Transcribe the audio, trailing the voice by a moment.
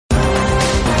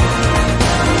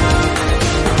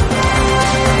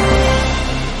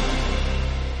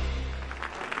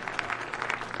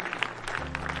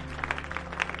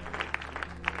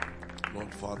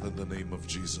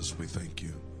Jesus, we thank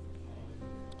you.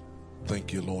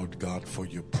 Thank you, Lord God, for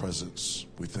your presence.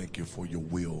 We thank you for your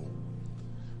will.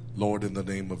 Lord, in the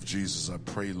name of Jesus, I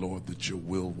pray, Lord, that your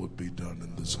will would be done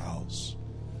in this house.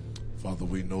 Father,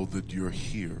 we know that you're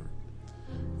here.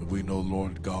 And we know,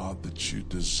 Lord God, that you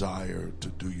desire to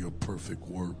do your perfect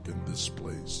work in this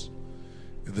place.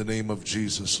 In the name of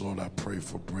Jesus, Lord, I pray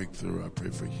for breakthrough. I pray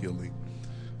for healing.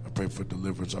 I pray for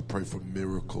deliverance. I pray for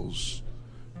miracles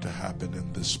to happen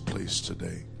in this place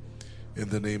today. In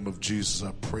the name of Jesus,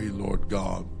 I pray, Lord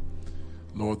God,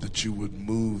 Lord, that you would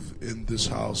move in this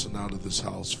house and out of this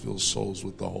house, fill souls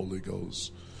with the Holy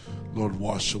Ghost. Lord,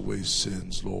 wash away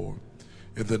sins, Lord.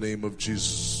 In the name of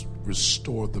Jesus,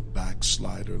 restore the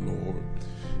backslider, Lord.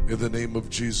 In the name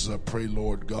of Jesus, I pray,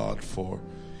 Lord God, for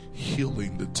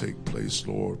healing to take place,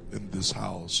 Lord, in this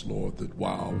house, Lord, that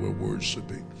while we're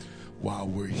worshiping, while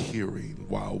we're hearing,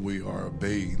 while we are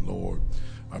obeying, Lord,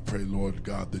 I pray, Lord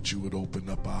God, that you would open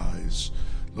up eyes.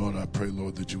 Lord, I pray,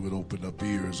 Lord, that you would open up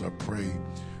ears. I pray,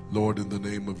 Lord, in the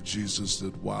name of Jesus,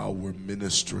 that while we're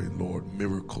ministering, Lord,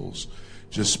 miracles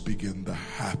just begin to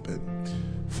happen.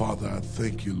 Father, I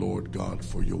thank you, Lord God,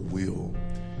 for your will.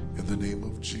 In the name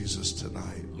of Jesus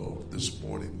tonight, Lord, this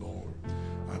morning, Lord,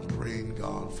 I'm praying,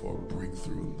 God, for a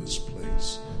breakthrough in this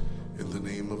place. In the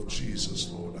name of Jesus,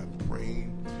 Lord, I'm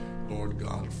praying, Lord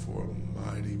God, for a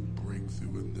mighty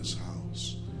breakthrough in this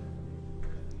house.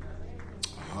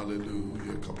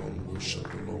 Hallelujah. Come on, worship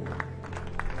the Lord.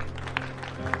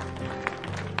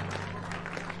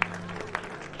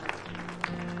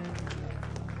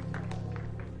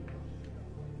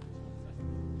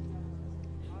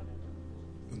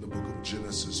 In the book of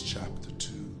Genesis chapter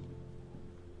 2.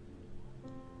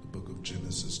 The book of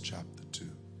Genesis chapter 2.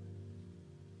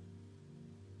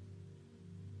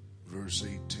 Verse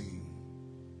 18.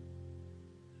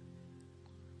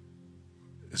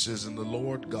 It says, and the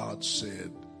Lord God said,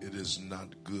 it is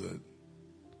not good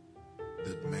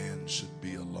that man should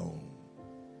be alone.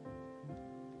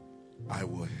 I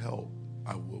will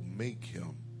make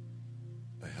him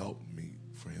a helpmeet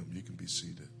for him. You can be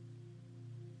seated.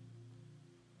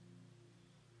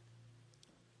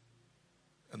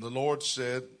 And the Lord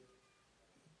said,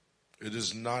 it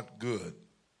is not good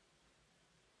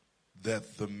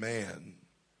that the man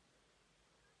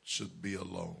should be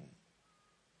alone.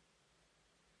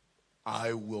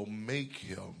 I will make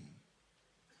him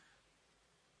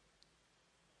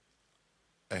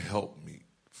a helpmeet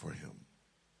for him.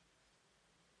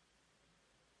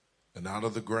 And out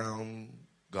of the ground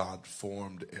God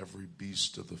formed every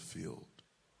beast of the field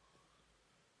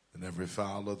and every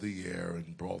fowl of the air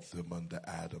and brought them unto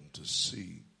Adam to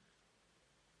see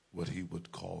what he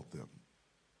would call them.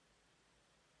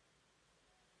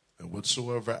 And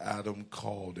whatsoever Adam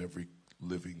called every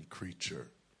living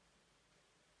creature,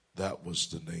 that was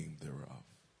the name thereof.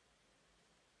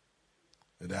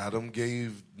 And Adam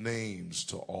gave names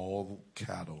to all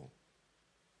cattle,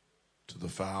 to the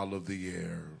fowl of the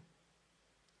air,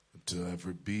 and to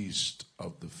every beast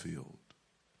of the field.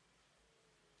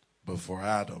 But for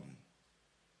Adam,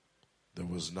 there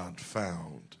was not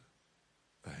found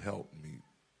a helpmeet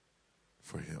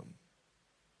for him.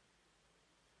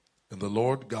 And the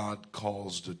Lord God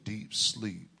caused a deep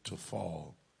sleep to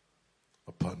fall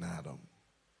upon Adam.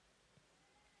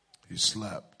 He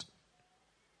slept,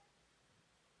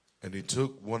 and he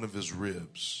took one of his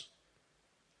ribs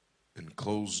and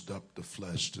closed up the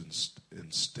flesh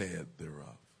instead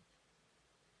thereof.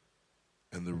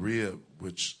 And the rib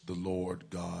which the Lord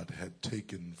God had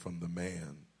taken from the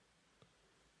man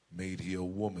made he a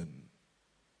woman,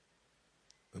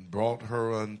 and brought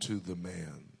her unto the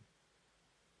man.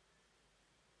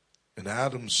 And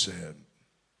Adam said,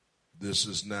 this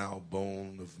is now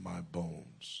bone of my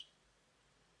bones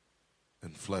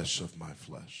and flesh of my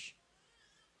flesh.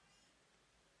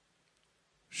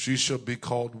 She shall be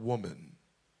called woman,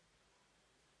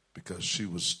 because she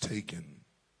was taken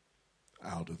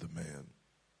out of the man.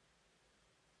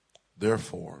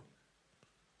 Therefore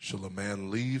shall a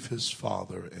man leave his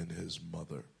father and his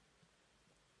mother,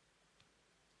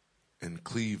 and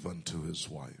cleave unto his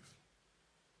wife,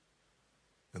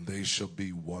 and they shall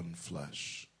be one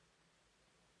flesh.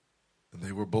 And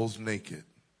they were both naked,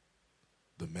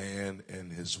 the man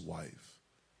and his wife,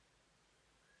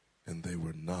 and they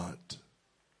were not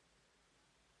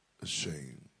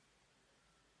ashamed.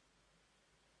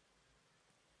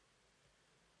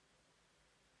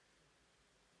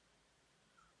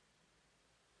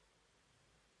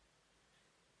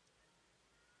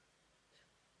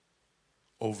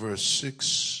 Over a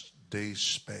 6-day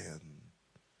span,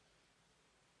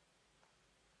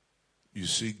 you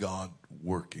see God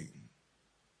working.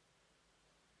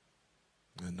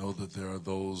 I know that there are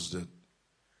those that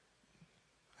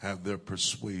have their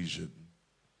persuasion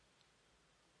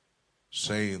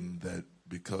saying that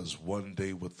because one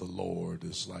day with the Lord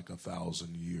is like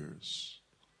 1,000 years.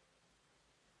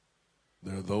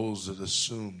 There are those that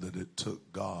assume that it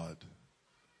took God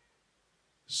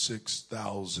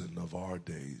 6,000 of our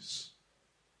days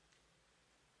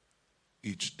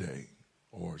each day,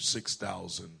 or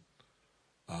 6,000.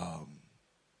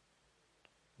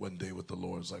 One day with the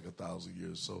Lord is like 1,000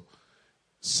 years. So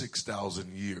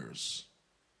 6,000 years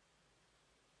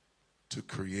to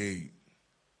create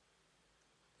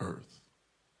earth.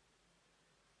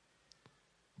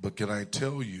 But can I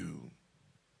tell you,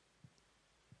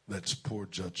 that's poor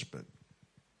judgment.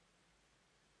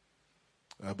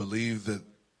 I believe that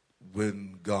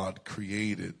when God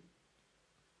created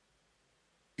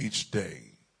each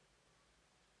day,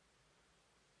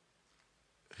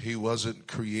 he wasn't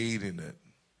creating it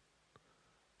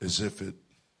as if it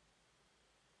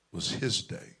was his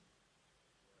day,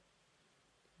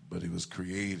 but he was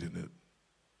creating it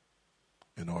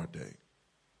in our day.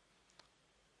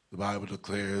 The Bible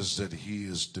declares that he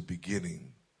is the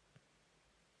beginning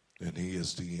and he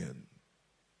is the end.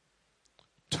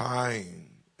 Time,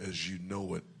 as you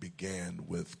know it, began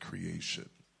with creation.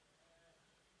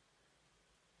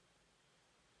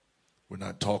 We're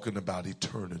not talking about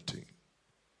eternity.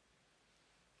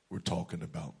 We're talking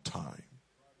about time.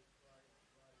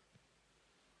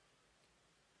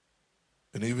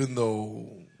 And even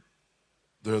though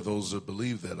there are those that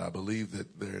believe that, I believe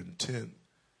that their intent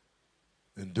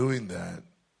in doing that,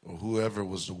 or whoever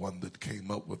was the one that came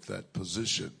up with that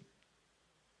position,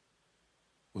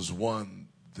 was one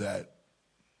that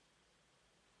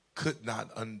could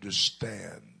not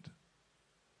understand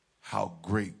how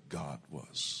great God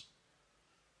was.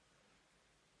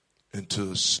 And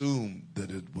to assume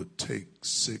that it would take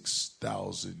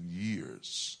 6,000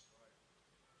 years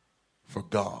for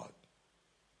God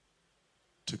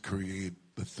to create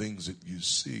the things that you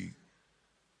see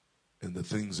and the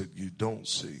things that you don't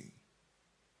see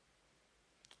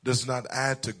does not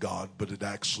add to God, but it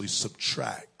actually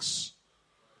subtracts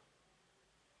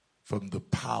from the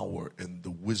power and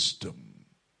the wisdom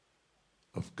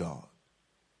of God.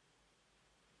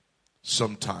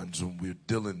 Sometimes when we're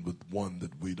dealing with one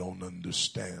that we don't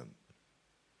understand,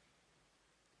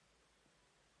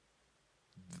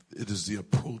 it is the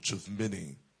approach of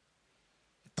many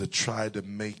to try to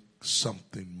make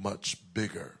something much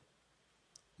bigger,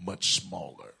 much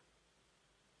smaller.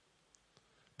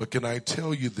 But can I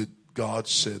tell you that God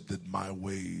said that my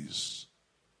ways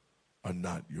are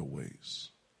not your ways?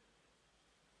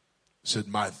 He said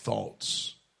my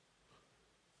thoughts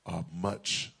are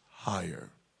much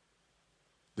higher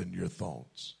than your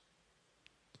thoughts.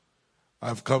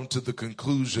 I've come to the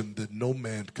conclusion that no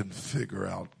man can figure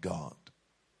out God.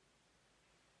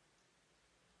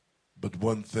 But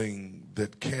one thing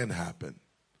that can happen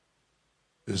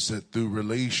is that through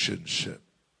relationship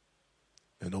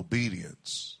and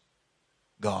obedience,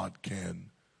 God can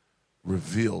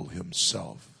reveal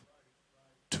himself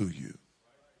to you.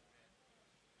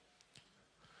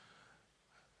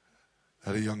 I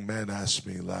had a young man ask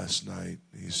me last night,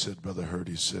 he said, Brother Hurt,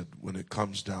 he said, when it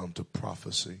comes down to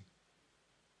prophecy,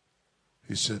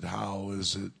 he said, how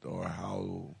is it, or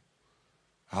how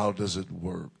does it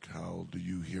work? How do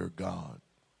you hear God?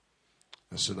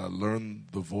 I said, I learned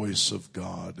the voice of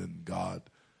God, and God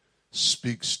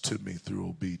speaks to me through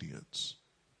obedience.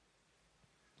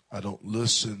 I don't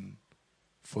listen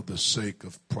for the sake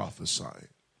of prophesying.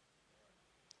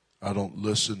 I don't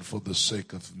listen for the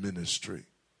sake of ministry.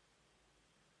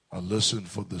 I listen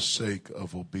for the sake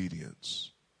of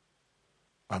obedience.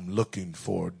 I'm looking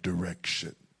for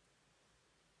direction.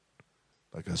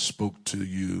 Like I spoke to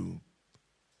you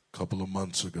a couple of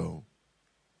months ago.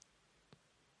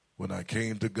 When I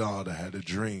came to God, I had a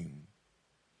dream.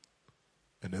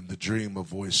 And in the dream, a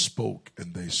voice spoke,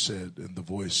 and the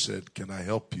voice said, can I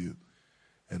help you?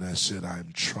 And I said,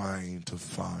 I'm trying to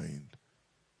find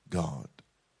God.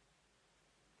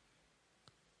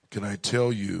 Can I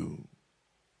tell you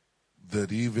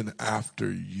that even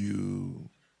after you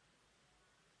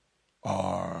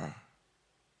are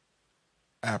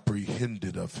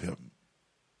apprehended of him,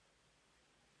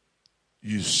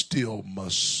 you still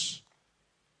must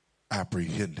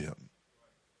apprehend him.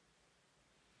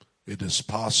 It is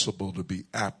possible to be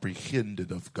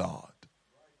apprehended of God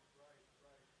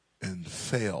and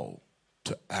fail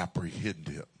to apprehend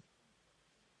him.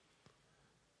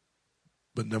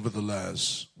 But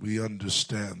nevertheless, we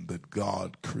understand that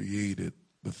God created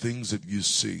the things that you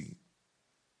see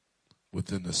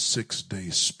within a 6-day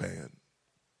span.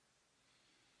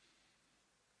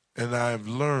 And I've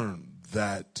learned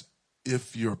that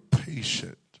if you're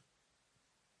patient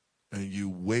and you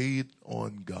wait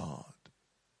on God,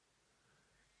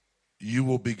 you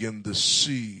will begin to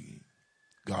see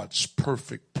God's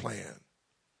perfect plan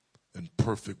and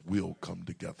perfect will come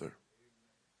together.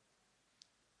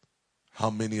 How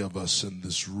many of us in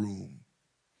this room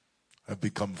have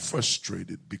become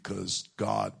frustrated because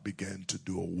God began to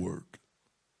do a work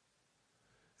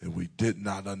and we did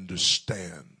not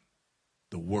understand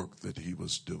the work that he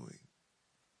was doing?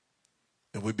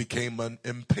 And we became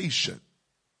impatient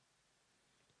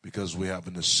because we have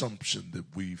an assumption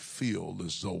that we feel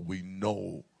as though we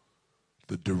know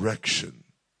the direction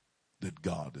that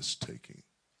God is taking.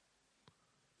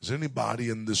 Is anybody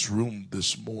in this room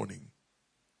this morning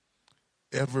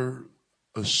ever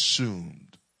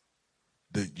assumed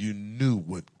that you knew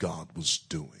what God was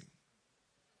doing?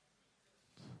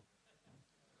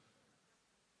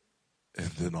 And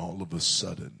then all of a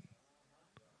sudden,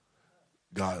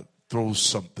 God throws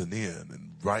something in,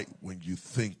 and right when you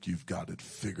think you've got it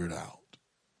figured out,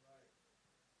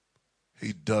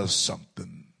 he does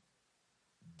something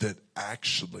that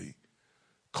actually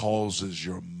causes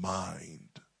your mind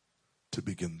to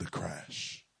begin to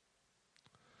crash.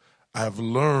 I've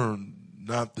learned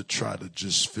not to try to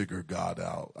just figure God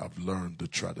out. I've learned to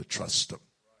try to trust him.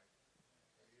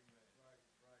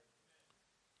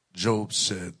 Job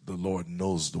said, the Lord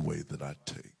knows the way that I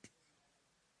take.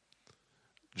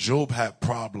 Job had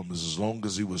problems as long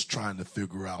as he was trying to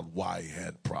figure out why he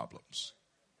had problems.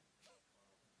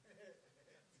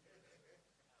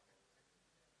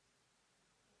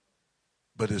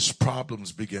 But his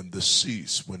problems began to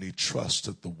cease when he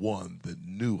trusted the one that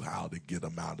knew how to get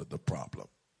him out of the problem.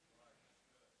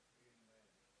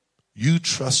 You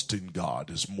trusting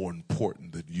God is more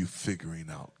important than you figuring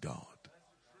out God.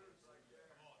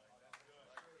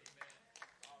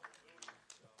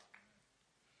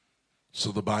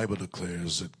 So the Bible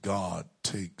declares that God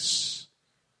takes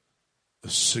a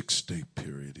 6-day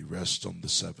period. He rests on the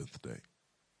 7th day.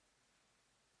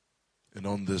 And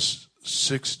on this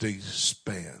 6-day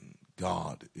span,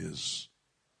 God is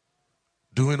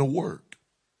doing a work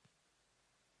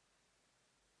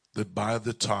that by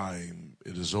the time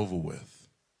it is over with,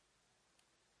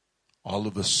 all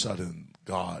of a sudden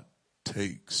God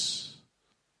takes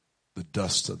the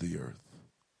dust of the earth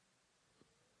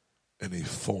and he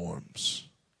forms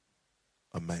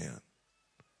a man.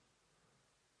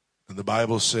 And the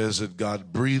Bible says that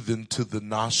God breathed into the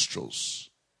nostrils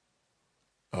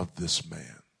of this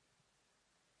man,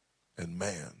 and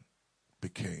man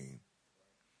became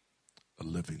a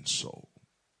living soul.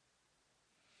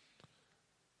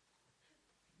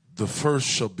 The first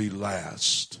shall be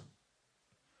last,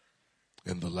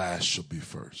 and the last shall be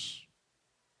first.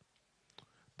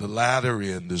 The latter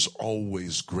end is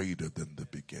always greater than the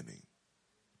beginning.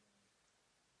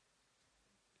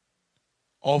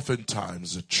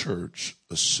 Oftentimes the church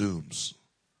assumes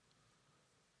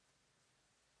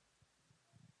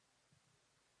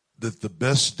that the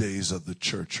best days of the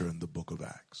church are in the book of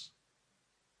Acts.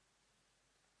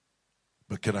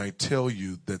 But can I tell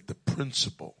you that the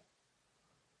principle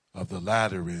of the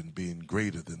latter end being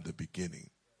greater than the beginning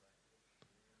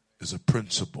is a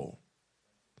principle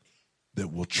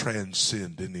that will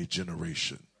transcend any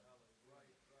generation.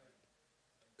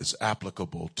 It's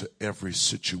applicable to every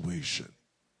situation.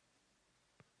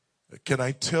 Can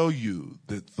I tell you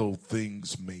that though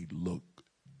things may look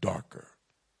darker,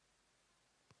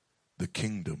 the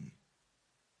kingdom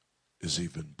is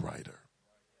even brighter.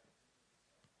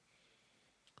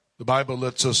 The Bible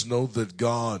lets us know that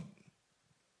God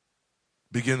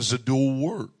begins to do a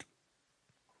work,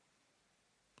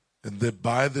 and that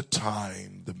by the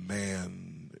time the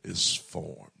man is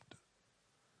formed,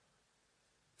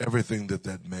 everything that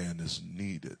that man is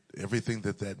needed, everything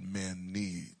that that man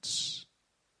needs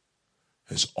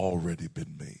has already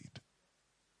been made.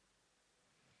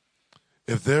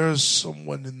 If there is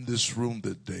someone in this room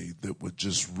today that would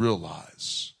just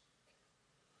realize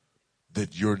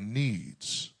that your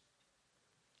needs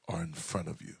are in front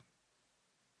of you,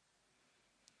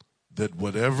 that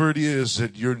whatever it is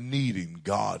that you're needing,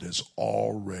 God has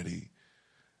already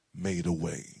made a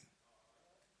way.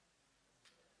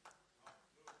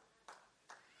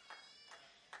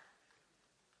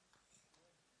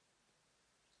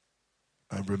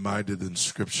 I'm reminded in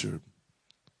Scripture,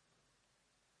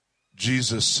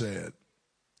 Jesus said,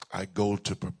 I go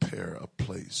to prepare a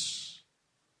place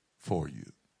for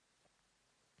you.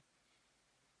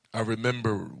 I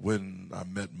remember when I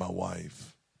met my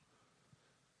wife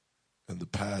and the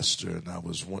pastor, and I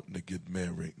was wanting to get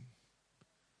married.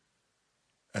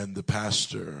 And the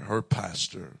pastor, her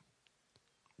pastor,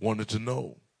 wanted to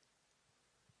know,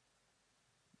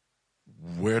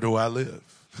 where do I live?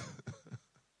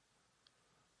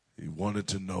 He wanted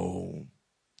to know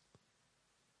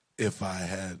if I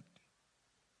had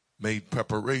made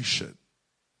preparation.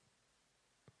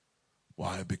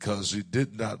 Why? Because he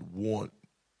did not want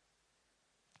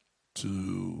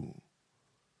to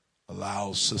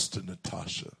allow Sister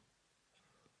Natasha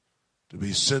to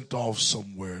be sent off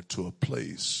somewhere to a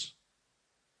place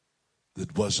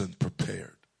that wasn't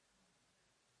prepared.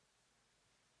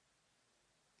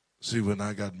 See, when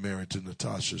I got married to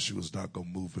Natasha, she was not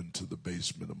going to move into the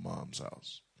basement of Mom's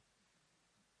house.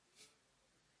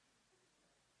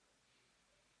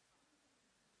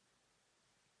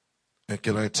 And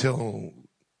can I tell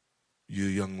you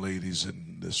young ladies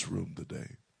in this room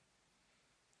today,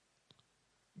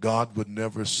 God would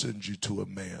never send you to a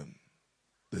man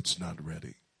that's not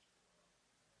ready.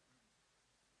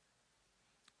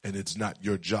 And it's not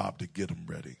your job to get him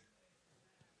ready.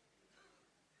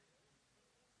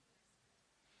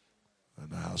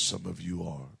 I know how some of you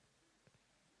are.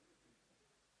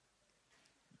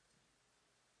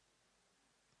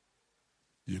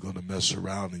 You're going to mess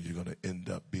around and you're going to end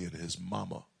up being his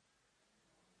mama.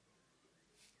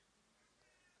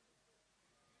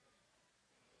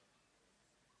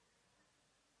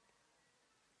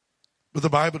 But the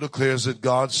Bible declares that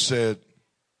God said,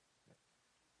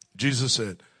 Jesus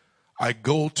said, I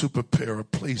go to prepare a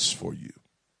place for you.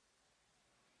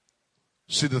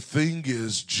 See, the thing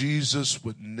is, Jesus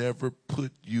would never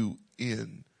put you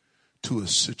in to a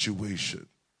situation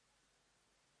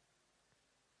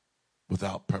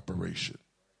without preparation.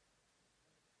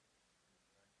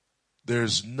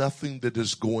 There's nothing that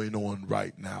is going on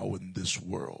right now in this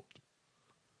world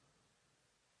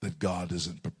that God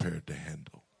isn't prepared to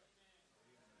handle.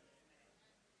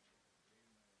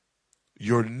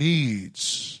 Your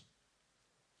needs,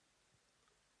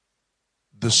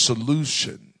 the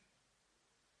solution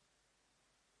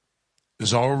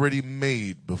is already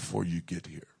made before you get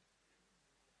here.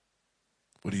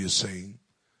 What are you saying?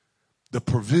 The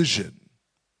provision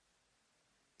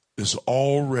is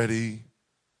already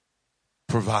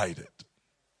provided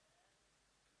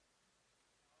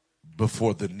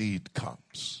before the need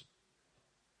comes.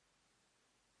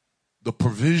 The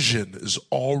provision is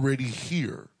already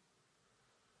here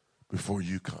before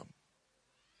you come.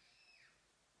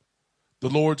 The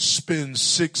Lord spends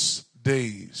 6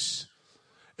 days,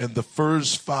 and the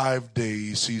first 5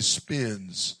 days he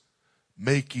spends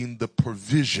making the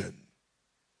provision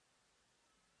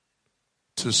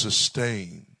to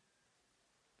sustain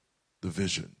the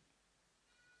vision.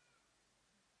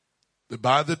 That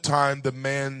by the time the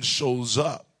man shows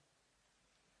up,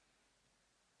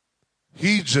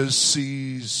 he just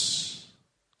sees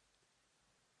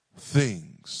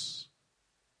things.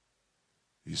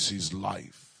 He sees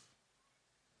life.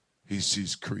 He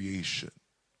sees creation.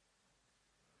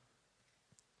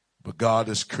 But God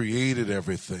has created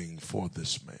everything for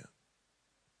this man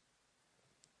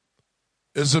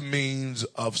as a means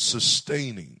of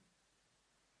sustaining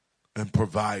and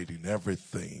providing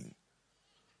everything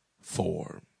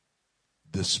for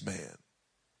this man.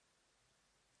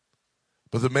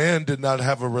 But the man did not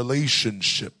have a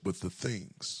relationship with the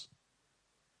things.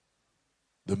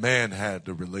 The man had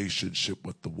the relationship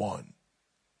with the one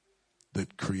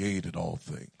that created all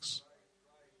things.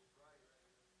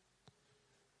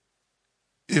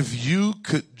 If you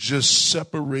could just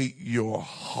separate your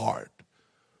heart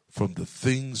from the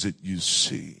things that you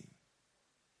see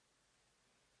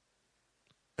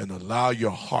and allow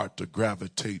your heart to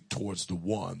gravitate towards the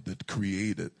one that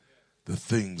created the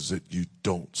things that you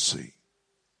don't see,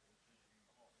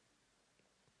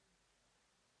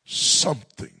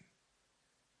 something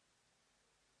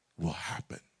will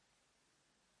happen.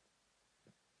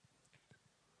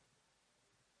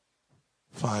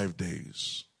 5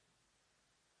 days.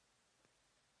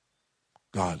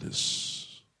 God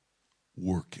is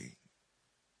working.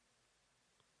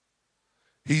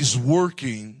 He's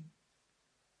working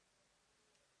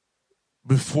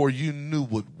before you knew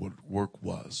what work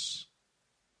was.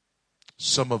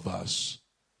 Some of us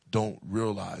don't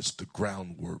realize the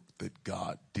groundwork that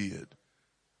God did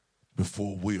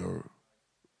before we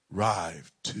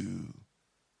arrived to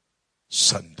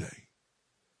Sunday.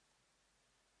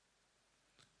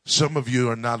 Some of you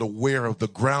are not aware of the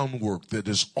groundwork that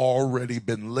has already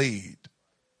been laid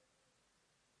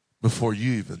before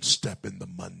you even step into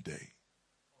Monday.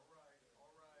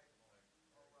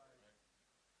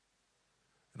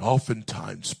 And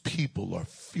oftentimes people are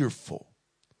fearful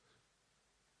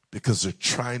because they're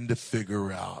trying to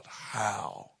figure out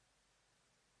how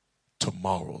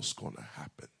tomorrow's going to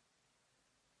happen.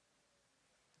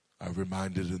 I'm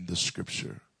reminded in the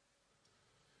scripture,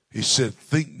 He said,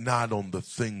 think not on the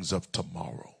things of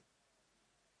tomorrow,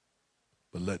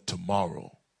 but let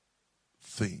tomorrow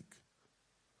think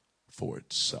for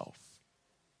itself.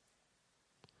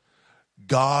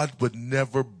 God would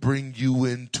never bring you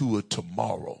into a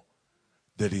tomorrow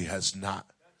that he has not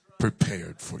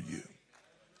prepared for you.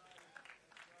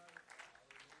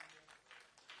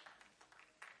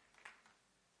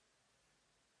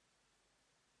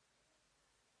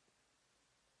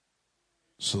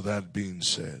 So that being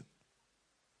said,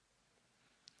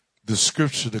 the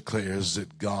scripture declares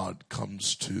that God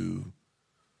comes to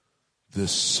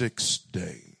this sixth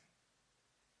day.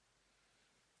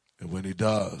 And when he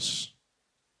does,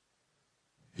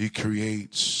 he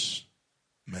creates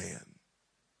man,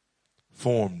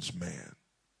 forms man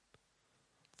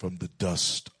from the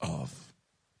dust of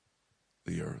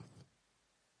the earth.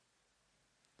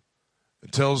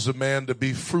 It tells the man to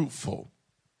be fruitful,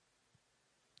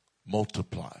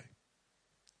 multiply,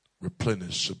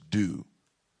 replenish, subdue,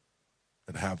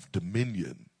 and have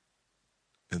dominion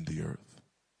in the earth.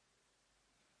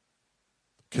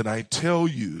 Can I tell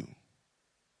you,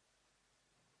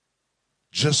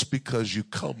 just because you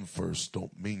come first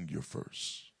don't mean you're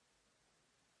first.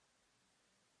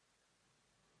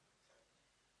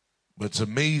 But it's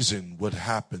amazing what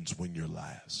happens when you're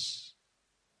last.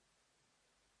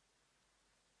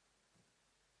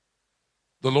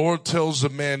 The Lord tells the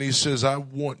man, he says, I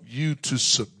want you to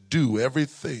subdue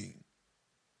everything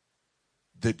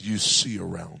that you see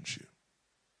around you.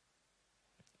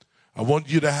 I want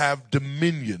you to have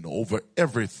dominion over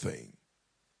everything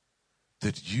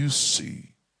that you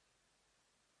see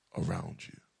around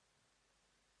you.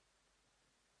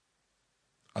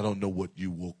 I don't know what you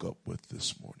woke up with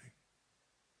this morning.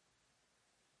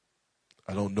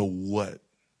 I don't know what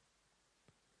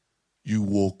you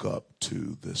woke up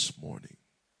to this morning.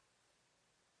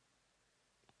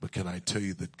 But can I tell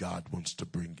you that God wants to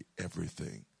bring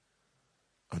everything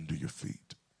under your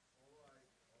feet?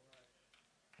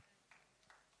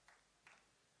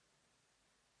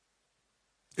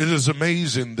 It is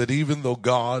amazing that even though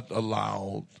God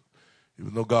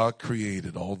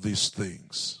created all these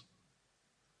things,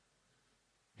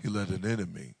 he let an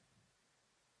enemy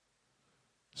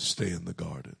stay in the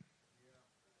garden.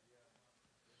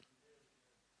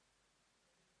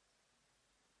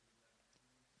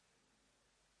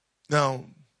 Now,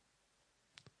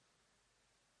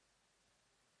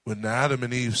 when Adam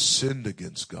and Eve sinned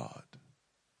against God,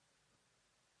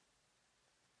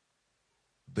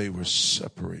 they were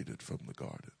separated from the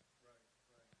garden.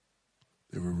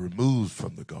 They were removed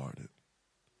from the garden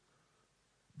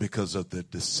because of their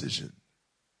decision.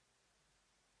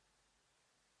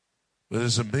 But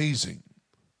it's amazing.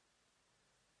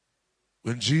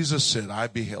 When Jesus said, I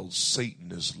beheld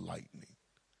Satan as lightning,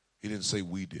 he didn't say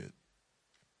we did.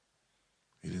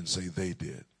 He didn't say they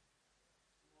did.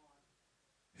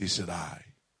 He said, I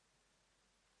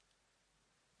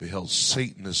beheld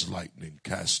Satan as lightning,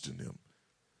 casting him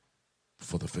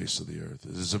for the face of the earth.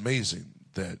 It is amazing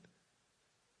that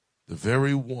the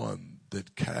very one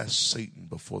that cast Satan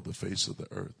before the face of the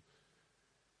earth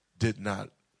did not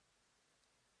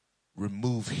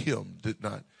remove him, did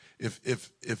not.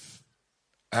 If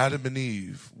Adam and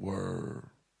Eve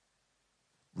were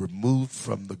removed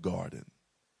from the garden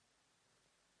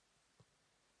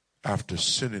after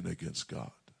sinning against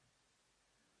God,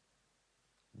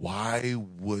 why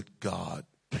would God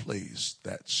place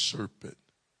that serpent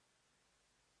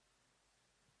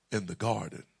in the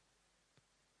garden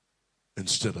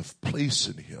instead of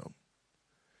placing him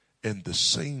in the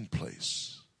same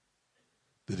place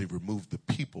that he removed the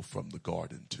people from the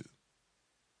garden to?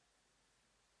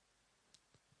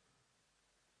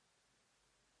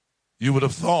 You would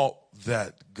have thought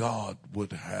that God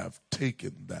would have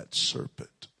taken that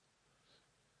serpent,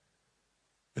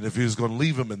 and if he was going to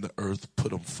leave him in the earth,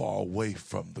 put him far away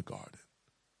from the garden.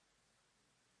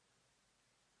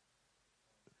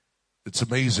 It's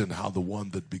amazing how the one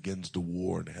that begins to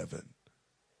war in heaven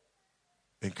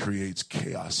and creates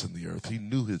chaos in the earth, he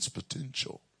knew his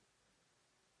potential.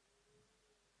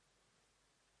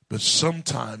 But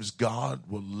sometimes God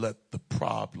will let the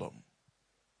problem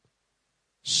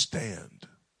stand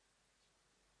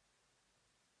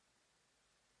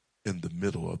in the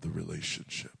middle of the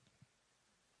relationship.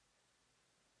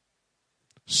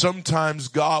 Sometimes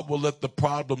God will let the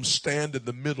problem stand in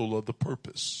the middle of the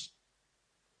purpose.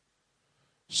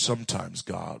 Sometimes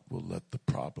God will let the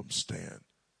problem stand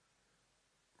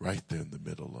right there in the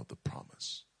middle of the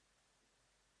promise.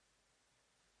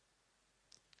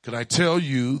 Can I tell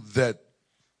you that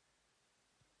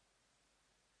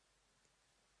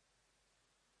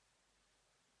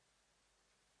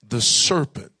the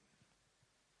serpent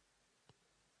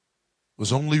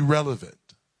was only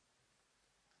relevant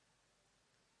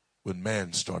when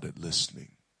man started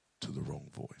listening to the wrong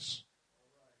voice.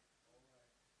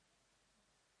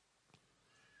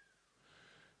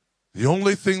 The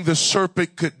only thing the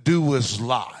serpent could do was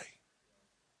lie.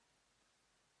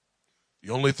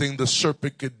 The only thing the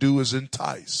serpent could do is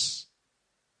entice.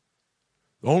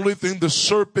 The only thing the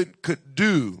serpent could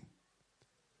do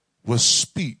was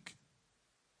speak.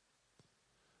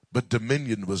 But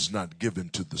dominion was not given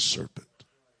to the serpent.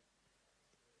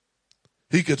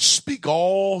 He could speak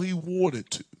all he wanted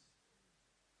to,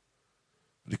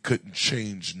 but he couldn't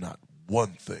change not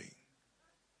one thing.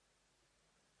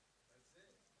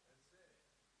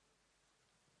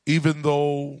 Even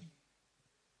though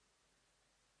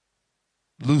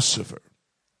Lucifer,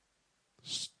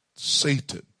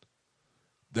 Satan,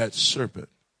 that serpent,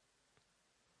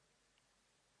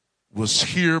 was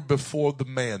here before the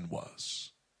man was,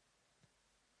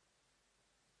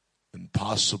 and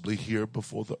possibly here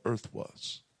before the earth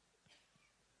was.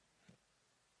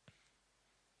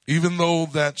 Even though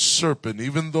that serpent,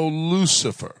 even though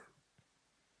Lucifer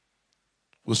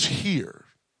was here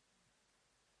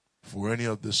before any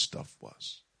of this stuff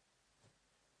was,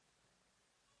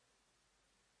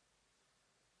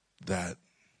 that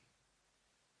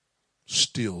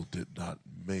still did not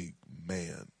make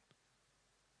man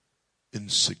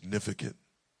insignificant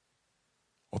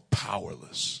or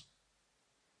powerless.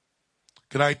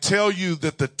 Can I tell you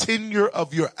that the tenure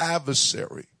of your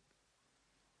adversary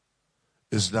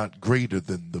is not greater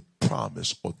than the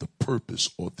promise or the purpose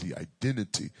or the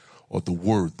identity or the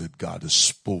word that God has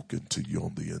spoken to you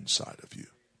on the inside of you?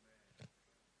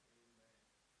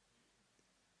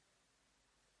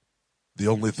 The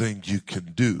only thing you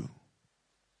can do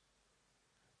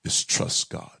is trust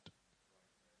God.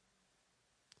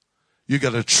 You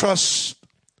got to trust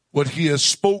what he has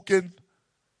spoken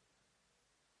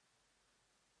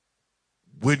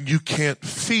when you can't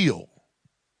feel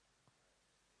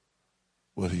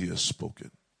what he has spoken.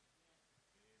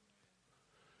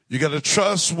 You got to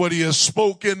trust what he has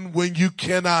spoken when you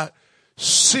cannot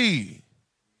see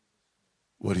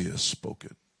what he has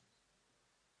spoken.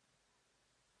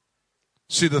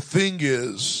 See, the thing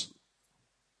is,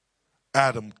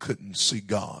 Adam couldn't see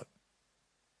God.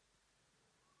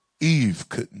 Eve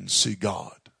couldn't see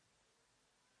God.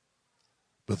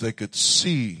 But they could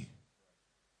see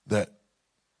that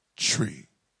tree.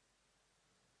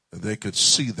 And they could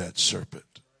see that serpent.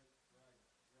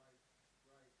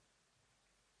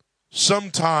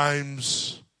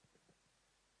 Sometimes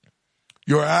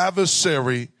your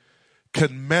adversary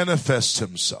can manifest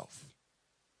himself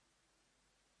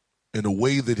in a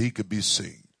way that he could be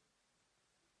seen.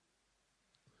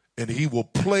 And he will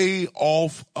play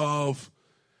off of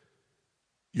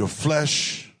your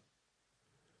flesh,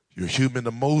 your human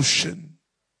emotion,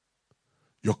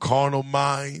 your carnal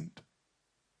mind,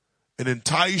 and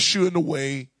entice you in a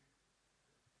way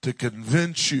to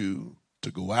convince you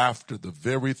to go after the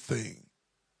very thing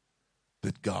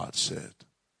that God said.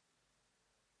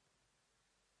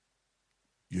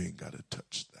 You ain't got to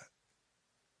touch that.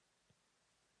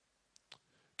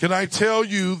 Can I tell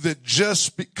you that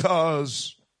just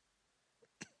because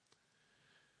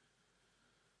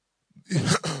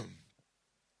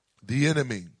the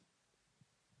enemy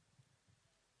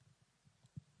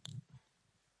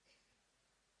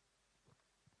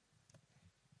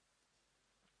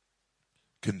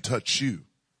can touch you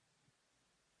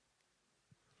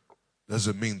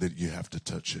doesn't mean that you have to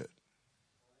touch it.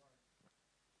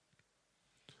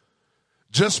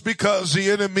 Just because the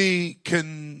enemy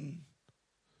can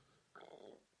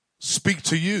speak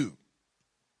to you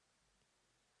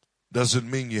doesn't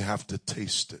mean you have to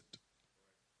taste it.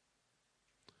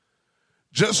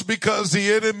 Just because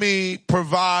the enemy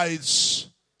provides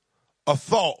a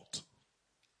thought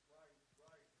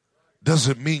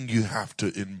doesn't mean you have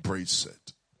to embrace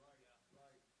it.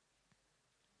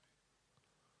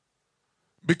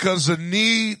 Because the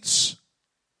needs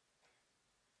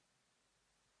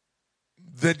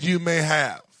that you may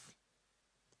have,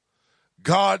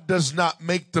 God does not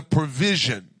make the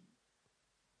provision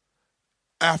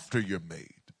after you're made.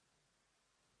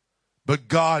 But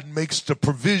God makes the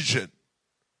provision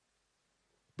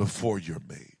before you're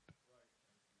made.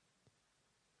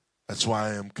 That's why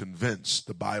I am convinced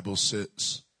the Bible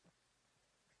says,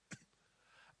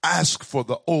 ask for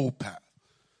the old path.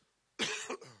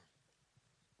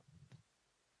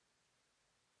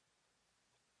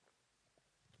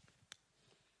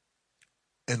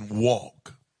 And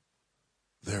walk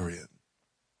therein.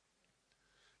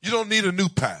 You don't need a new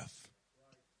path.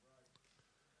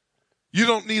 You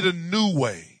don't need a new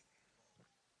way.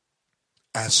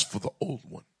 Ask for the old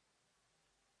one.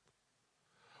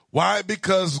 Why?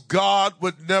 Because God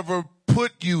would never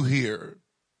put you here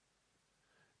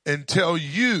and tell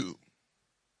you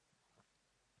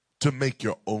to make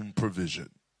your own provision.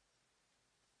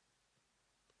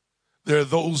 There are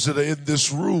those that are in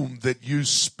this room that you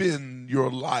spend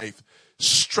your life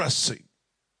stressing,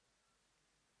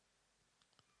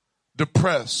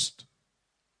 depressed,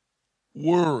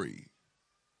 worry,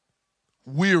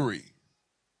 weary,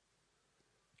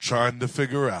 trying to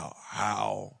figure out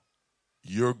how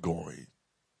you're going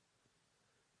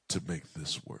to make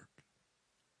this work.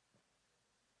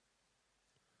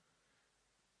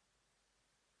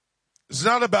 It's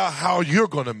not about how you're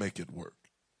going to make it work.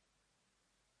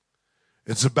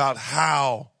 It's about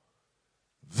how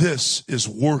this is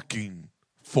working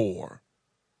for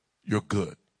your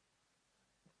good.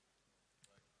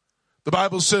 The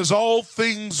Bible says all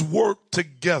things work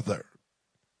together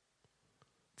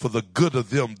for the good of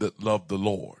them that love the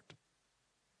Lord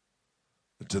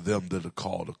and to them that are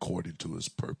called according to his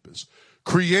purpose.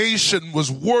 Creation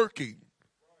was working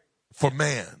for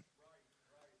man.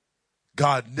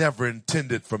 God never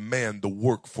intended for man to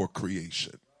work for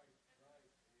creation.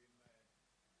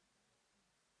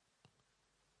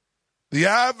 The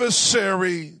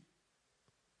adversary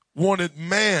wanted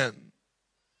man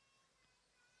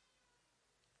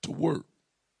to work.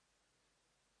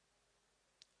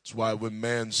 That's why when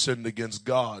man sinned against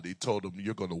God, he told him,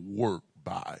 you're going to work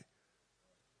by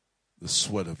the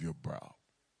sweat of your brow.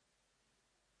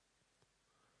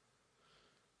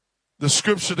 The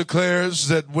scripture declares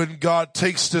that when God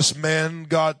takes this man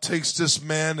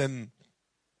and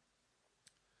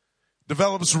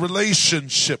develops a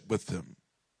relationship with him.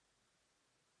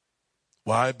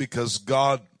 Why? Because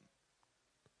God,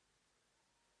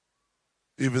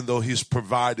 even though he's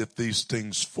provided these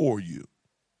things for you,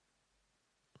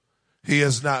 he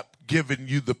has not given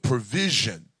you the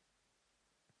provision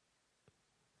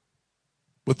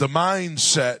with the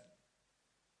mindset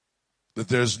that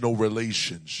there's no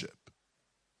relationship.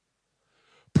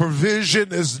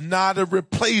 Provision is not a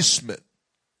replacement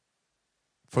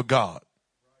for God.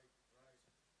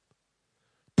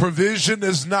 Provision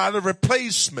is not a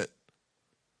replacement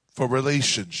for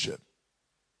relationship.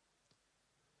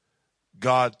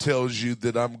 God tells you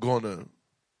that I'm going to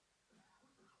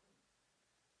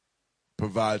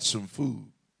provide some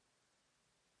food.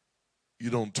 You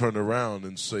don't turn around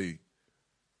and say,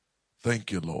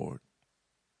 thank you, Lord,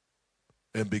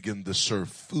 and begin to serve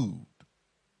food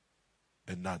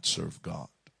and not serve God.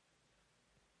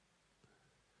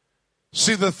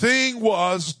 See, the thing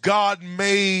was, God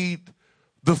made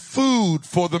the food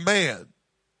for the man,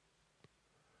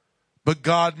 but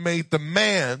God made the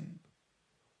man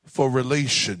for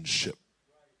relationship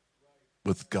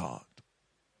with God.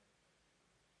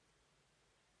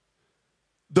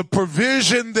 The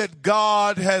provision that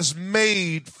God has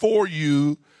made for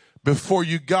you before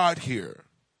you got here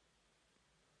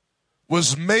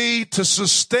was made to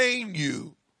sustain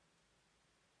you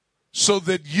so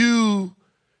that you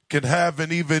can have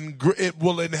it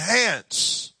will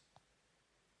enhance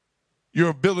your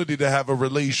ability to have a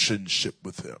relationship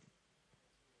with him.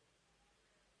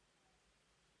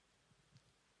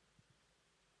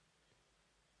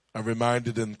 I'm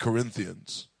reminded in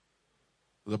Corinthians,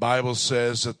 the Bible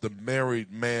says that the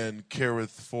married man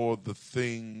careth for the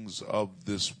things of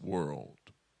this world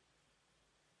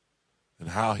and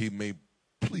how he may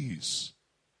please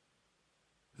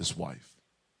his wife.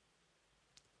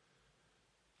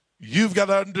 You've got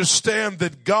to understand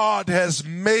that God has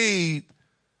made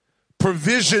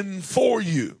provision for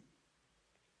you,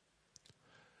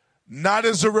 not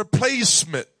as a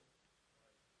replacement,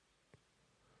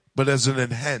 but as an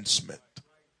enhancement.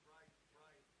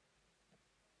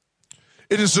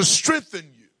 It is to strengthen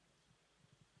you.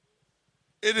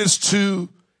 It is to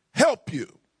help you.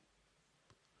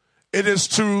 It is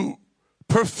to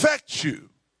perfect you,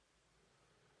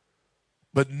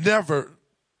 but never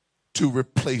to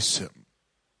replace him.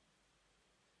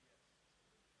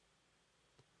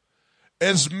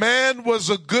 As man was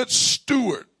a good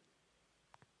steward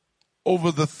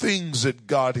over the things that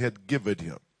God had given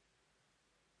him,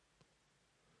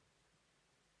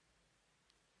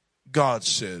 God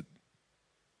said,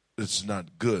 it's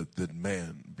not good that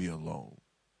man be alone.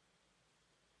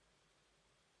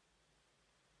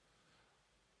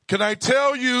 Can I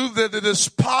tell you that it is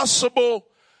possible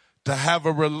to have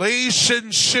a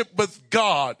relationship with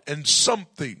God and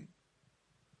something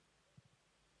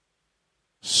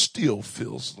still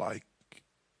feels like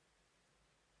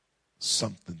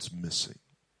something's missing?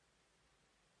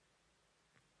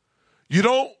 You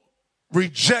don't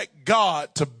reject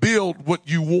God to build what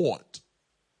you want.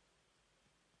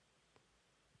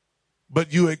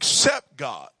 But you accept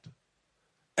God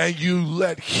and you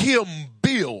let him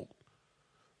build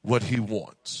what he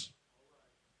wants.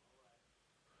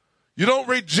 You don't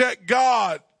reject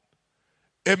God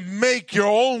and make your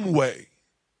own way,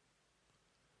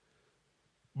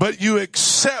 but you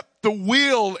accept the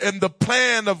will and the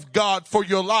plan of God for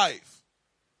your life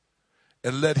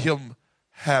and let him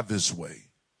have his way.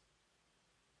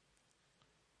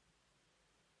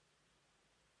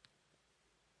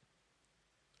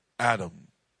 Adam,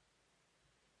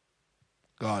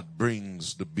 God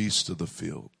brings the beast of the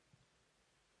field.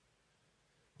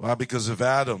 Why? Because if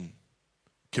Adam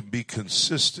can be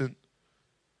consistent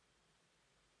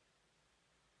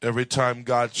every time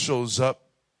God shows up,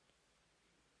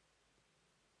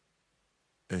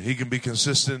 and he can be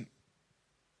consistent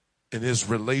in his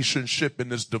relationship,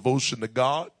 in his devotion to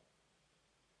God,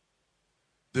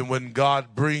 then when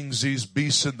God brings these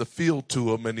beasts in the field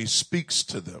to him and he speaks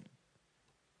to them,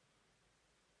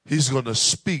 he's going to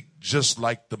speak just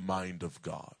like the mind of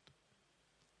God.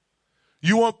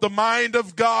 You want the mind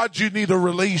of God, you need a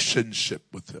relationship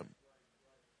with him.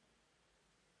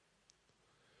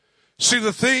 See,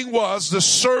 the thing was, the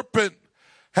serpent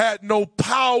had no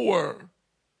power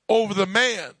over the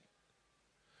man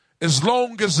as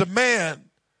long as the man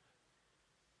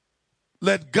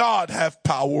let God have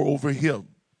power over him.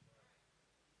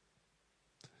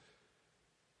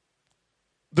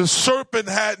 The serpent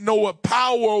had no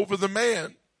power over the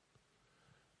man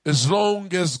as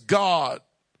long as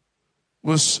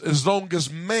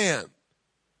man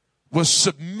was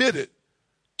submitted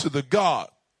to the God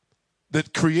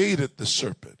that created the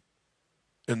serpent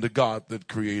and the God that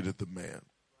created the man.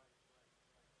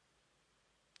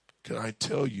 Can I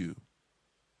tell you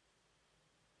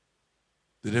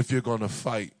that if you're going to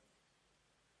fight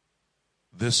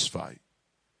this fight,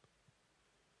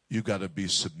 you got to be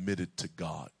submitted to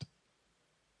God.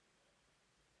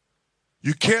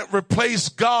 You can't replace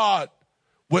God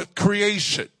with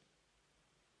creation.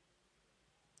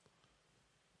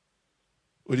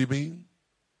 What do you mean?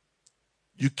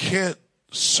 You can't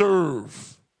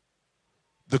serve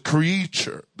the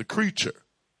creature,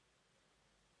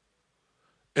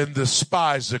 and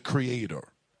despise the creator.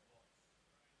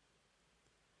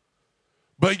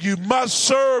 But you must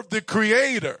serve the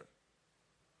creator,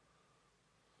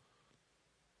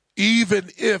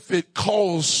 even if it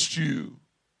costs you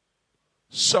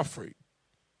suffering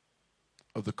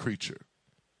of the creature.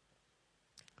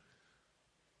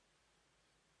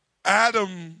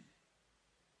 Adam's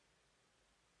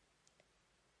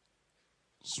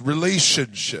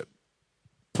relationship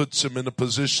puts him in a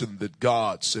position that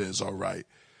God says, all right,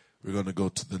 we're going to go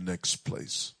to the next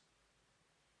place.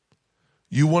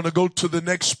 You want to go to the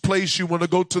next place? You want to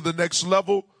go to the next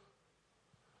level?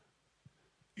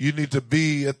 You need to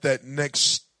be at that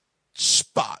next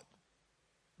spot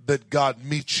that God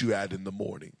meets you at in the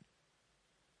morning.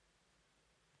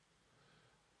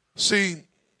 See,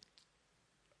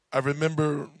 I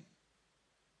remember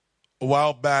a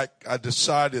while back I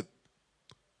decided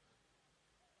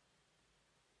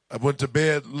I went to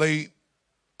bed late.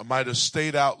 I might have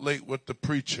stayed out late with the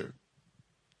preacher.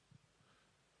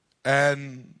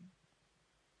 And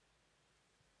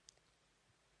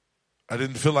I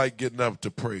didn't feel like getting up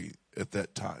to pray at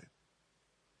that time.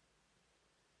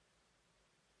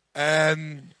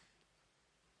 And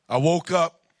I woke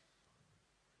up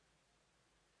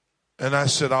and I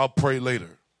said, I'll pray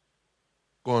later,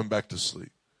 going back to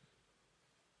sleep.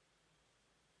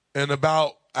 And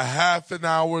about a half an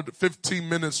hour, 15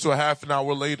 minutes to a half an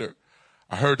hour later,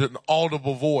 I heard an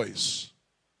audible voice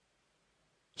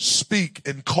speak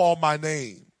and call my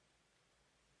name,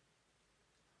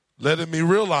 letting me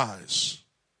realize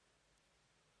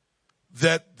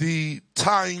that the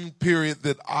time period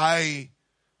that I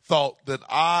thought that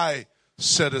I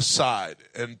set aside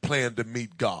and planned to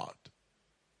meet God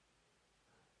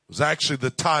was actually the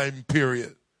time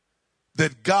period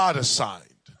that God assigned.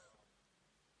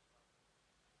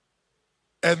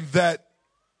 And that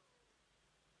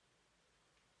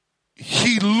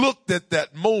he looked at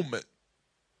that moment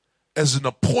as an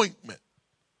appointment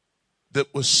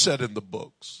that was set in the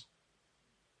books.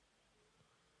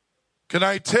 Can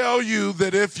I tell you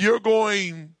that if you're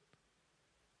going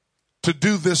to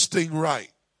do this thing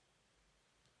right,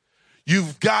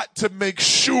 you've got to make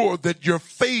sure that you're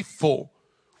faithful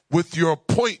with your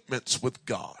appointments with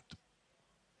God.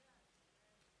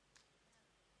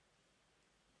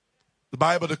 The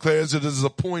Bible declares it is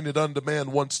appointed unto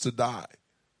man once to die.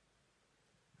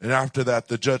 And after that,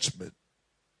 the judgment.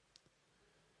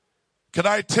 Can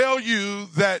I tell you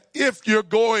that if you're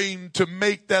going to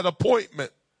make that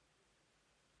appointment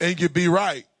and you be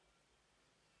right,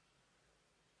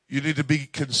 You need to be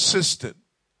consistent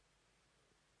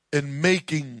in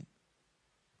making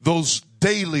those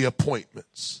daily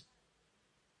appointments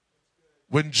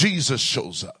when Jesus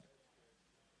shows up.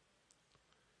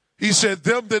 He said,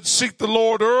 them that seek the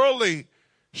Lord early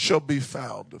shall be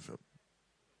found of him.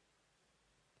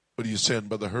 What are you saying,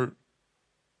 Brother Hurt?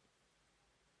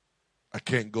 I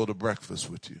can't go to breakfast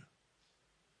with you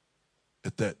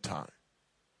at that time.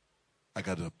 I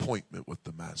got an appointment with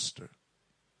the Master.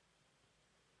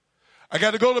 I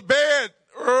got to go to bed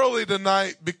early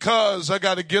tonight because I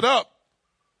got to get up.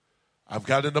 I've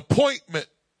got an appointment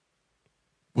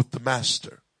with the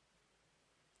Master.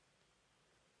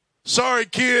 Sorry,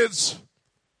 kids.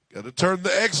 Got to turn the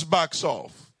Xbox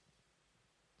off.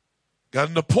 Got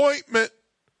an appointment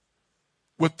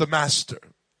with the Master.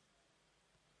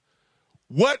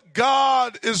 What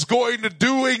God is going to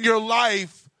do in your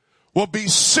life will be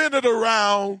centered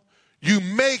around you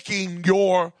making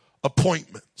your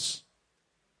appointments.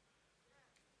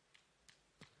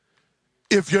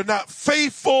 If you're not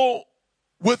faithful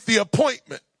with the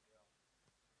appointment,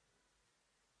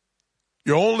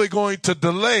 you're only going to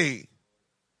delay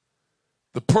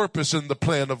the purpose and the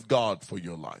plan of God for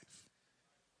your life.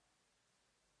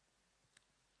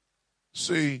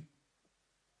 See,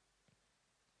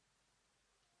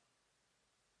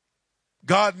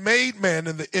 God made man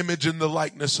in the image and the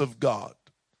likeness of God.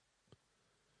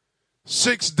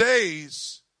 6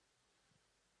 days,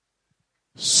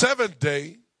 seventh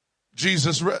day,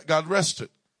 God rested.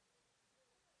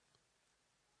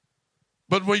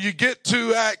 But when you get to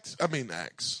when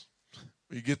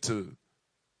you get to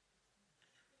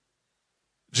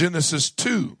Genesis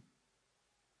 2,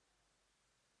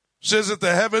 says that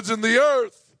the heavens and the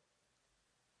earth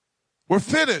were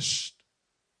finished.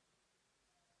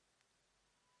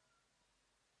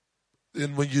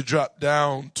 Then when you drop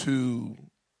down to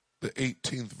the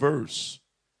 18th verse,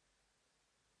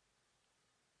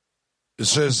 it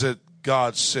says that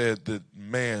God said that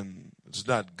man, it's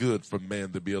not good for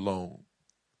man to be alone.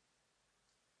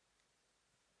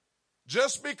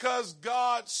 Just because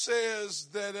God says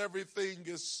that everything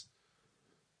is,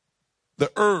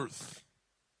 the earth,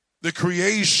 the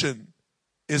creation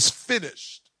is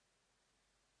finished,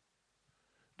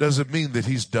 doesn't mean that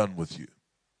he's done with you.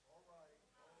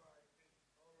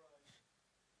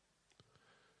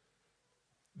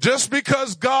 Just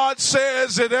because God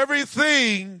says that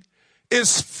everything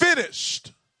is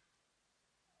finished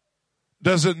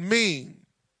doesn't mean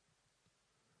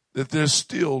that there's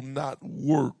still not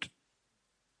work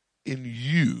in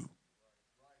you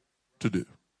to do.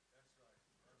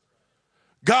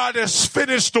 God has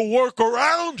finished the work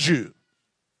around you,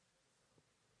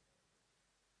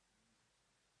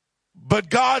 but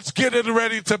God's getting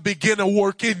ready to begin a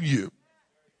work in you.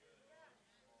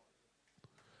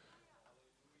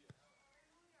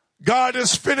 God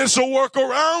has finished a work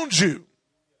around you,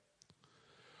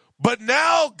 but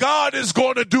now God is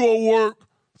going to do a work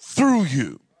through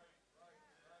you.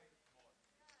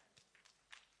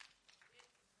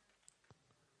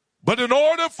 But in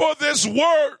order for this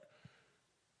work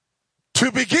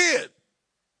to begin,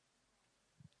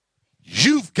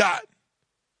 you've got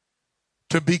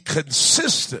to be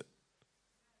consistent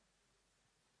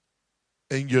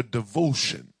in your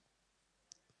devotion,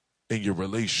 in your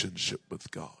relationship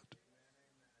with God.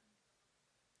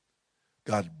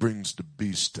 God brings the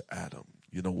beast to Adam.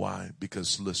 You know why?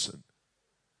 Because listen,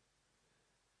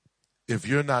 if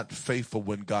you're not faithful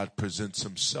when God presents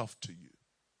himself to you,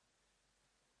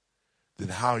 then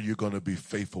how are you going to be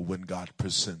faithful when God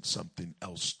presents something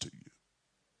else to you?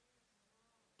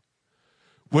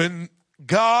 When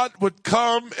God would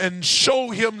come and show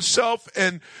himself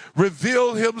and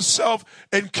reveal himself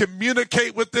and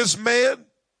communicate with this man,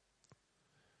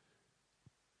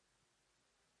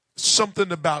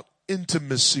 something about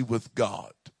intimacy with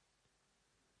God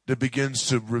that begins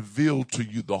to reveal to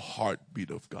you the heartbeat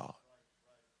of God.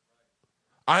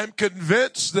 I'm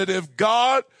convinced that if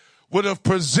God would have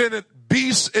presented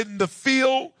beasts in the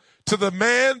field to the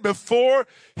man before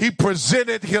he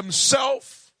presented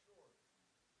himself,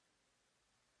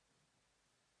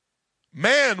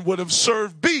 man would have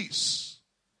served beasts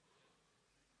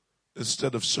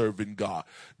instead of serving God.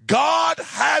 God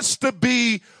has to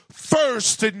be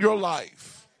first in your life.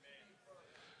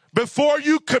 Before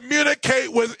you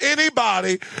communicate with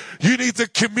anybody, you need to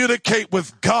communicate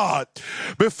with God.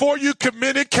 Before you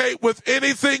communicate with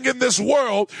anything in this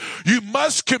world, you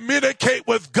must communicate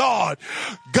with God.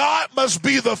 God must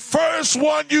be the first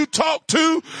one you talk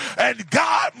to, and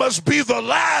God must be the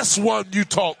last one you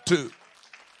talk to.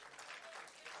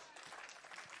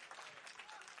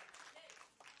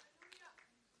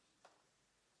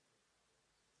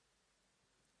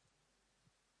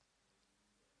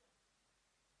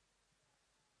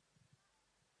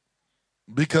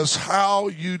 Because how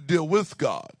you deal with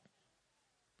God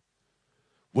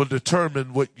will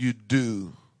determine what you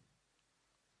do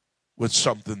with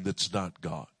something that's not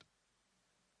God.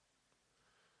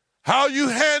 How you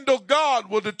handle God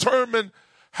will determine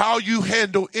how you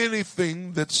handle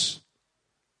anything that's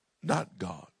not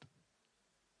God.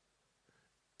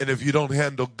 And if you don't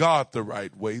handle God the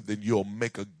right way, then you'll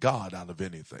make a God out of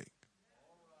anything.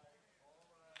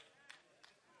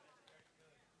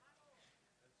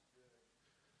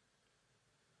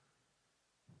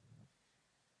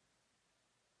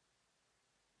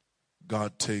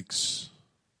 God takes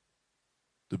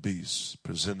the beast,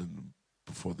 presented him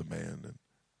before the man, and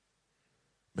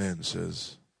man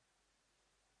says,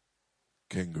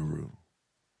 kangaroo,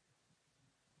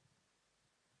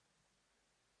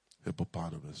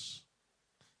 hippopotamus,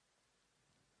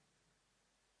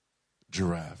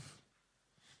 giraffe,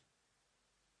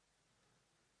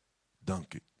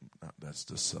 donkey. No, that's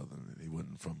the southern. He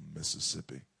wasn't from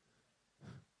Mississippi.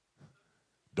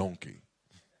 Donkey.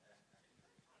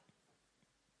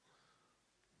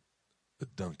 A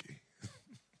donkey.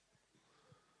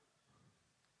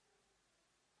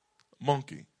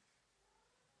 Monkey.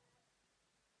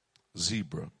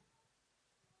 Zebra.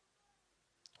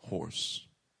 Horse.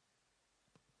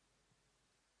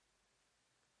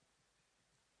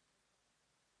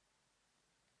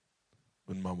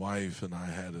 When my wife and I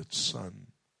had a son,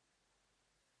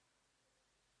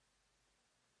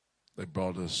 they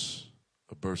brought us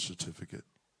a birth certificate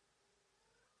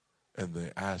and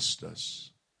they asked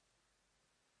us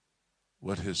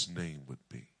what his name would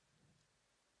be.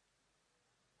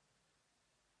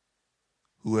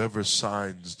 Whoever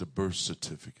signs the birth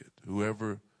certificate,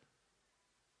 whoever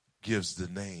gives the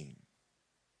name,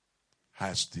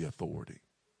 has the authority.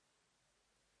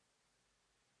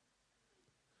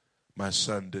 My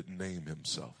son didn't name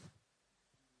himself.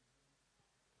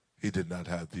 He did not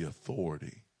have the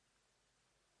authority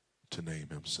to name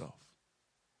himself.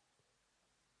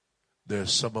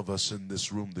 There's some of us in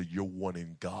this room that you're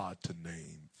wanting God to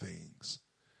name things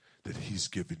that he's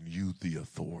given you the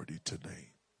authority to name.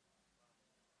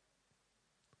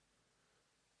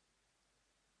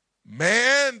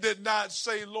 Man did not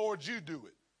say, Lord, you do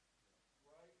it.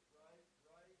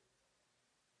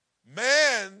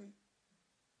 Man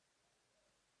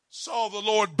saw the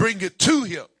Lord bring it to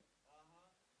him.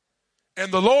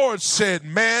 And the Lord said,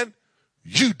 man,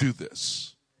 you do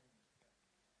this.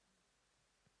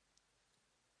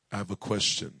 I have a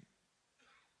question.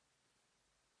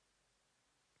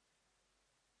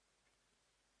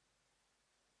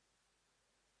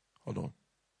 Hold on.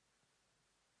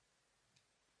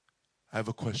 I have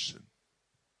a question.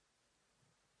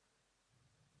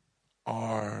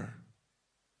 Are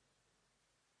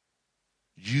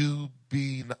you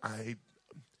being,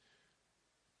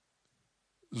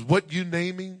 is what you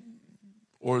naming,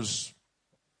 or is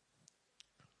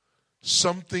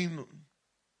something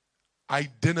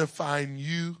identifying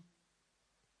you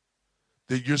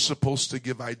that you're supposed to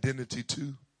give identity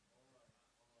to?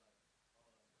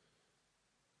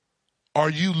 Are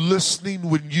you listening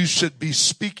when you should be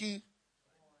speaking?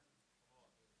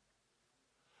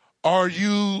 Are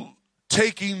you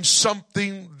taking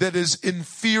something that is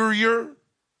inferior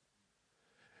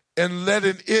and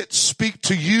letting it speak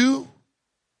to you?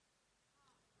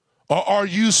 Or are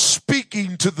you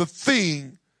speaking to the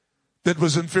thing that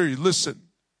was inferior? Listen.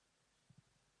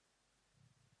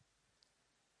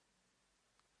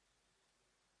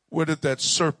 Where did that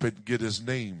serpent get his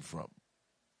name from?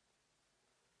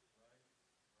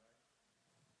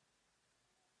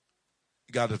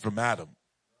 He got it from Adam.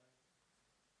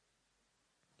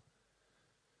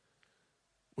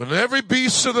 When every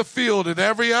beast of the field and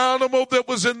every animal that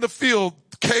was in the field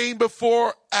came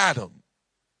before Adam,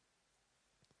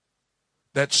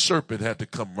 that serpent had to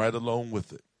come right along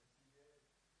with it.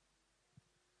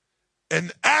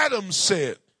 And Adam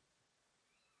said,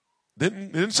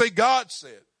 didn't say God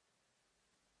said.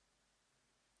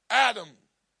 Adam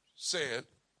said,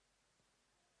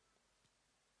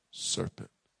 serpent.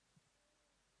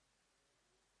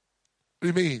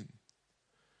 What do you mean?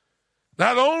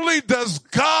 Not only does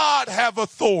God have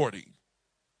authority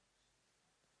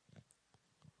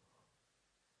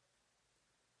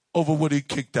over what he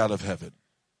kicked out of heaven,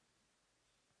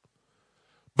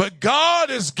 but God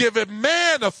has given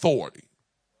man authority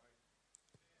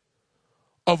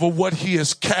over what he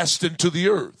has cast into the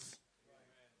earth.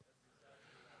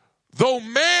 Though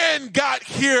man got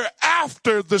here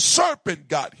after the serpent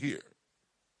got here,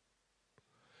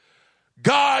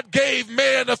 God gave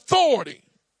man authority.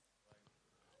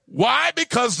 Why?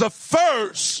 Because the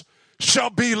first shall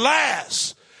be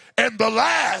last, and the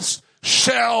last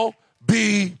shall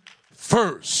be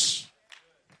first.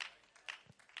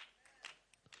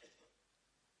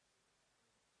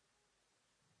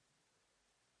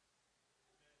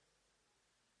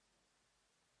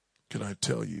 Can I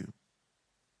tell you,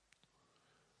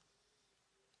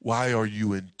 why are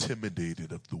you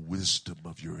intimidated of the wisdom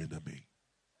of your enemy?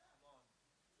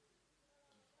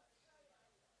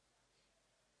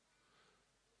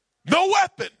 No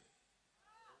weapon.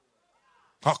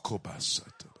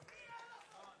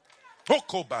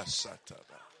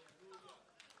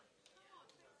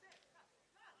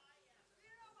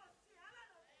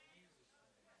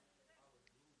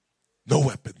 No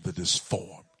weapon that is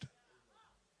formed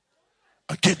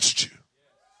against you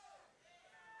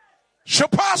shall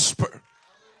prosper.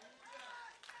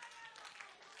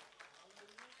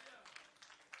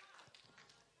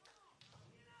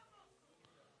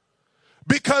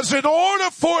 Because in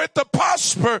order for it to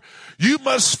prosper, you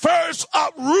must first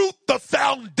uproot the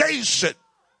foundation.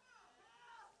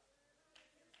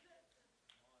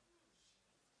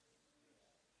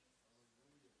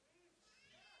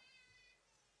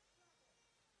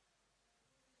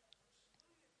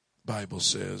 Bible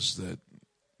says that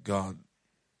God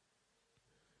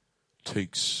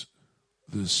takes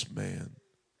this man,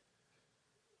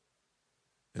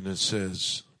 and it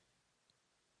says,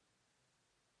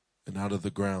 and out of the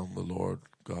ground the Lord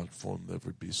God formed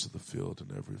every beast of the field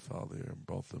and every fowl there and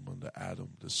brought them unto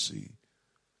Adam to see.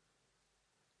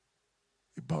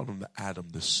 He brought them to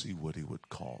Adam to see what he would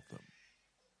call them.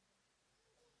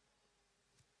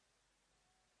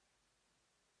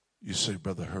 You say,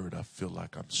 Brother Hurd, I feel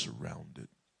like I'm surrounded.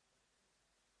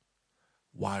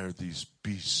 Why are these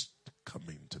beasts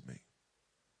coming to me?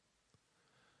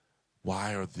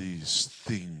 Why are these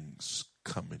things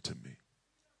coming to me?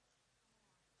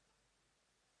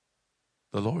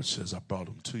 The Lord says, I brought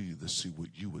them to you to see what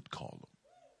you would call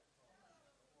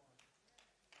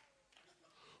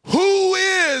them. Who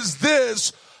is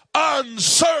this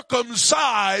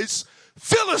uncircumcised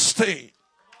Philistine?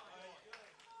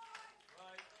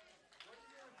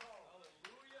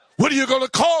 What are you going to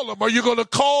call him? Are you going to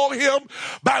call him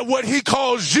by what he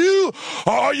calls you?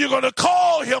 Or are you going to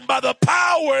call him by the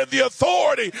power and the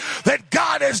authority that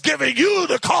God has given you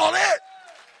to call it?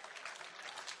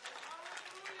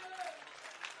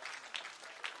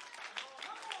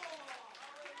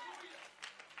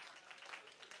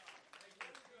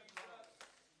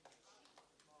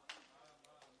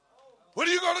 What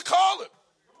are you going to call him?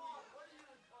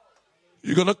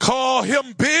 You're going to call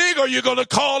him big, or you're going to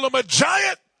call him a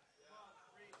giant?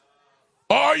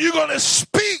 Or are you going to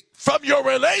speak from your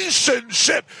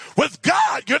relationship with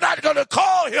God? You're not going to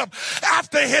call him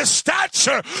after his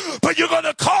stature, but you're going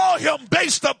to call him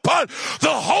based upon the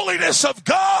holiness of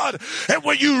God. And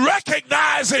when you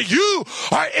recognize that you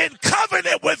are in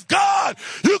covenant with God,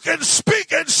 you can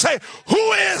speak and say,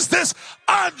 who is this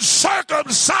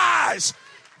uncircumcised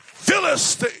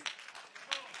Philistine?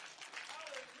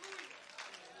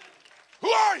 Who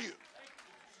are you?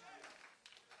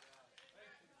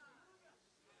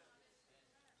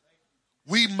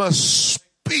 We must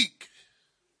speak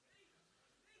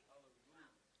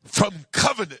from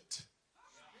covenant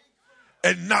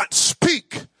and not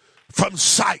speak from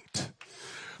sight.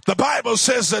 The Bible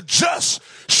says the just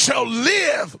shall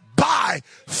live by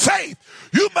faith.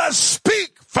 You must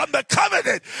speak from the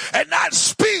covenant and not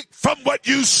speak from what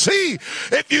you see.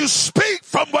 If you speak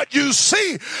from what you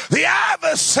see, the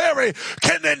adversary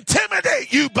can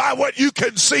intimidate you by what you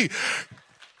can see.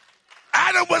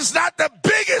 Adam was not the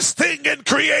biggest thing in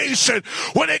creation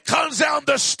when it comes down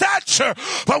to stature,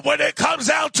 but when it comes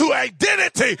down to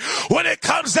identity, when it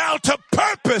comes down to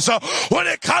purpose, when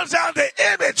it comes down to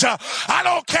image, I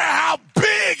don't care how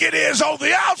big it is on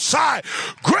the outside,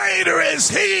 greater is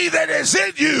he that is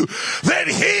in you than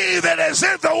he that is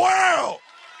in the world.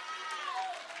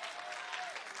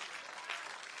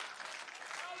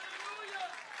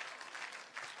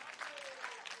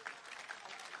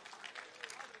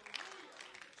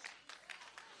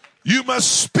 You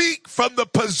must speak from the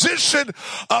position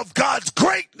of God's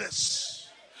greatness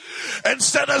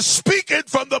instead of speaking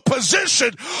from the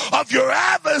position of your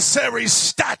adversary's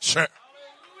stature.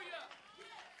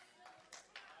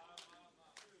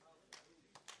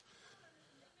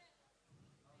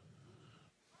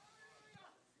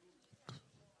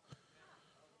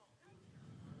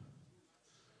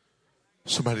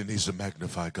 Somebody needs to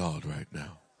magnify God right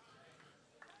now.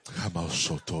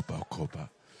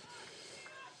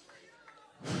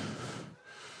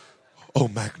 Oh,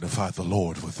 magnify the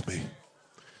Lord with me,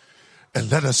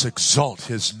 and let us exalt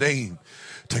his name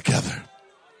together.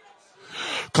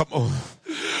 Come on.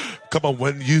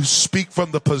 When you speak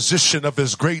from the position of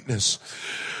his greatness,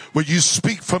 When you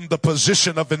speak from the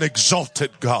position of an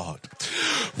exalted God,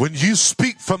 when you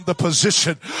speak from the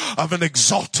position of an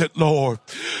exalted Lord,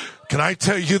 can I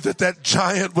tell you that that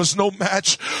giant was no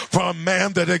match for a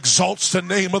man that exalts the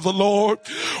name of the Lord?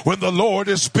 When the Lord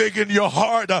is big in your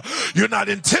heart, you're not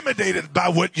intimidated by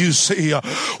what you see.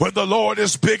 When the Lord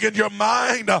is big in your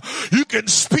mind, you can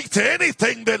speak to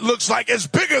anything that looks like it's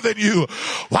bigger than you.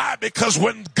 Why? Because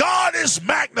when God is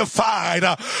magnified,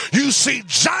 you see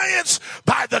giants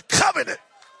by the covenant.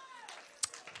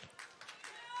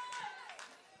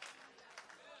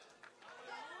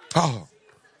 Oh.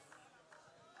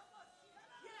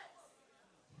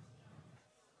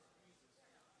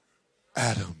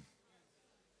 Adam.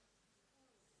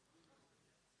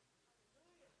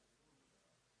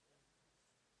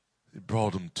 He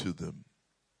brought him to them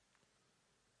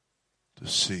to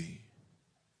see.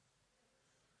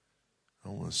 I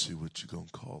want to see what you're going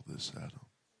to call this, Adam.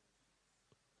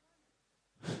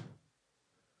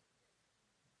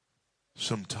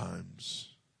 Sometimes,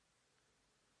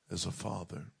 as a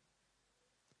father,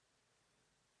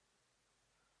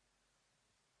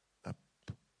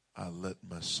 I let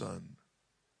my son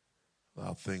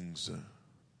allow things,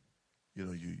 you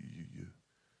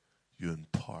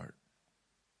impart,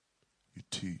 you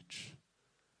teach,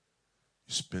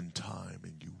 you spend time,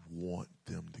 and you want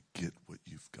them to get what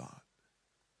you've got.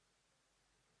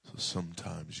 So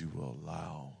sometimes you will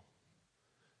allow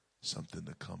something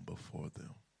to come before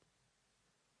them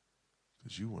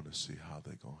because you want to see how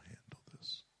they're going to handle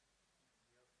this.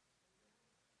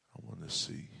 I want to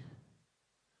see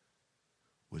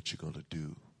what you're going to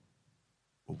do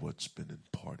with what's been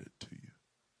imparted to you.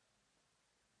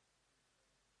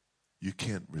 You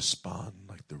can't respond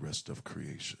like the rest of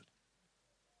creation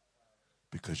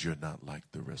because you're not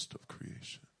like the rest of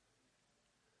creation.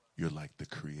 You're like the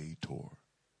Creator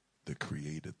that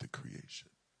created the creation.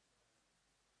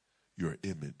 Your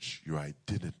image, your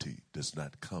identity does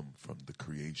not come from the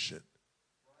creation,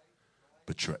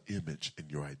 but your image and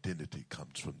your identity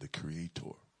comes from the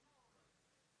Creator.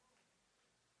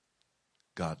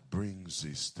 God brings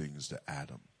these things to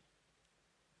Adam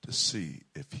to see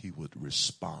if he would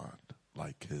respond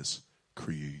like his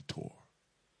Creator.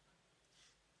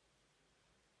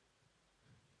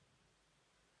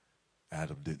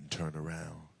 Adam didn't turn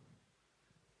around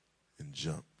and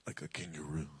jump like a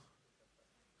kangaroo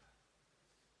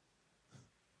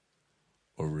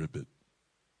or ribbit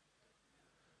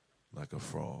like a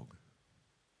frog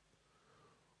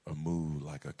or moo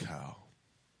like a cow.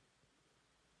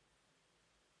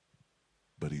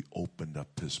 But he opened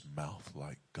up his mouth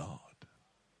like God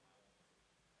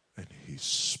and he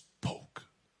spoke.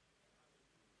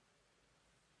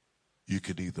 You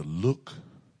can either look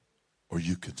or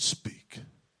you can speak.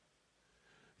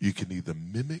 You can either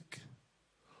mimic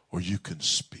or you can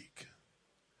speak.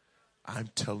 I'm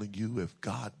telling you, if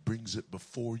God brings it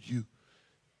before you,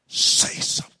 say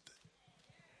something.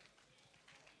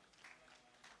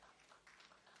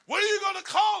 What are you going to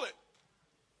call it?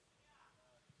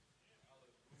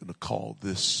 You're going to call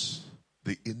this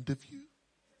the end of you?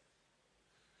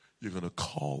 You're going to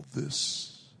call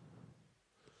this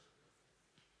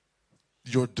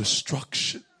your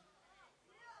destruction?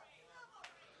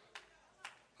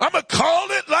 I'm going to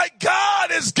call it like God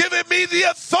has given me the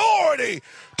authority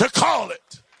to call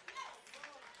it.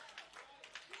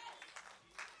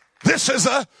 This is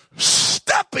a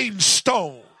stepping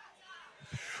stone.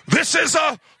 This is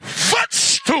a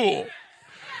footstool.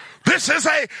 This is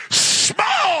a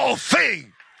small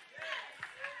thing.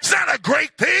 It's not a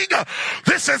great thing.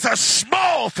 This is a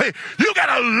small thing. You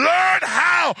got to learn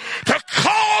how to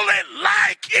call it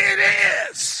like it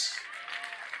is.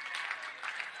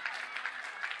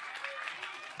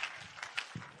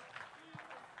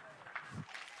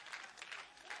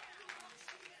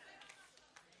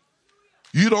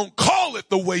 You don't call it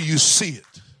the way you see it.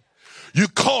 You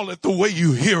call it the way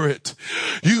you hear it.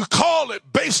 You call it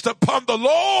based upon the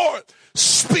Lord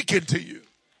speaking to you.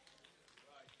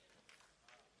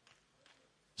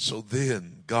 So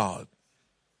then God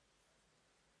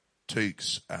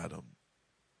takes Adam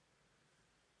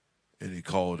and he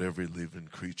called every living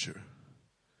creature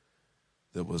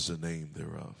that was a name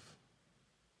thereof.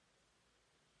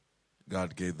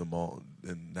 God gave them all,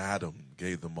 and Adam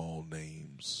gave them all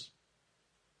names.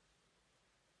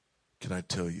 Can I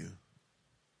tell you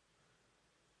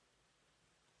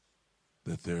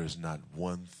that there is not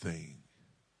one thing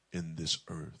in this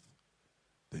earth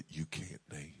that you can't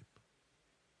name?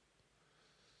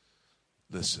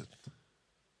 Listen,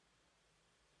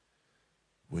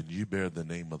 when you bear the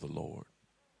name of the Lord,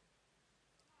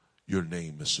 your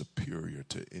name is superior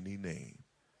to any name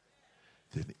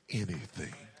than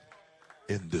anything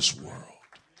in this world.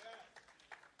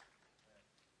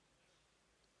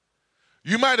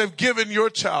 You might have given your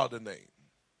child a name.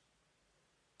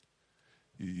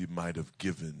 You might have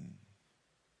given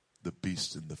the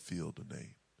beast in the field a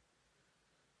name.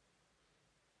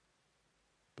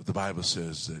 But the Bible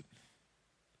says that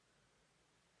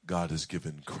God has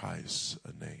given Christ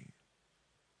a name.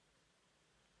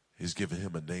 He's given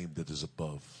him a name that is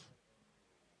above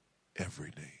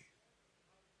every name.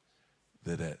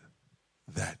 That at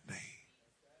that name,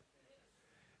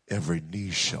 every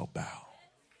knee shall bow.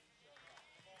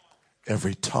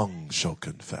 Every tongue shall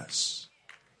confess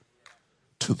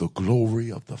to the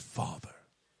glory of the Father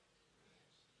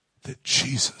that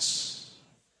Jesus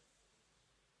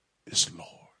is Lord.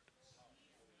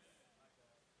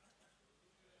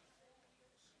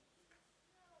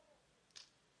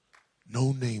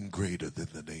 No name greater than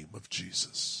the name of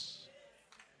Jesus.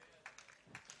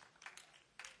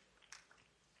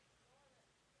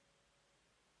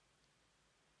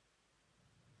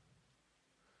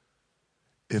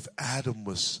 If Adam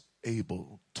was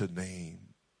able to name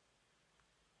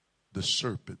the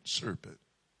serpent,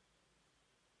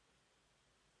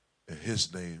 and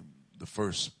his name, the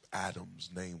first Adam's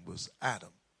name was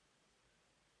Adam,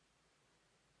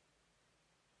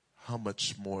 how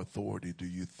much more authority do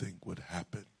you think would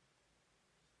happen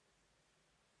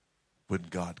when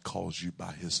God calls you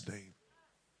by his name?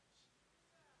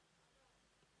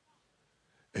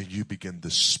 And you begin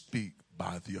to speak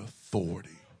by the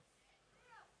authority,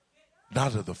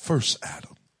 not of the first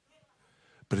Adam,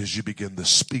 but as you begin to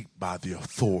speak by the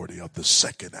authority of the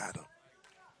second Adam.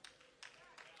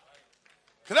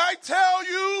 Can I tell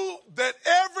you that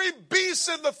every beast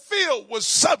in the field was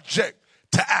subject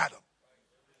to Adam?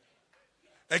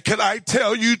 And can I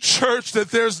tell you, church, that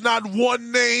there's not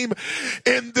one name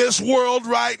in this world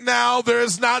right now, there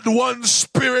is not one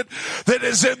spirit that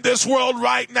is in this world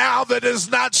right now that is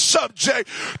not subject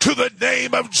to the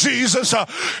name of Jesus.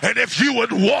 And if you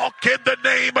would walk in the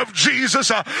name of Jesus,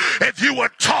 if you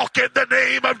would talk in the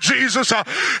name of Jesus,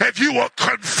 if you would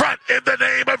confront in the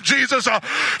name of Jesus,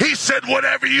 he said,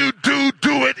 whatever you do,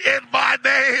 do it in my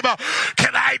name.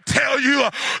 Can I tell you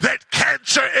that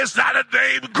cancer is not a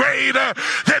name greater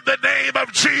than the name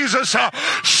of Jesus?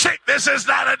 Sickness is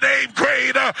not a name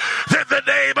greater than the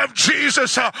name of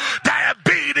Jesus.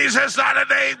 Diabetes is not a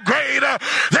name greater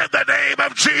than the name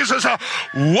of Jesus.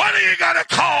 What are you going to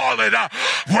call it?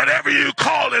 Whatever you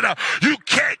call it, you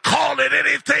can't call it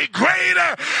anything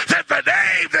greater than the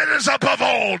name that is above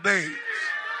all names.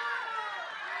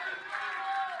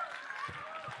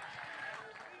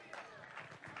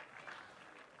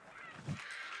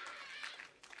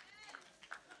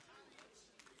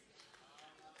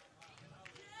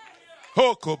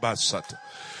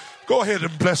 Go ahead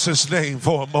and bless his name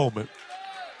for a moment.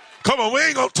 Come on, we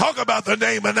ain't going to talk about the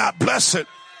name and not bless it.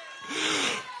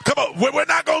 Come on, we're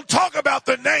not going to talk about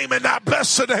the name and not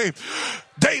bless the name.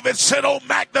 David said, oh,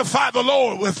 magnify the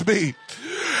Lord with me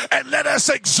and let us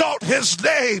exalt his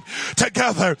name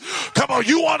together. Come on,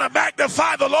 you want to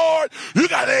magnify the Lord? You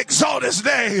got to exalt his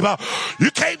name. You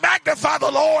can't magnify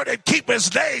the Lord and keep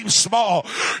his name small.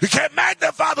 You can't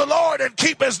magnify the Lord and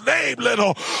keep his name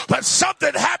little. But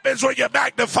something happens when you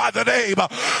magnify the name.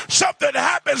 Something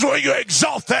happens when you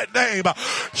exalt that name.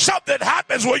 Something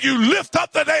happens when you lift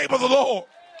up the name of the Lord.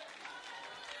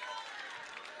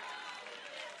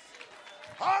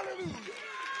 Hallelujah.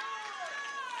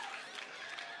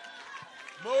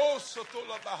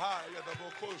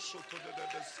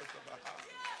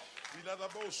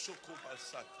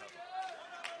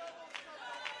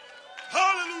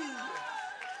 Hallelujah.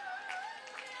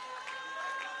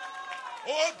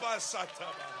 Oh,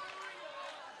 basataba.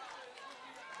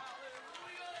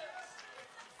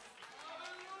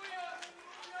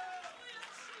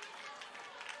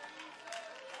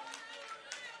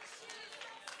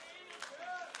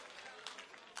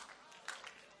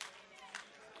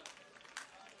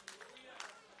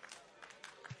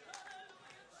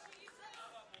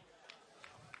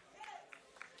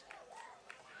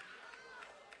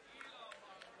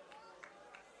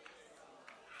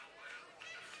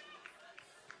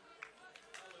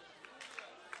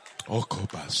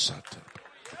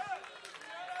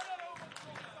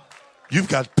 You've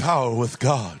got power with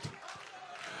God.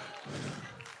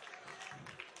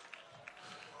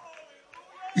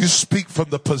 You speak from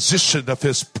the position of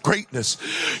his greatness.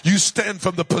 You stand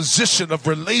from the position of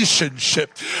relationship.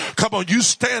 Come on, you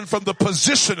stand from the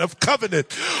position of covenant.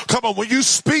 Come on, when you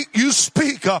speak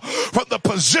from the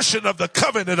position of the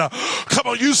covenant. Come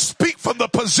on, you speak from the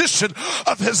position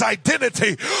of his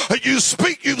identity. You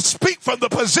speak from the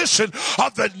position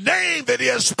of the name that he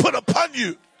has put upon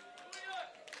you.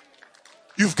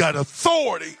 You've got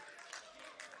authority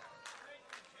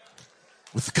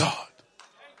with God.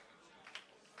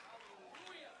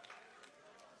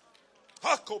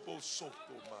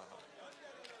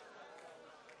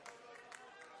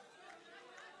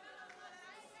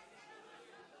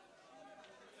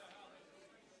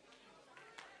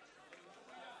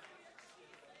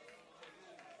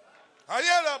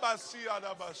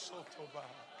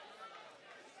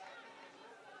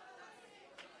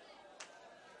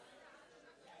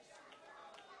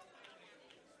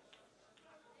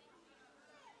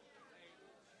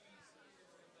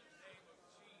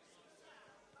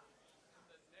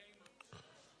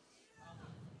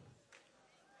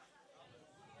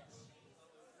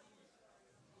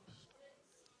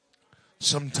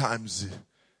 Sometimes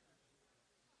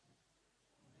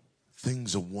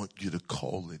things will want you to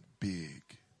call it big.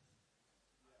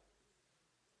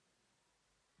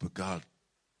 But God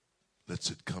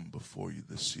lets it come before you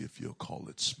to see if you'll call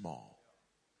it small.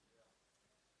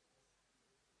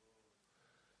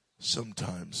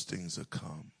 Sometimes things will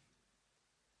come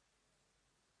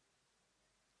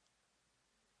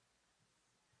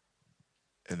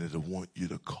and it'll want you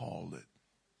to call it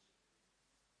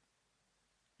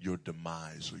your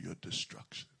demise or your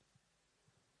destruction.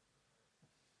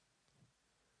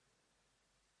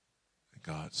 And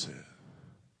God said,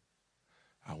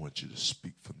 I want you to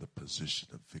speak from the position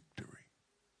of victory.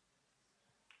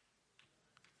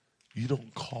 You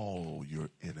don't call your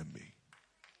enemy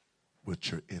what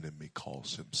your enemy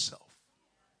calls himself.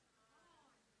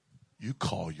 You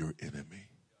call your enemy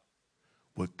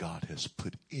what God has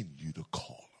put in you to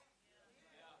call him.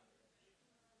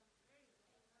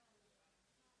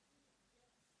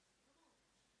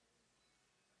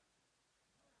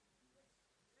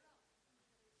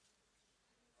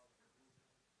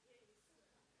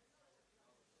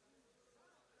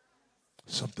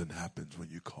 Something happens when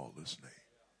you call his name.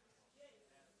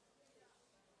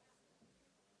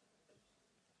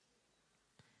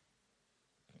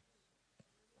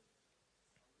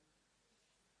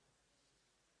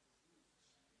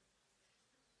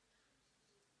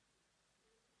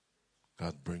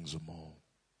 God brings them all.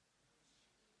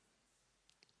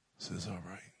 Says, all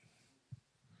right,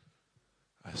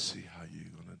 I see how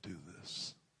you're going to do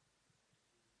this.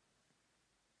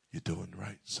 You're doing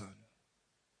right, son.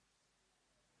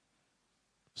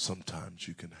 Sometimes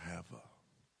you can have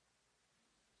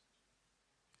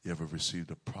you ever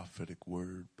received a prophetic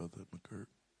word, Brother McGirt?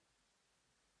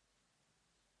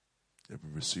 You ever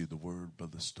received a word,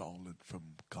 Brother Stalin,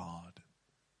 from God?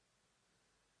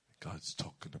 God's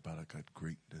talking about, I got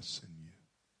greatness in you.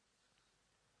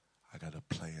 I got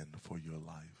a plan for your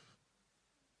life.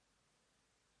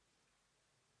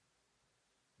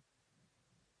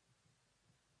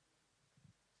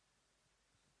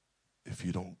 If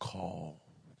you don't call,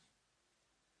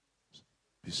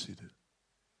 be seated.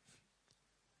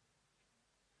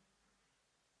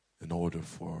 In order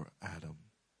for Adam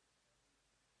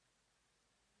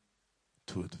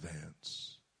to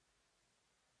advance,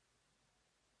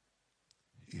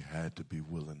 he had to be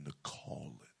willing to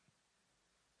call it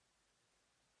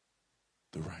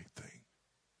the right thing.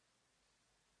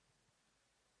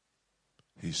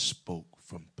 He spoke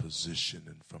from position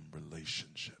and from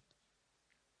relationship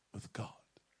with God.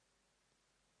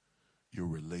 Your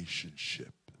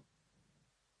relationship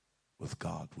with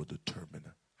God will determine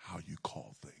how you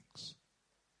call things.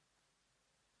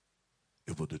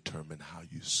 It will determine how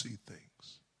you see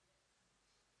things.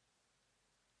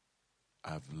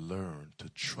 I've learned to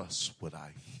trust what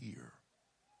I hear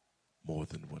more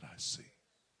than what I see.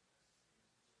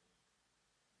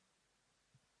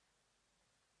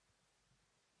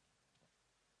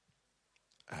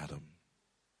 Adam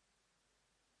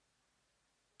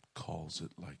calls it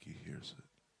like he hears it.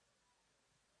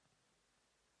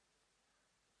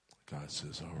 God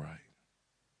says, all right.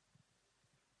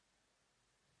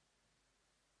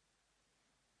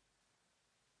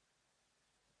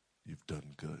 You've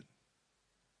done good.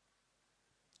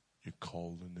 You're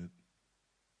calling it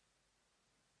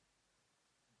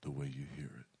the way you hear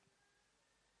it.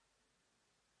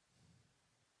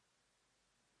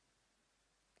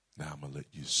 Now I'm going to let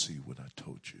you see what I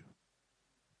told you.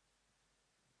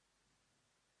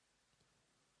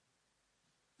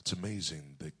 It's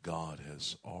amazing that God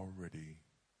has already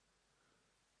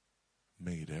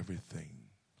made everything,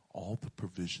 all the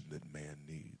provision that man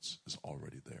needs is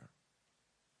already there.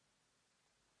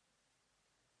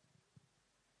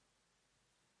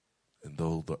 And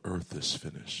though the earth is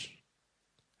finished,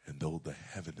 and though the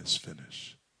heaven is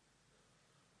finished,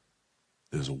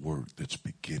 there's a work that's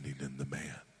beginning in the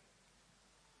man.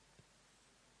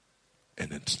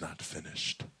 And it's not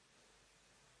finished.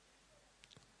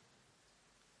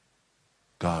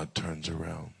 God turns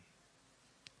around.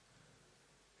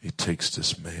 He takes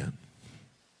this man.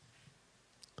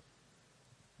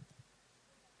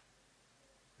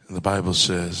 And the Bible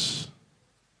says,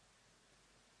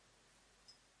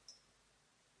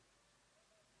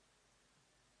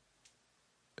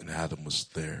 and Adam was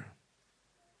there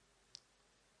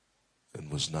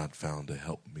and was not found a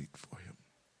helpmeet for him.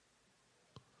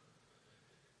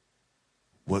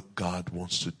 What God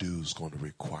wants to do is going to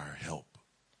require help.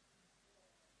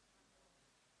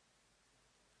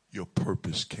 Your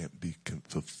purpose can't be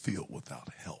fulfilled without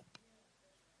help.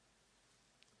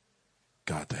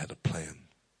 God had a plan.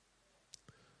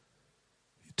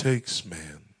 He takes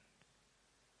man.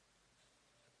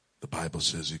 The Bible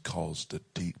says he caused the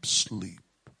deep sleep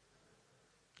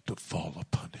to fall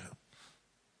upon him.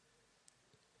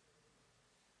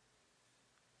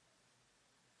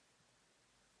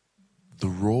 The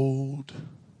road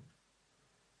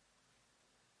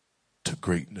to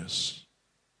greatness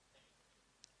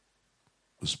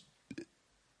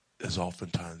is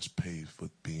oftentimes paved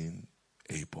with being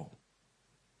able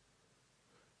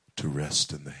to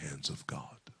rest in the hands of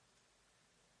God.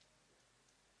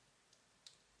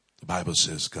 The Bible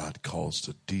says God caused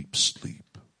a deep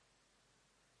sleep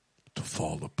to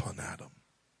fall upon Adam.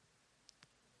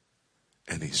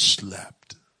 And he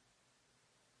slept.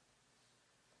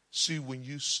 See, when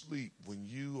you sleep,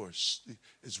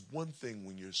 it's one thing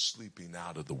when you're sleeping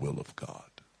out of the will of God.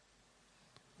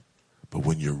 But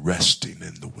when you're resting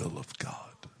in the will of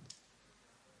God,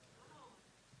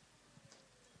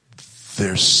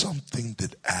 there's something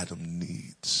that Adam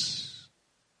needs,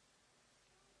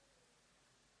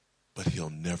 but he'll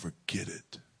never get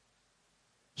it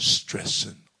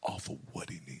stressing off of what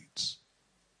he needs.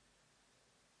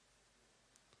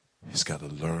 He's got to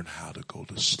learn how to go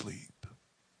to sleep,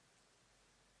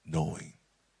 knowing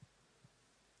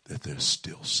that there's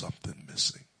still something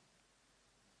missing.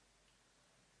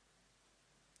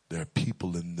 There are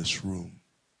people in this room.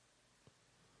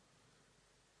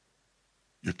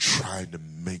 You're trying to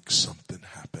make something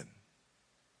happen.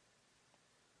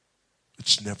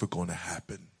 It's never going to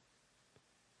happen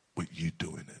with you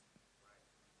doing it.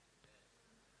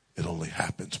 It only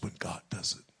happens when God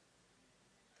does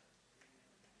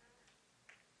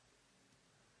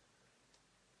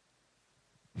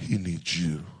it. He needs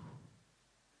you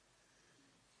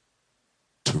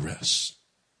to rest.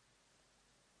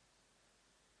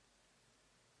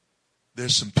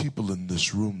 There's some people in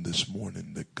this room this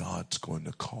morning that God's going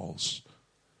to cause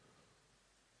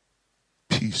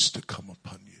peace to come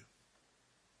upon you.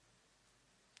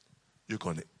 You're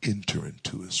going to enter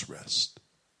into his rest.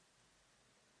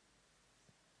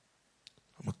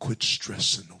 I'm going to quit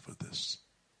stressing over this.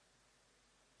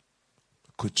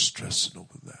 Quit stressing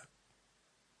over that.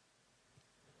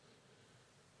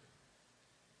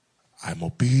 I'm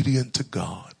obedient to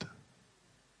God.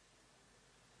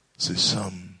 See,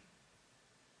 some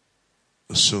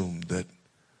assume that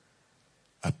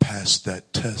I passed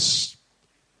that test,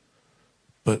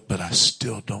 but I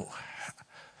still don't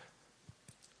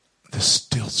there's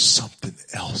still something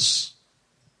else.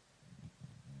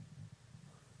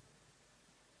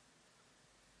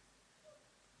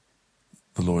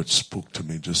 The Lord spoke to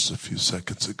me just a few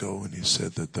seconds ago, and he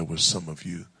said that there were some of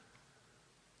you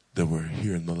that were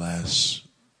here in the last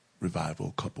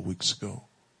revival a couple weeks ago.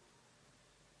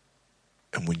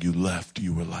 And when you left,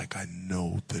 you were like, I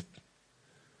know that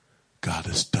God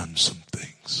has done some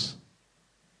things,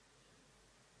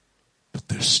 but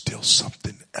there's still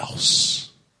something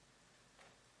else.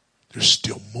 There's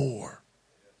still more.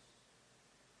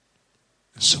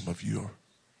 And some of you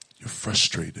you're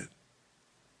frustrated.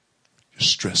 You're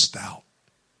stressed out.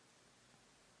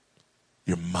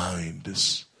 Your mind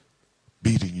is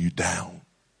beating you down.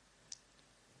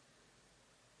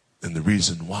 And the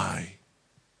reason why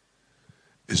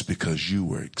is because you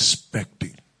were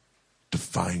expecting to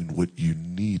find what you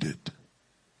needed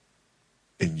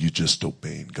and you just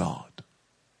obeying God.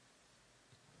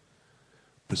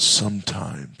 But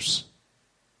sometimes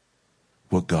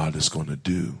what God is going to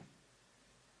do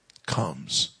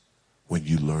comes when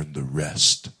you learn the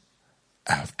rest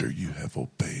after you have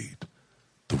obeyed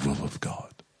the will of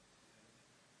God.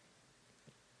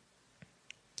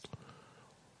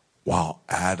 While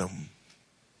Adam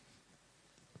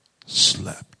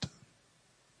slept,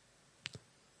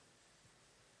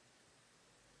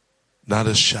 not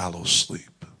a shallow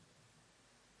sleep,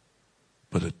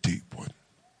 but a deep one.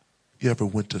 You ever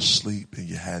went to sleep and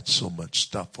you had so much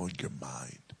stuff on your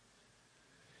mind,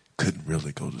 couldn't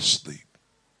really go to sleep?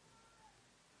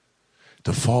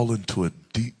 To fall into a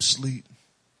deep sleep,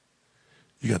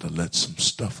 you got to let some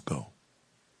stuff go.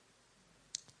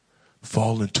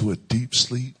 fall into a deep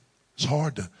sleep. It's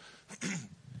hard to,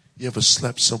 you ever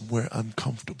slept somewhere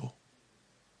uncomfortable?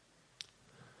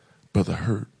 Brother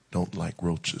Hurt don't like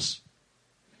roaches.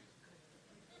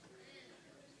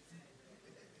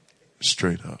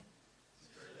 Straight up.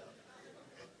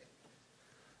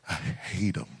 I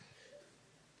hate them.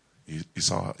 You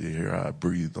hear how I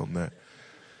breathed on that?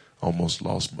 Almost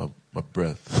lost my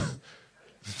breath.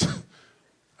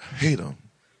 I hate them.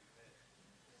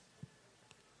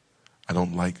 I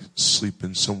don't like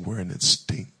sleeping somewhere and it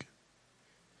stink.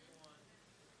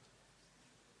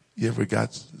 You ever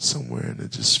got somewhere and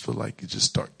it just feel like you just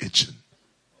start itching?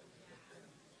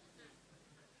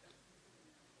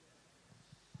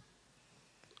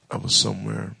 I was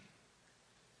somewhere,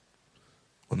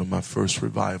 one of my first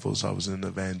revivals, I was in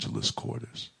evangelist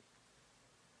quarters.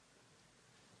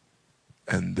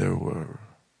 And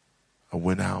I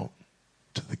went out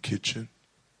to the kitchen.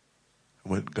 I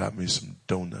went and got me some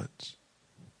donuts.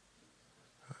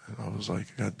 And I was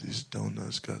like, got these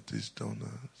donuts.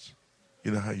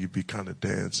 You know how you be kind of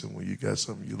dancing when you got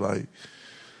something you like?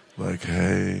 Like,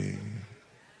 hey.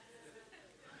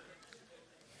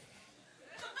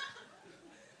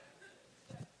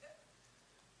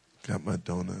 Got my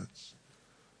donuts.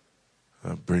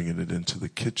 I'm bringing it into the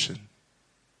kitchen.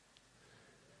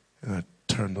 And I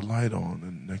turned the light on,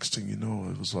 and next thing you know,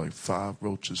 it was like 5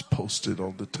 roaches posted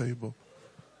on the table.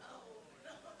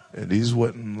 And these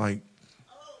wasn't like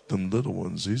them little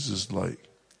ones. These is like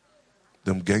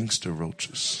them gangster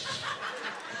roaches.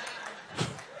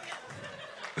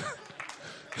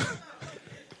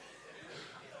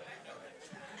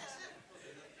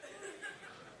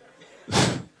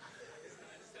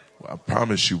 I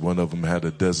promise you one of them had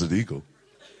a desert eagle.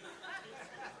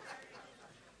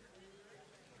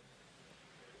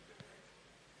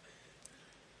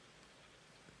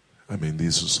 I mean,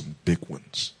 these are some big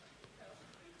ones.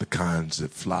 The kinds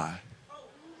that fly.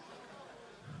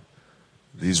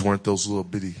 These weren't those little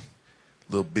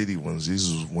bitty ones. These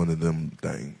was one of them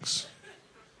things.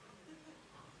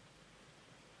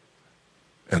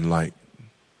 And like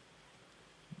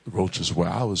the roaches where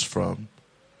I was from,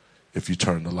 if you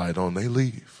turn the light on, they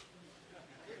leave.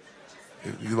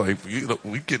 You're like,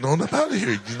 we getting on up out of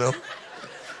here, you know.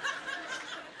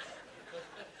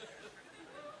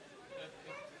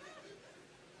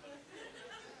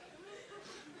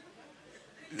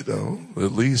 You know,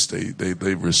 at least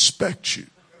they respect you.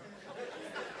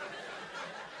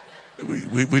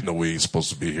 We know we ain't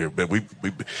supposed to be here, man.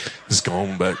 We just go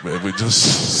on back, man. We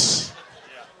just.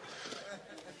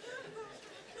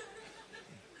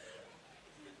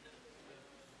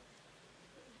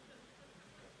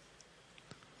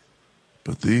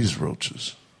 But these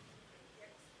roaches,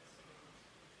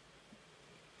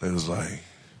 it was like,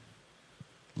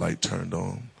 light turned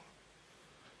on.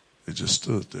 It just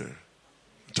stood there.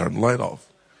 Turned the light off.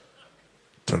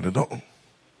 Turned it on.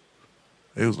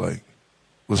 It was like,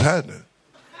 what's happening?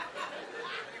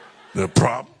 The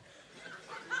problem?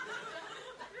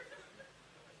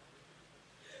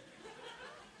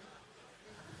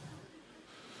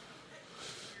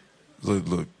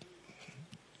 Look.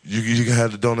 You can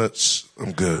have the donuts.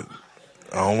 I'm good.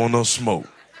 I don't want no smoke.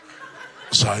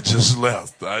 So I just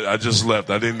left. I just left.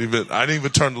 I didn't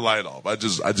even turn the light off. I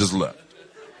just left.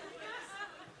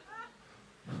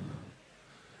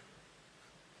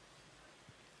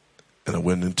 And I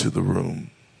went into the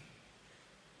room.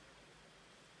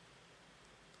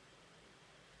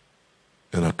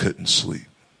 And I couldn't sleep.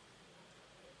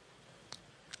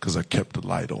 Because I kept the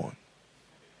light on.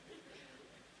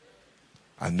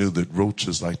 I knew that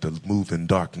roaches like to move in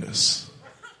darkness.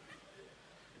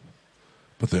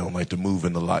 But they don't like to move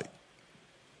in the light.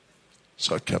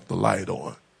 So I kept the light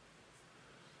on.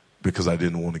 Because I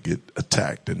didn't want to get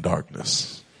attacked in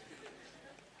darkness.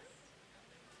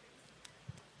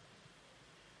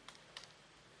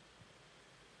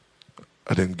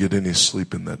 I didn't get any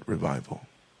sleep in that revival.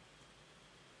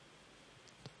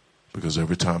 Because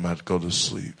every time I'd go to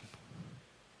sleep,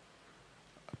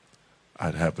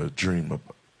 I'd have a dream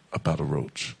about a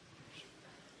roach.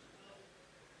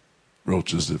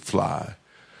 Roaches that fly.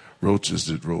 Roaches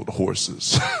that rode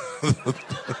horses.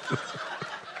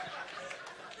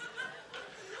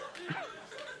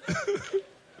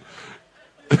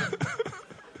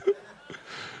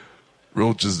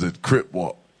 Roaches that crip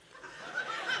walk.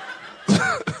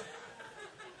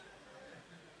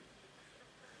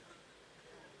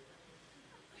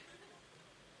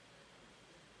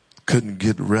 Couldn't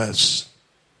get rest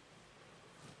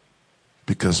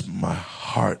because my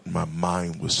heart, my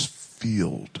mind was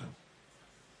filled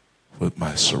with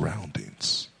my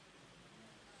surroundings.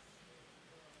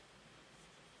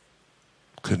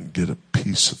 Couldn't get a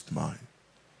peace of mind.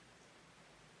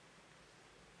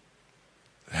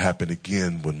 It happened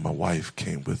again when my wife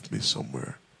came with me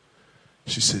somewhere.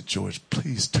 She said, George,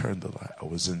 please turn the light. I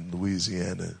was in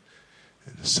Louisiana,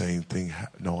 and the same thing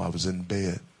happened. No, I was in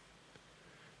bed,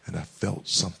 and I felt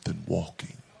something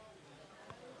walking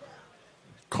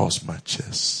across my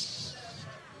chest.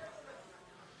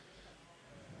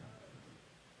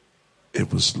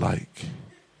 It was like,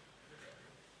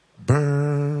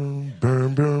 burn,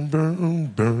 burn, burn, burn,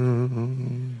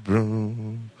 burn,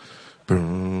 burn,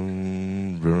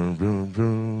 burn, burn, burn,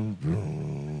 burn,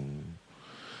 burn,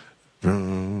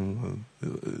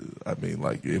 burn. I mean,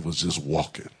 like it was just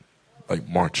walking, like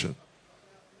marching.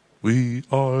 We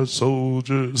are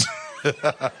soldiers.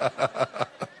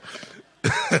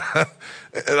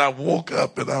 And I woke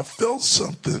up and I felt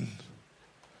something,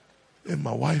 and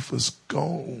my wife was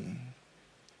gone.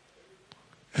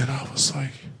 And I was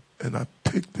like, and I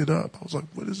picked it up. I was like,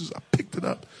 what is this? I picked it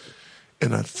up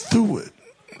and I threw it.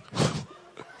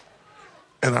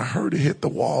 And I heard it hit the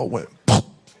wall, went poof.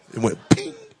 It went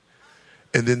ping.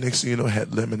 And then next thing you know, it had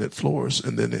laminate floors.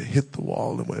 And then it hit the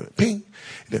wall and went ping.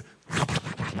 And then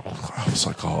I was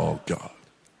like, oh God.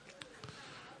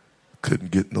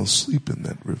 Couldn't get no sleep in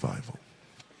that revival.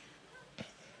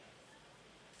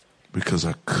 Because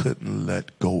I couldn't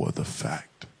let go of the fact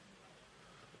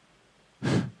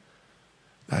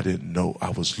I didn't know. I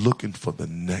was looking for the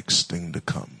next thing to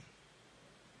come.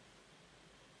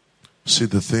 See,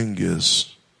 the thing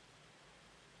is,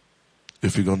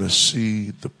 if you're going to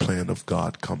see the plan of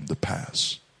God come to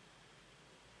pass,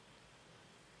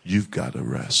 you've got to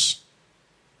rest.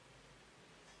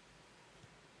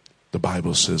 The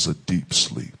Bible says a deep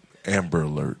sleep. Amber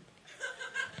alert.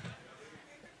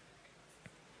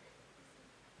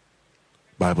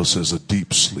 Bible says a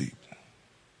deep sleep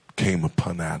came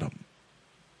upon Adam.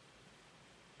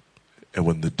 And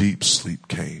when the deep sleep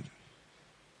came,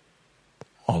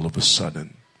 all of a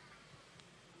sudden,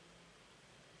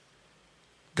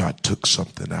 God took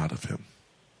something out of him.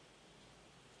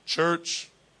 Church,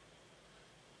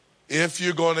 if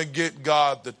you're going to get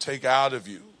God to take out of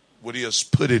you what he has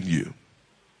put in you,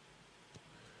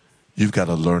 you've got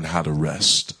to learn how to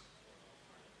rest.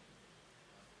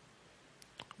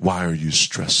 Why are you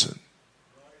stressing?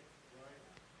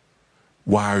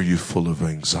 Why are you full of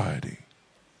anxiety?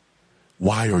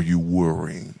 Why are you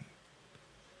worrying?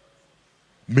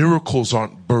 Miracles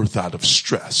aren't birthed out of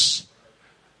stress.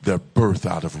 They're birthed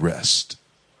out of rest.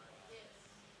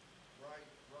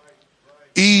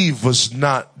 Eve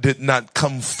did not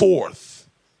come forth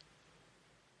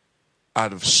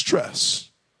out of stress.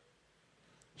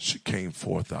 She came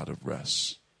forth out of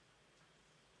rest.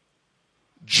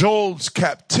 Job's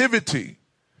captivity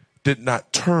did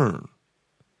not turn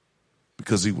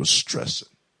because he was stressing.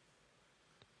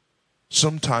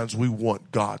 Sometimes we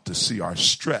want God to see our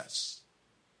stress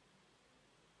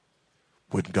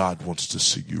when God wants to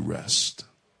see you rest.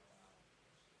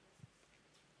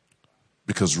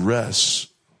 Because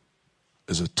rest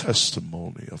is a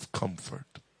testimony of comfort.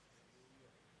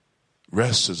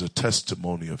 Rest is a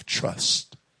testimony of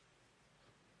trust.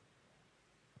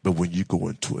 But when you go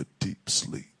into a deep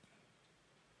sleep,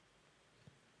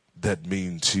 that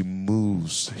means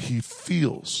he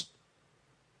feels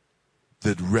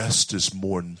that rest is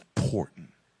more important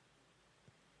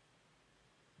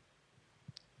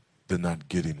than not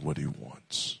getting what he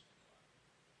wants.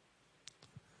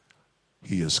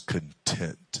 He is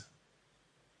content.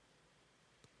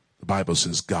 The Bible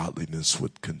says godliness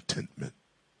with contentment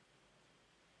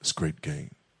is great gain.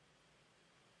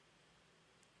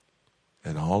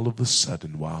 And all of a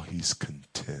sudden, while he's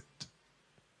content,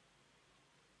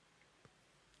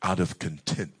 out of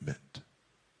contentment,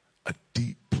 a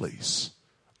deep place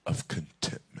of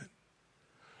contentment.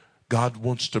 God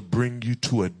wants to bring you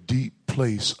to a deep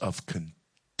place of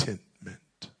contentment,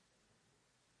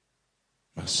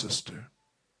 my sister.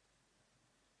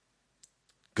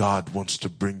 God wants to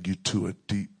bring you to a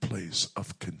deep place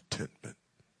of contentment,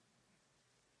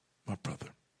 my brother.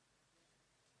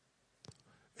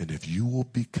 And if you will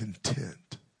be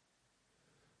content,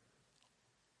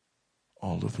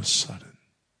 all of a sudden,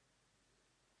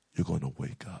 you're going to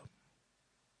wake up.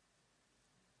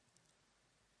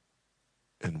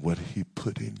 And what he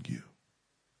put in you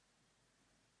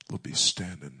will be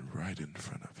standing right in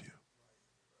front of you.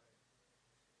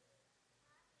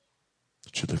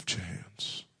 Would you lift your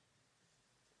hands?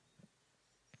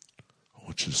 I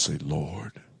want you to say,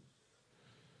 Lord,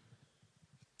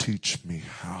 teach me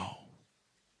how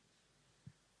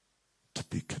to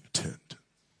be content.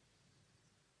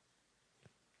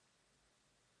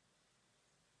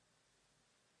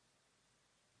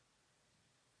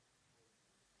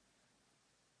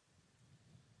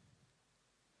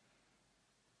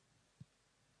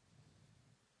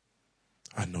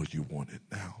 I know you want it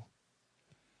now.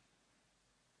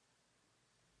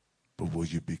 But will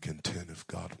you be content if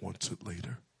God wants it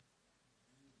later?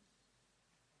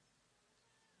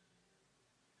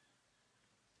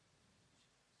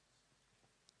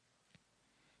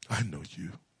 I know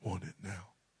you want it now.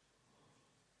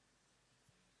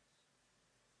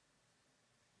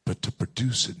 But to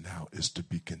produce it now is to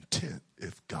be content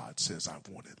if God says, I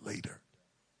want it later.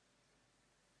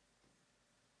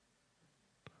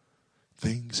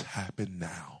 Things happen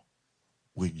now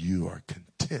when you are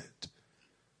content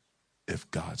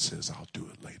if God says, I'll do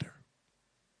it later.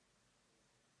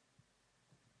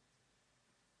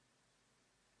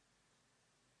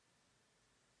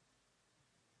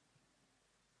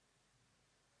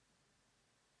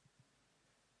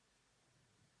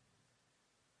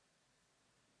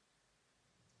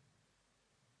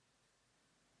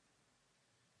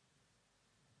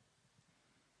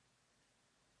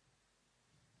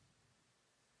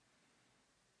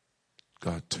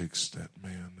 God takes that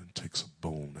man and takes a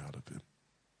bone out of him,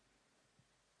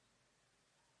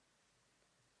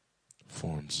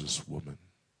 forms this woman.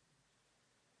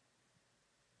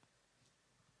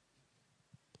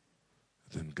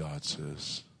 Then God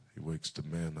says, he wakes the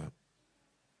man up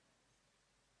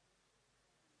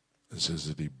and says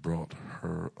that he brought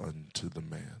her unto the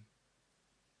man.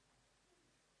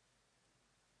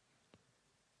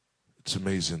 It's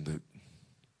amazing that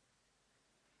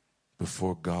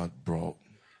before God brought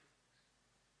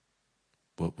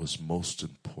what was most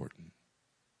important,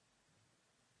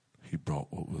 he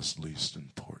brought what was least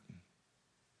important.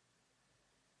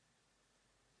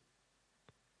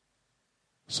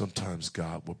 Sometimes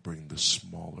God will bring the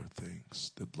smaller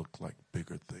things that look like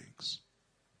bigger things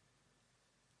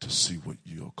to see what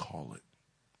you'll call it.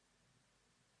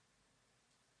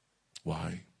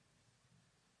 Why?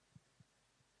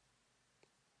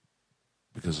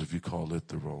 Because if you call it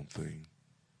the wrong thing,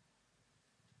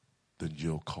 then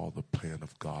you'll call the plan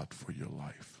of God for your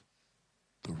life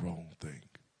the wrong thing.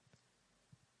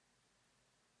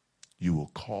 You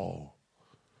will call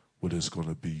what is going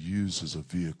to be used as a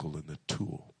vehicle and a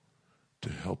tool to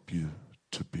help you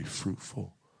to be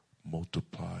fruitful,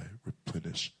 multiply,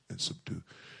 replenish, and subdue.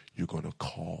 You're going to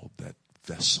call that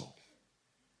vessel.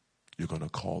 You're going to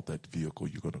call that vehicle.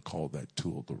 You're going to call that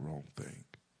tool the wrong thing.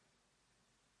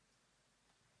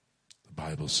 The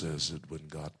Bible says that when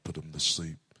God put him to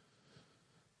sleep,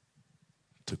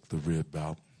 took the rib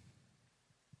out,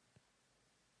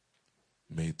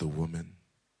 made the woman,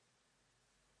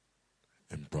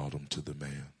 and brought him to the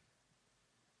man.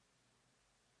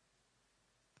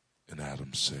 And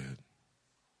Adam said,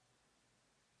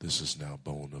 this is now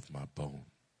bone of my bone,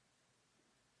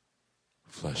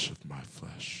 flesh of my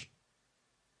flesh.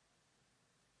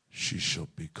 She shall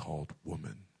be called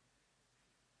woman,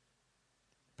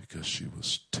 because she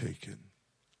was taken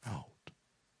out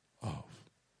of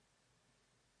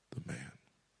the man.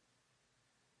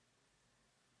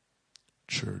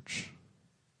 Church,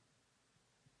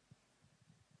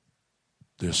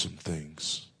 there's some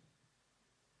things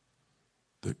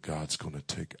that God's going to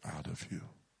take out of you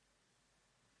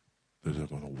that are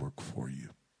going to work for you.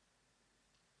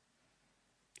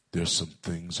 There's some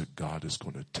things that God is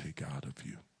going to take out of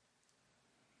you.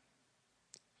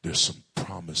 There's some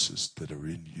promises that are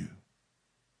in you.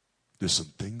 There's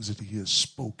some things that he has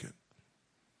spoken.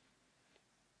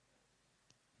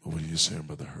 But what are you saying,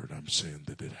 Brother Hurt? I'm saying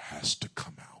that it has to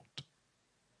come out.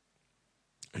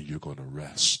 And you're going to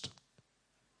rest.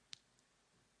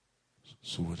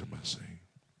 So what am I saying?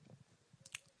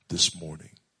 This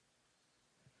morning,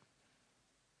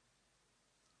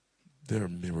 there are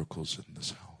miracles in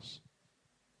this house.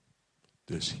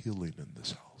 There's healing in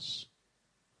this house.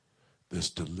 There's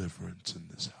deliverance in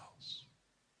this house.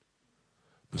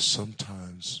 But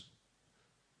sometimes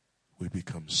we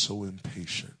become so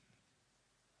impatient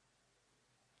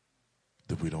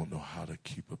that we don't know how to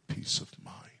keep a peace of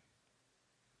mind.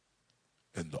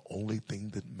 And the only thing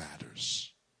that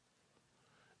matters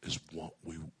is what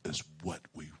we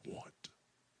want.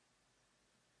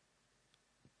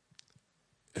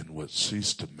 And what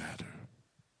ceased to matter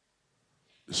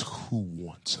is who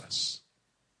wants us.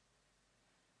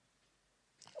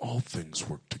 All things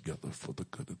work together for the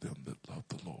good of them that love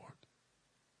the Lord.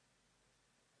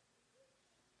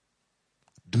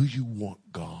 Do you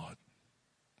want God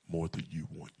more than you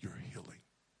want your healing?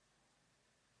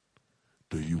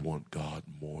 Do you want God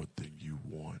more than you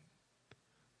want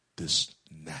this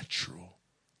natural,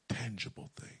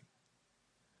 tangible thing?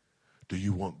 Do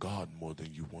you want God more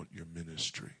than you want your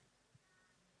ministry?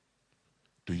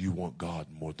 Do you want God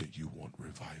more than you want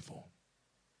revival?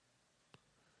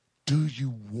 Do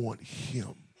you want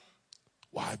him?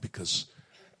 Why? Because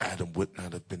Adam would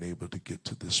not have been able to get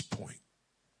to this point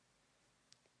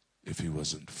if he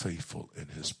wasn't faithful in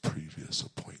his previous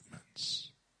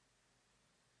appointments.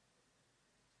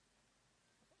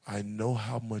 I know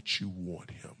how much you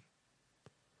want him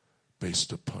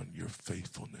based upon your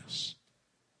faithfulness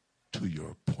to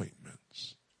your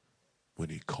appointments when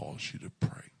he calls you to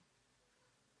pray.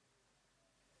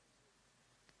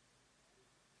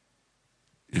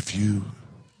 If you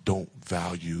don't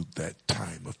value that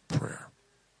time of prayer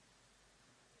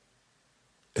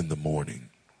in the morning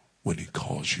when he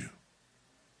calls you,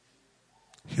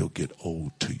 he'll get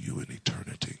owed to you in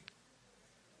eternity.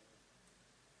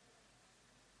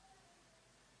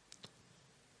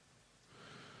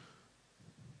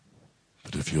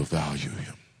 But if you'll value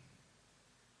him,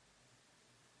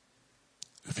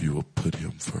 if you will put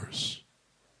him first,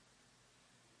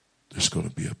 there's going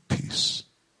to be a peace.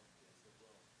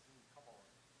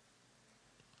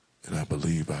 And I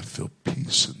believe I feel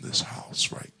peace in this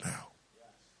house right now.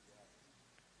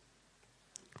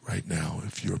 Right now,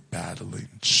 if you're battling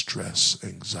stress,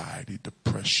 anxiety,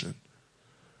 depression,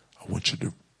 I want you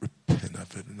to repent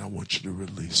of it, and I want you to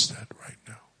release that right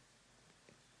now.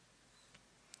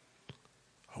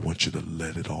 I want you to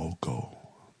let it all go.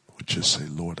 I want you to say,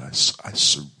 Lord, I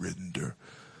surrender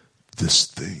this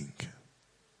thing.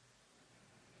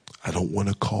 I don't want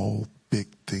to call big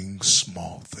things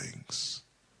small things.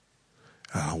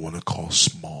 I want to call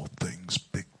small things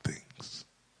big things.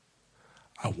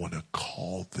 I want to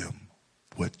call them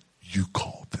what you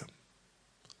call them.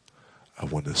 I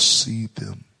want to see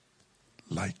them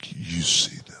like you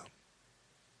see them.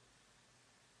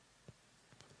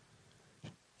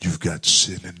 You've got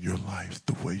sin in your life.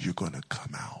 The way you're going to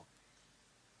come out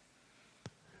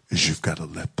is you've got to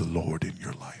let the Lord in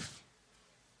your life.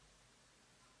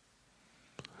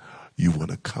 You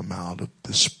want to come out of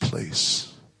this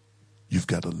place, you've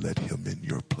got to let him in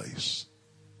your place.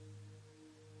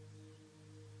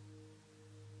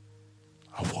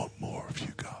 I want more of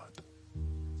you, God.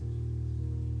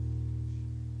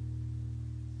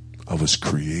 I was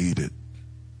created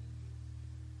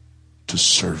to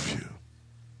serve you.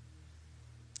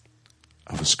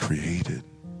 I was created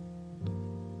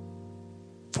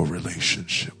for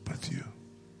relationship with you.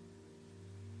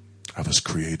 I was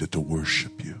created to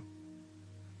worship you.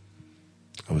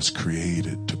 I was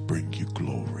created to bring you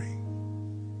glory.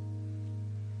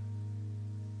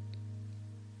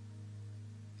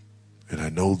 And I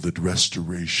know that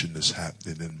restoration is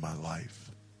happening in my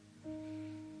life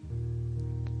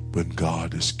when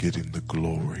God is getting the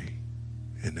glory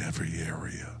in every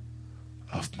area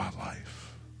of my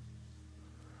life.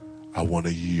 I want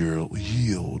to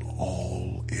yield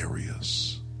all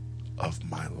areas of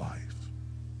my life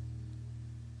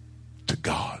to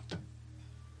God,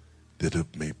 that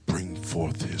it may bring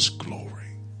forth his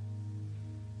glory.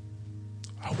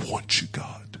 I want you,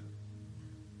 God.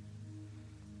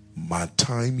 My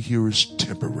time here is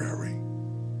temporary,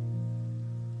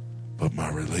 but my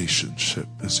relationship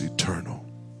is eternal.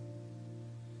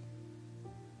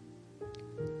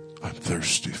 I'm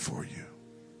thirsty for you.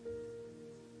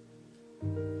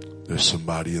 There's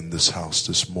somebody in this house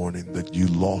this morning that you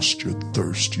lost your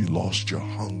thirst, you lost your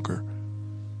hunger.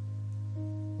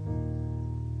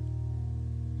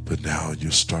 But now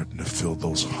you're starting to feel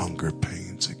those hunger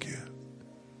pains again.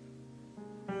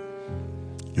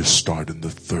 You're starting to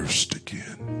thirst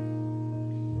again.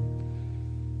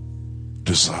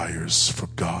 Desires for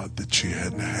God that you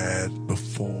hadn't had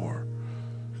before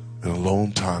in a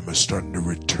long time are starting to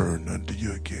return unto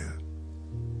you again.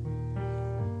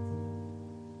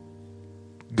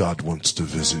 God wants to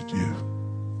visit you.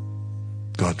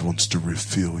 God wants to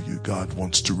refill you. God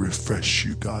wants to refresh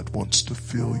you. God wants to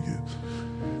fill you.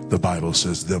 The Bible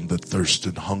says, them that thirst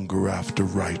and hunger after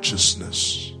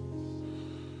righteousness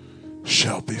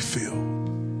shall be filled.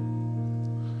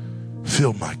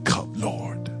 Fill my cup,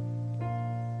 Lord.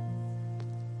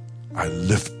 I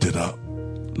lift it up,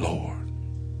 Lord.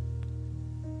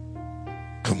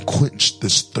 Come quench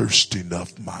this thirsting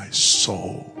of my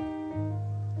soul.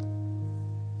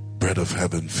 Bread of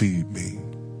heaven, feed me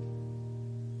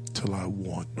till I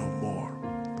want no more.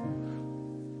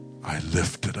 I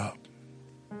lift it up.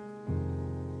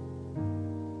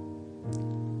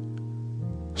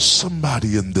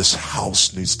 Somebody in this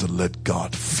house needs to let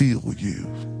God fill you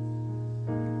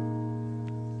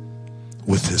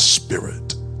with his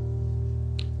spirit.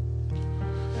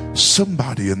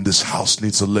 Somebody in this house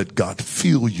needs to let God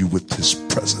fill you with his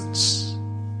presence.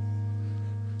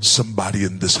 Somebody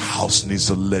in this house needs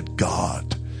to let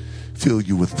God fill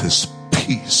you with his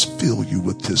peace, fill you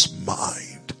with his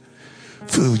mind,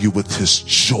 fill you with his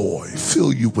joy,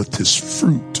 fill you with his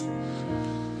fruit.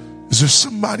 Is there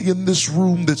somebody in this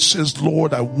room that says,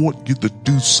 Lord, I want you to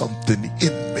do something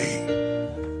in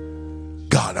me?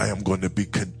 God, I am going to be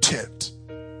content.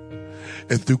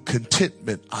 And through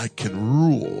contentment, I can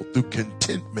rule. Through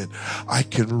contentment, I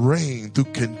can reign.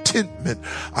 Through contentment,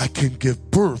 I can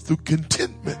give birth. Through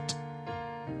contentment.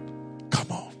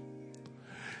 Come on.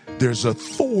 There's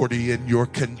authority in your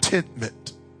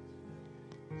contentment.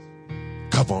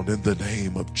 Come on, in the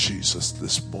name of Jesus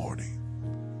this morning.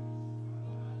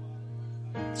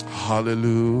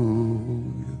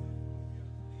 Hallelujah.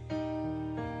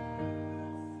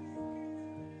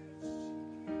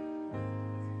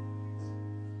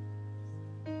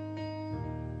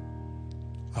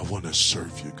 I want to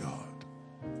serve you, God.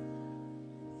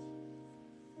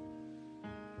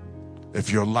 If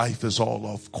your life is all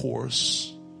off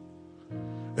course,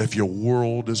 if your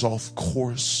world is off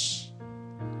course,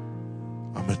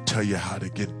 I'm going to tell you how to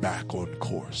get back on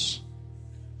course.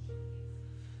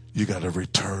 You got to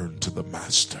return to the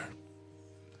master.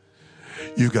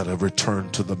 You got to return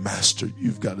to the master.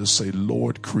 You've got to say,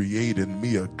 Lord, create in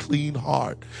me a clean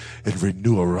heart and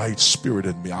renew a right spirit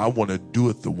in me. I want to do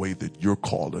it the way that you're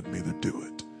calling me to do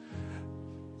it,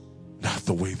 not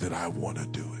the way that I want to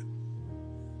do it.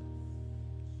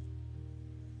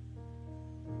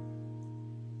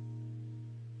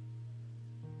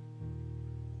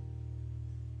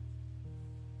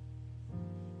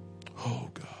 Oh,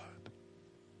 God.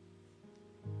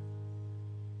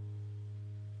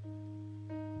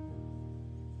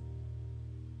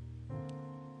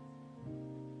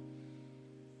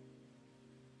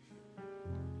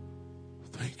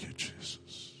 Thank you,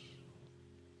 Jesus.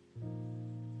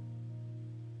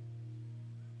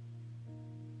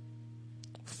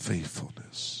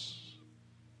 Faithfulness.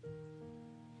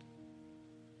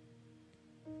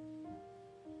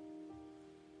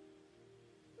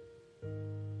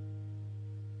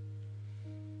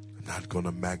 I'm not going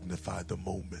to magnify the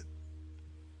moment.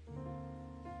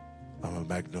 I'm going to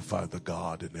magnify the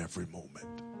God in every moment.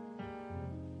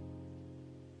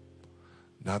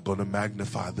 Not going to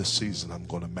magnify the season. I'm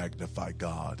going to magnify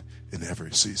God in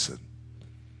every season.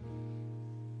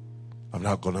 I'm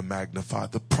not going to magnify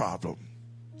the problem.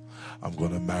 I'm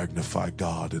going to magnify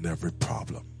God in every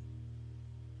problem.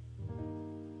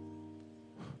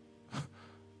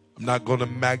 I'm not going to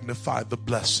magnify the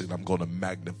blessing. I'm going to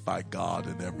magnify God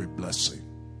in every blessing.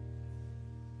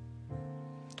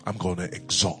 I'm going to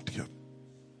exalt Him.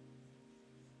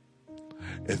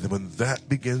 And then when that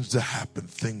begins to happen,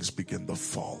 things begin to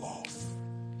fall off.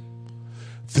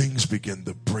 Things begin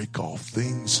to break off.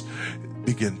 Things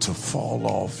begin to fall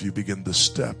off. You begin to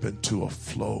step into a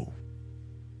flow.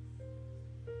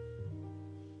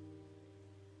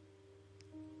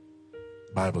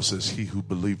 Bible says, he who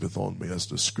believeth on me, as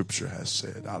the scripture has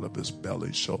said, out of his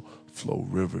belly shall flow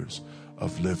rivers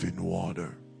of living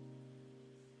water.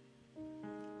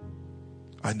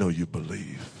 I know you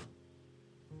believe.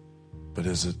 But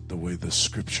is it the way the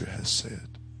scripture has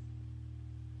said?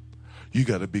 You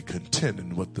got to be content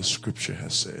in what the scripture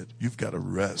has said. You've got to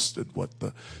rest in what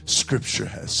the scripture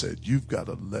has said. You've got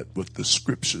to let what the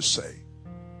scriptures say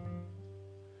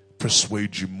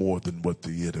persuade you more than what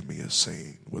the enemy is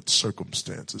saying, what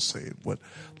circumstance is saying, what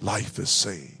life is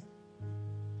saying.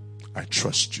 I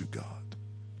trust you, God.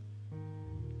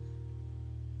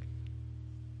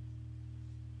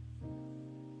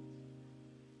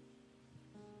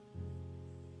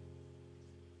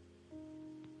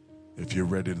 If you're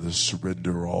ready to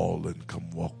surrender all and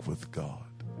come walk with God,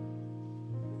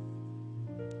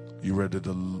 you're ready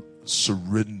to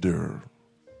surrender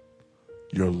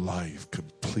your life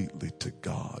completely to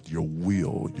God, your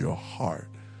will, your heart,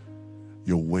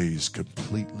 your ways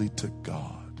completely to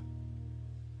God,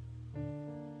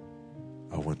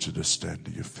 I want you to stand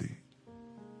to your feet.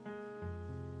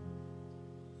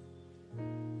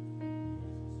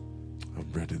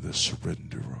 I'm ready to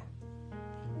surrender.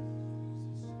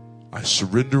 I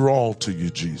surrender all to you,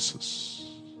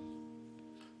 Jesus.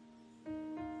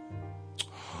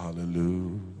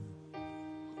 Hallelujah.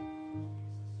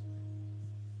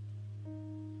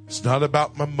 It's not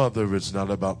about my mother. It's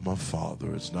not about my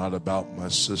father. It's not about my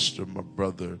sister, my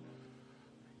brother,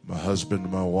 my husband,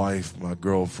 my wife, my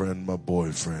girlfriend, my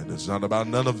boyfriend. It's not about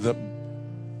none of them.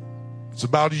 It's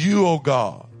about you, oh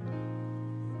God.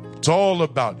 It's all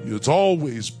about you. It's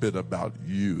always been about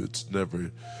you. It's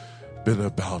never been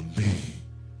about me.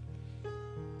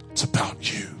 It's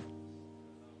about you.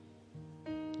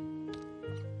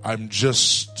 I'm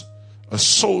just a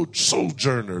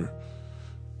sojourner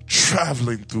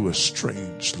traveling through a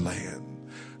strange land.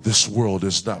 This world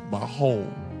is not my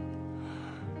home.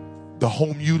 The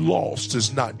home you lost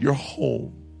is not your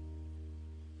home.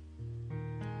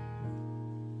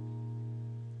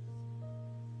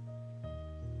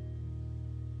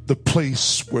 The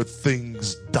place where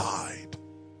things died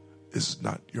is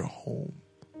not your home.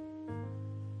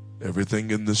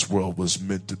 Everything in this world was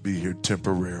meant to be here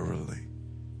temporarily.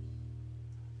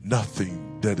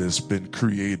 Nothing that has been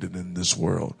created in this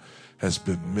world has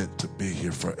been meant to be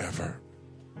here forever.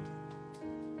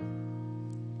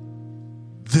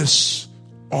 This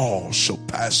all shall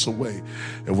pass away.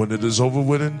 And when it is over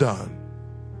with and done,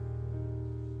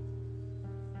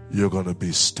 you're going to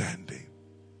be standing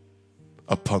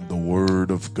upon the word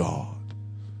of God.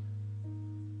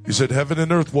 He said, heaven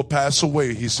and earth will pass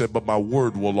away. He said, but my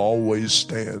word will always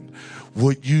stand.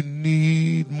 What you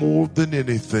need more than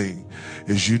anything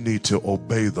is you need to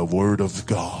obey the word of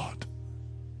God.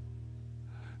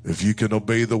 If you can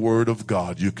obey the word of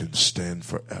God, you can stand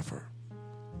forever,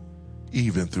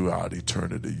 even throughout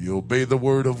eternity. You obey the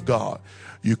word of God,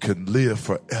 you can live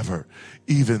forever,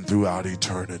 even throughout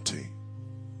eternity.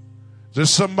 There's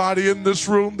somebody in this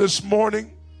room this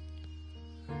morning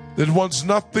that wants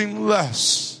nothing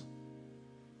less,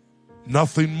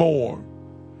 nothing more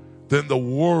than the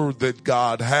word that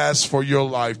God has for your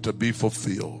life to be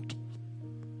fulfilled.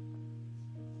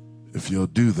 If you'll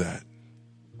do that,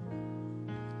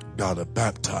 God will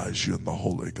baptize you in the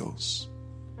Holy Ghost.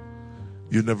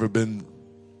 You've never been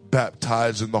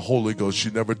baptized in the Holy Ghost.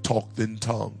 You never talked in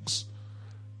tongues.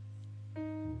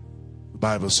 The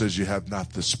Bible says you have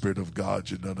not the Spirit of God,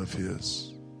 you're none of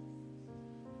His.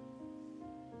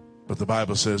 But the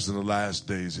Bible says in the last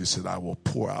days, He said, I will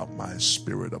pour out my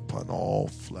Spirit upon all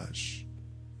flesh.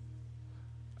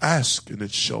 Ask and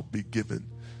it shall be given.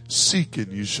 Seek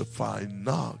and you shall find.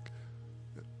 Knock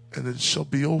and it shall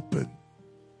be open.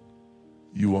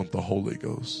 You want the Holy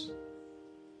Ghost.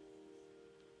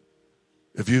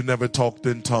 If you've never talked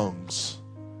in tongues,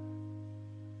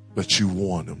 but you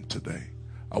want Him today,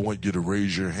 I want you to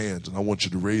raise your hands, and I want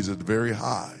you to raise it very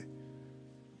high.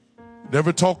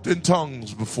 Never talked in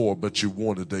tongues before, but you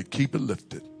want it today. Keep it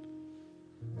lifted.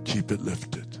 Keep it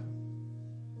lifted.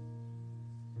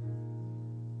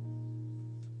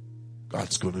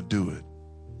 God's going to do it.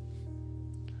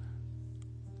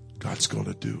 God's going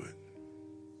to do it.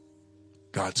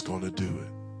 God's going to do it.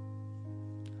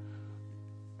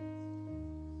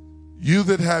 You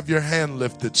that have your hand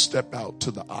lifted, step out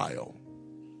to the aisle.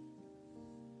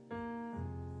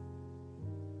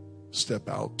 Step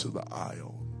out to the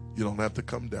aisle. You don't have to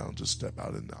come down, just step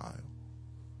out in the aisle.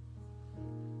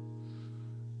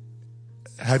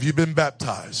 Have you been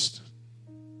baptized?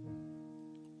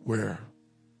 Where?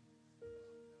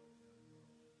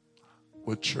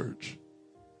 What church?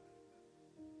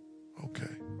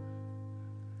 Okay.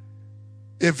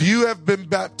 If you have been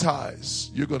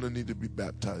baptized, you're going to need to be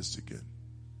baptized again.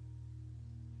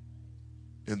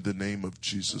 In the name of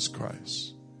Jesus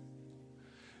Christ.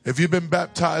 If you've been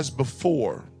baptized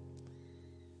before,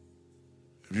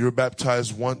 if you were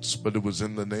baptized once, but it was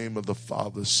in the name of the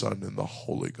Father, Son, and the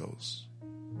Holy Ghost,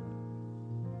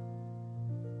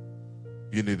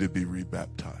 you need to be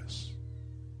rebaptized.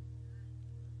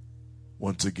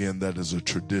 Once again, that is a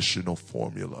traditional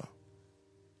formula,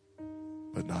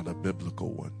 but not a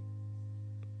biblical one.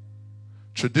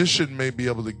 Tradition may be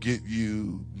able to get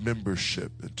you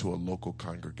membership into a local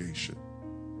congregation,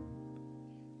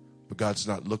 but God's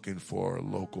not looking for a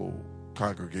local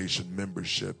congregation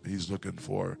membership. He's looking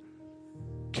for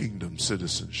kingdom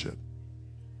citizenship.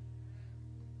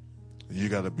 And you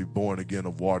got to be born again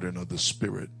of water and of the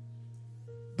Spirit.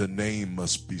 The name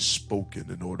must be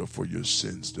spoken in order for your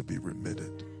sins to be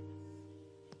remitted.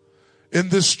 In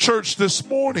this church this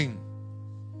morning,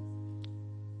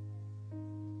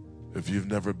 if you've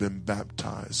never been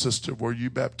baptized, sister, were you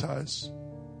baptized?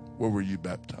 Where were you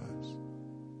baptized?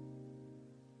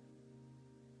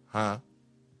 Huh?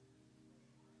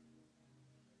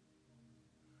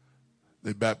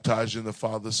 They baptized you in the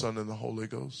Father, Son, and the Holy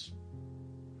Ghost.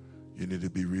 You need to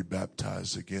be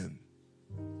rebaptized again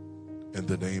in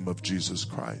the name of Jesus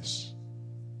Christ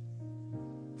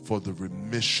for the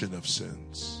remission of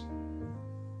sins.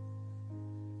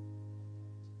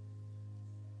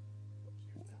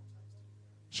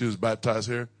 She was baptized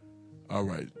here? All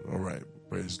right.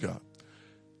 Praise God.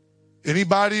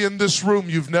 Anybody in this room,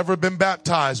 you've never been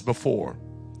baptized before,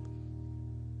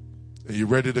 and you're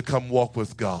ready to come walk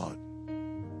with God,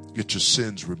 get your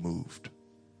sins removed,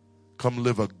 come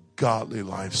live a godly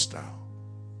lifestyle,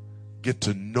 get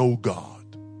to know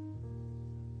God.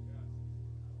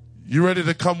 You're ready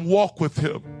to come walk with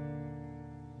Him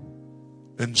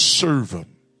and serve Him.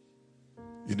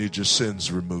 You need your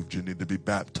sins removed. You need to be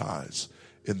baptized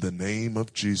in the name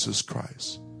of Jesus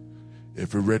Christ.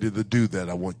 If you're ready to do that,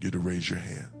 I want you to raise your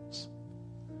hands.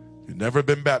 If you've never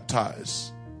been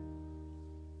baptized,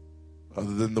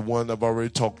 Other than the one I've already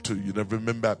talked to, you've never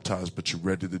been baptized, but you're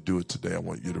ready to do it today. I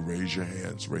want you to raise your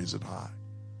hands, raise it high.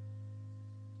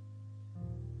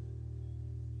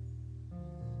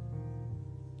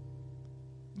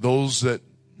 Those that,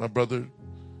 my brother,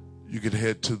 you could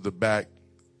head to the back.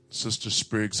 Sister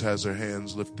Spriggs has her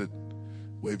hands lifted.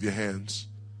 Wave your hands.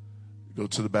 Go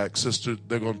to the back. Sister,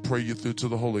 they're going to pray you through to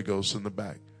the Holy Ghost in the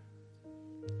back.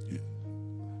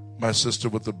 My sister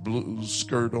with the blue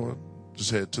skirt on,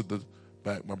 just head to the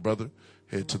back. My brother,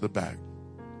 head to the back.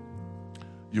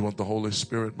 You want the Holy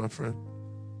Spirit, my friend?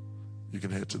 You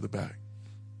can head to the back.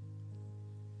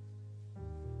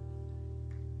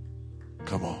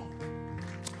 Come on.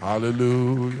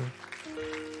 Hallelujah.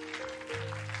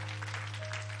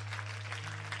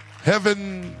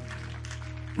 Heaven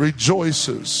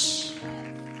rejoices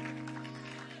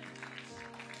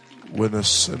when a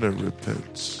sinner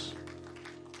repents.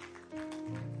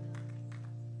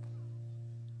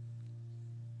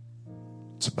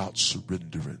 It's about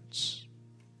surrenderance.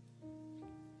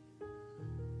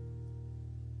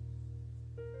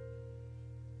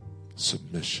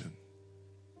 Submission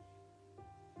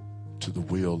to the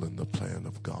will and the plan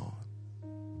of God.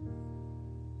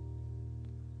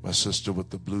 My sister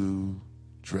with the blue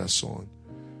dress on,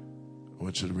 I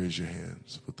want you to raise your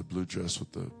hands. With the blue dress,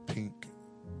 with the pink,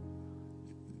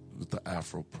 with the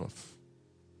afro puff.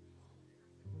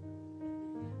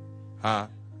 Huh?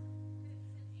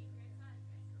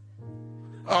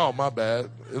 Oh, my bad.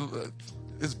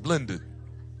 It's blended.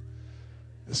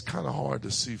 It's kind of hard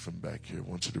to see from back here. I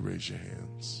want you to raise your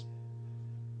hands.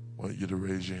 I want you to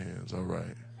raise your hands. All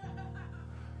right.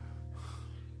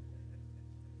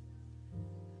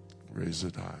 Raise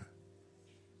it high.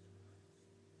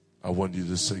 I want you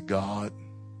to say, God,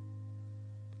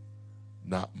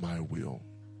 not my will,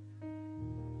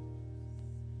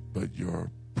 but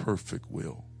your perfect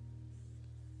will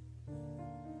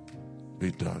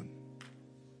be done.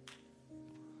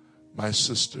 My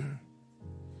sister,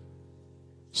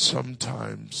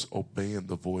 sometimes obeying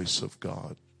the voice of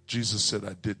God. Jesus said,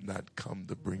 I did not come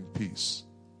to bring peace.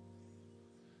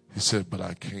 He said, but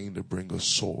I came to bring a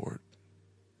sword.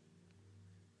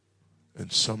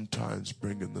 And sometimes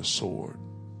bringing the sword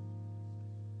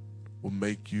will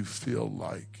make you feel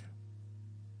like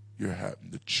you're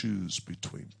having to choose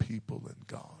between people and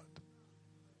God.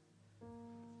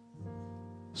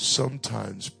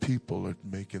 Sometimes people are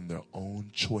making their own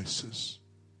choices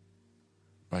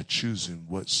by choosing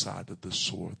what side of the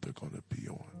sword they're going to be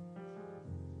on.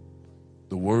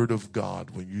 The Word of God,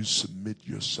 when you submit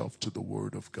yourself to the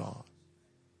Word of God,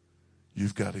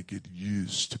 you've got to get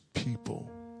used to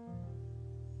people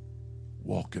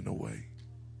walking away.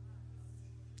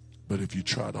 But if you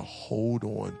try to hold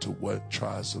on to what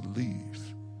tries to leave,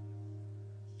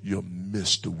 you'll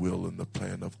miss the will and the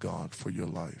plan of God for your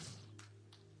life.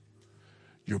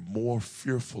 You're more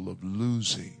fearful of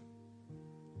losing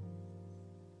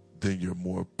than you're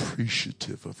more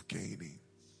appreciative of gaining.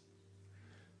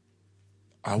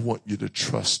 I want you to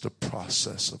trust the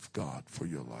process of God for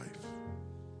your life.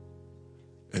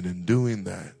 And in doing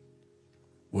that,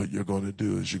 what you're going to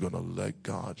do is you're going to let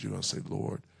God, you're going to say,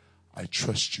 Lord, I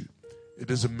trust you.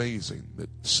 It is amazing that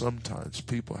sometimes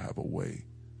people have a way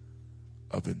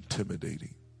of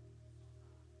intimidating.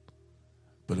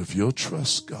 But if you'll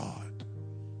trust God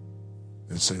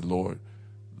and say, Lord,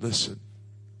 listen,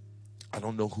 I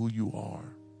don't know who you are,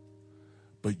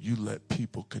 but you let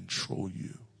people control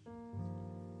you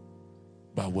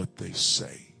by what they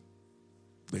say.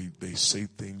 They say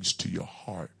things to your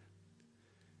heart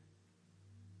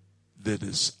that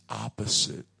is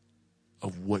opposite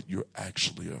of what you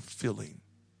actually are feeling.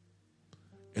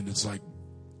 And it's like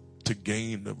to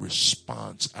gain a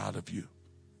response out of you.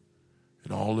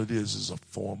 And all it is a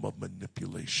form of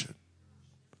manipulation.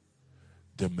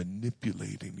 They're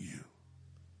manipulating you.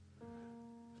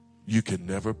 You can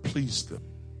never please them.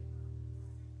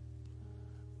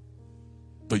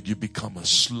 But you become a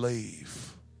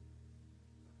slave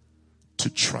to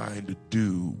trying to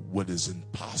do what is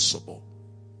impossible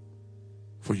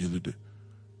for you to do.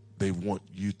 They want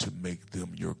you to make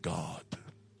them your God.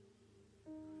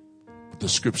 But the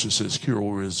scripture says, hear,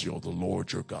 O Israel, the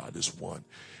Lord your God is one.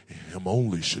 And him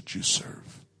only should you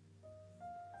serve.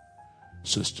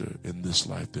 Sister, in this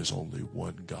life, there's only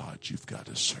one God you've got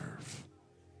to serve.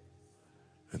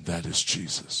 And that is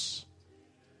Jesus.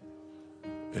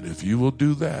 And if you will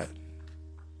do that,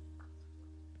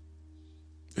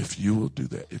 if you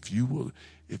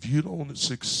don't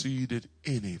succeed at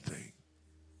anything,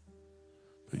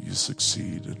 but you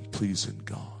succeed in pleasing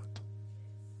God,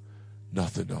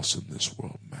 nothing else in this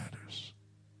world matters.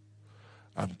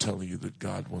 I'm telling you that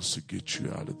God wants to get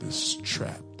you out of this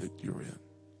trap that you're in.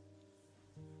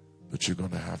 But you're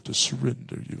going to have to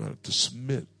surrender. You're going to have to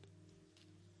submit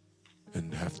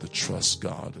and have to trust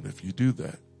God. And if you do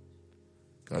that,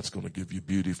 God's going to give you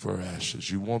beauty for ashes.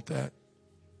 You want that?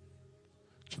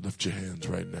 So lift your hands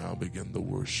right now. Begin to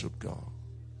worship God.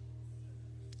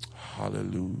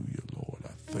 Hallelujah, Lord.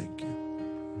 I thank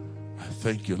you. I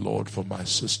thank you, Lord, for my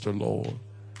sister, Lord.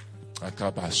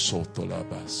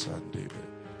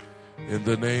 In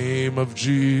the name of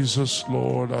Jesus,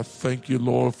 Lord, I thank you,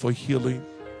 Lord, for healing.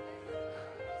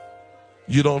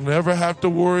 You don't ever have to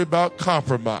worry about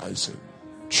compromising,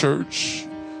 church.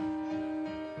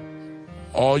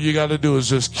 All you got to do is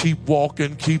just keep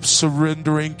walking, keep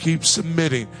surrendering, keep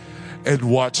submitting, and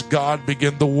watch God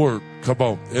begin to work. Come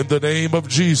on, in the name of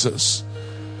Jesus.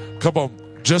 Come on.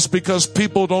 Just because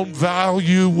people don't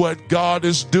value what God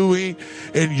is doing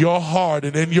in your heart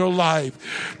and in your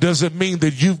life doesn't mean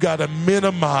that you've got to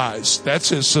minimize.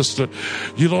 That's it, sister.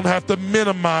 You don't have to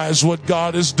minimize what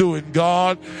God is doing.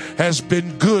 God has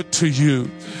been good to you.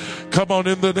 Come on,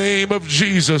 in the name of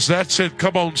Jesus. That's it.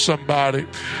 Come on, somebody.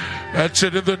 That's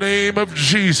it, in the name of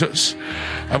Jesus.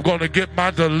 I'm going to get my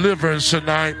deliverance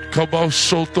tonight.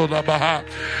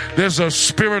 There's a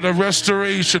spirit of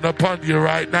restoration upon you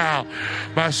right now,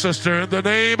 my sister. In the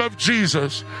name of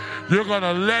Jesus, you're going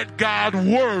to let God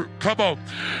work. Come on.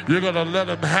 You're going to let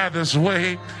him have his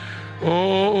way.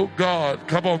 Oh, God.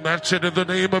 Come on. That's it, in the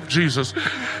name of Jesus.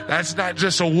 That's not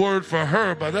just a word for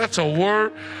her, but that's a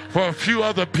word for a few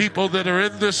other people that are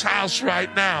in this house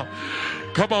right now.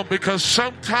 Come on, because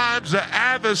sometimes the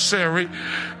adversary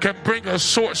can bring a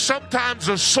sword. Sometimes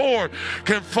a sword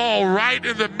can fall right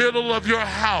in the middle of your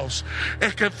house.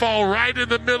 It can fall right in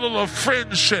the middle of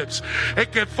friendships.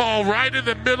 It can fall right in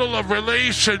the middle of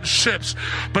relationships.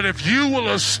 But if you will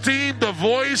esteem the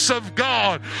voice of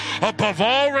God above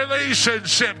all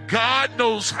relationship, God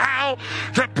knows how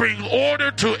to bring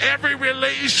order to every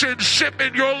relationship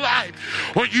in your life.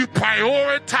 When you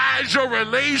prioritize your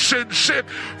relationship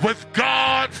with God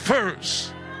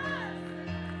first.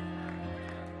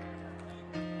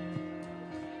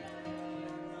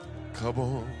 Come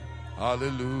on.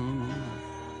 Hallelujah.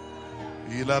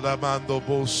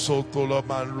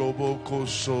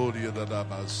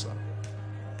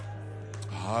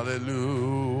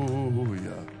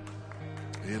 Hallelujah.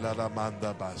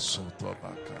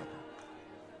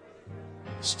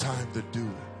 It's time to do it.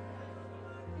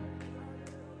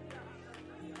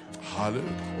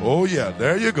 Hallelujah. Oh yeah,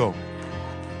 there you go.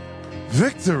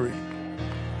 Victory.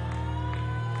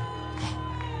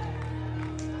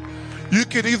 You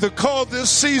can either call this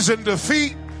season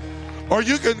defeat or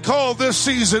you can call this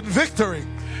season victory.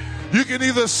 You can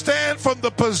either stand from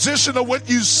the position of what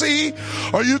you see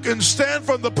or you can stand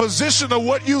from the position of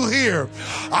what you hear.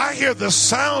 I hear the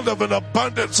sound of an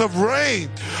abundance of rain.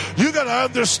 You got to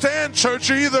understand, church,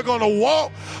 you're either going to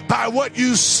walk by what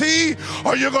you see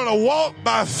or you're going to walk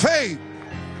by faith.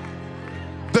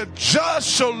 The just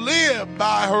shall live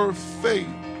by her faith.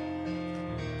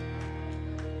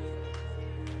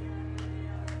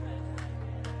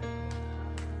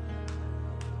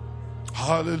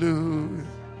 Hallelujah.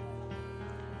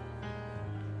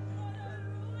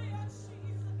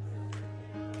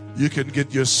 You can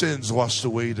get your sins washed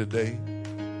away today.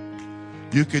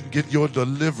 You can get your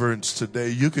deliverance today.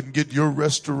 You can get your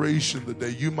restoration today.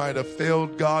 You might have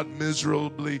failed God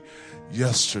miserably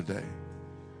yesterday.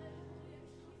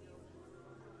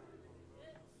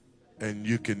 And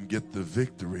you can get the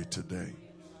victory today.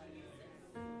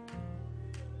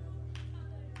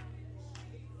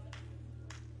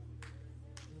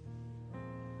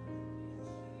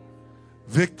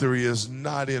 Victory is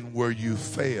not in where you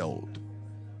failed.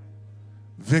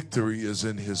 Victory is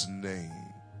in his name.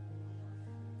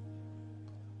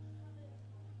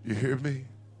 You hear me?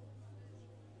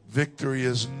 Victory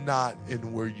is not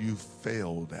in where you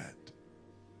failed at.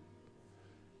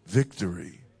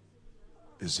 Victory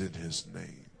is in his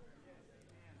name.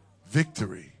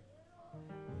 Victory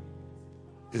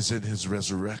is in his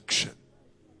resurrection.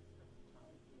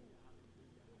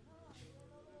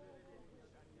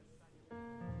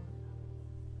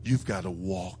 You've got to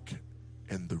walk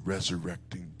in the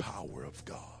resurrecting power of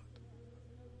God.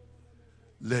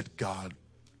 Let God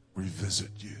revisit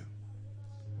you.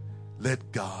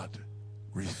 Let God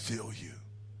refill you.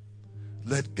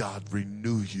 Let God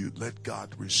renew you. Let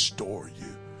God restore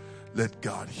you. Let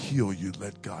God heal you.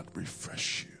 Let God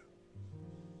refresh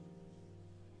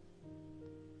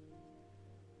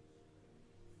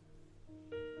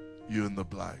you. You in the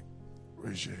black,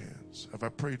 raise your hands. Have I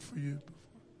prayed for you before?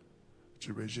 Would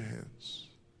you raise your hands?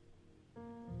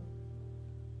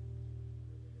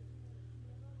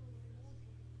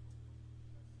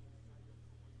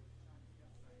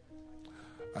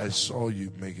 I saw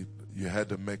you make it. You had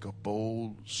to make a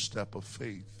bold step of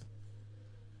faith.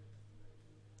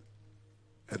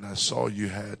 And I saw you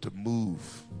had to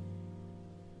move.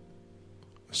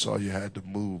 I saw you had to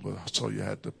move. I saw you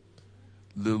had to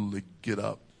literally get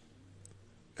up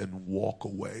and walk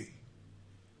away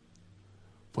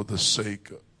for the sake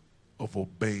of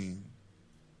obeying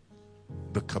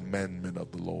the commandment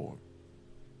of the Lord.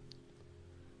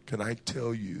 Can I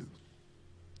tell you,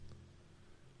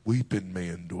 weeping may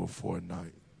endure for a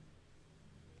night.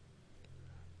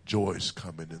 Joy is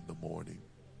coming in the morning.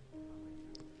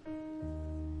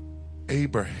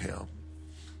 Abraham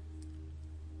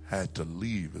had to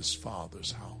leave his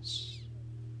father's house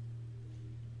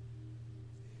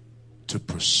to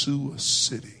pursue a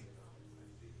city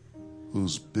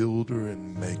whose builder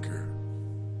and maker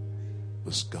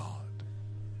was God.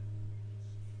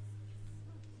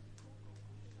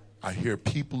 I hear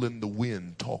people in the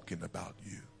wind talking about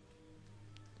you.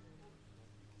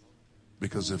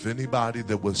 Because if anybody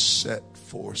that was set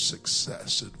for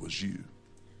success, it was you.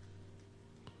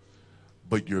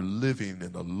 But you're living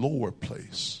in a lower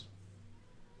place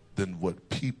than what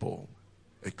people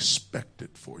expected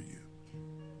for you.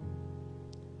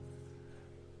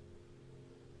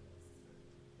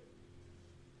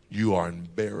 You are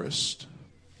embarrassed,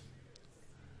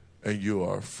 and you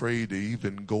are afraid to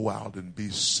even go out and be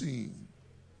seen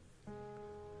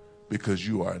because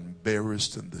you are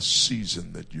embarrassed in the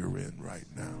season that you're in right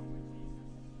now.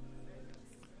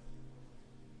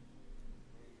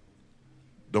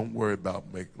 Don't worry about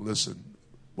listen,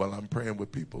 while I'm praying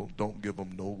with people, don't give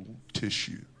them no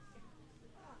tissue.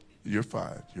 You're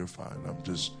fine. You're fine.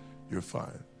 You're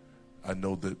fine. I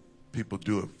know that people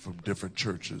do it from different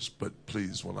churches, but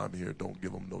please, while I'm here, don't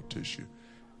give them no tissue.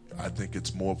 I think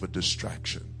it's more of a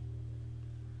distraction.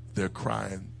 They're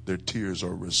crying. Their tears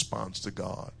are a response to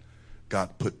God.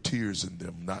 God put tears in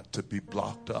them not to be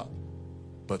blocked up,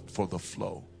 but for the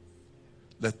flow.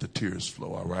 Let the tears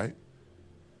flow, all right?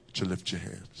 To lift your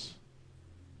hands.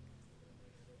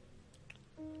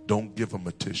 Don't give them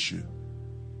a tissue.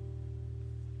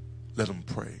 Let them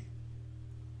pray.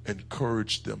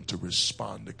 Encourage them to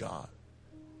respond to God.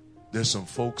 There's some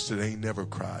folks that ain't never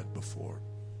cried before.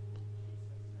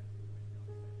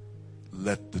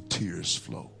 Let the tears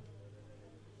flow.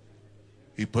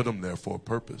 He put them there for a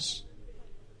purpose.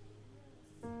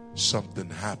 Something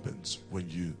happens when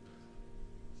you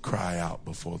cry out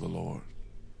before the Lord.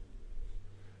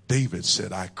 David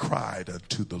said, I cried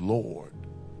unto the Lord,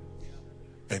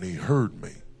 and he heard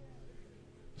me.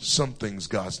 Some things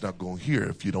God's not going to hear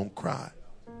if you don't cry.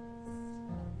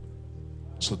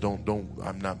 So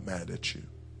I'm not mad at you.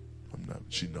 I'm not,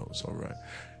 she knows, all right.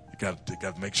 You got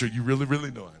to make sure you really,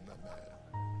 really know I'm not mad.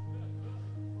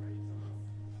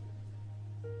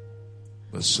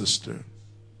 But sister,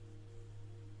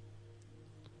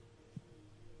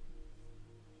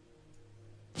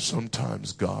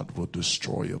 sometimes God will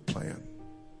destroy a plan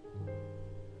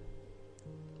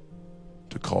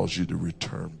to cause you to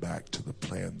return back to the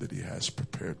plan that he has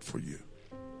prepared for you.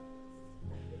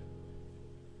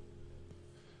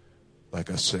 Like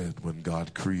I said, when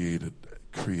God created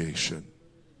creation,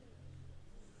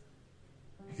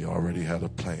 he already had a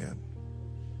plan.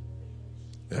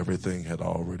 Everything had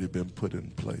already been put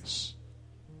in place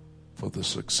for the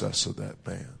success of that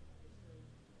man.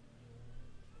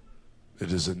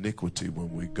 It is iniquity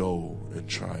when we go and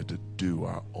try to do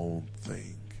our own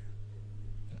thing.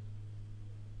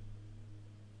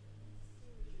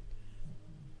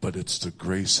 But it's the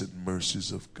grace and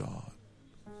mercies of God.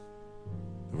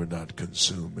 We're not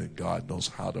consumed, and God knows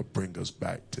how to bring us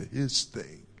back to his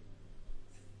thing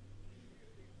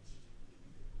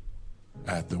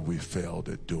after we failed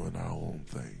at doing our own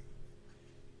thing.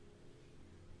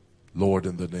 Lord,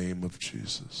 in the name of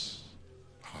Jesus,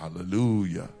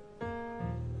 hallelujah.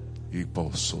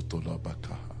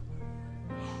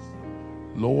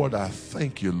 Lord, I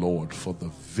thank you, Lord, for the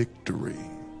victory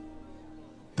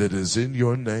that is in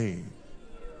your name.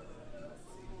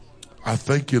 I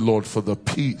thank you, Lord, for the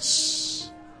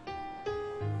peace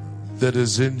that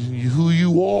is in who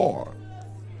you are.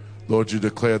 Lord, you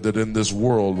declare that in this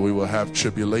world we will have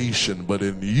tribulation, but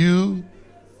in you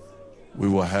we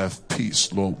will have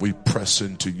peace. Lord, we press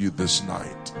into you this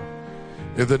night.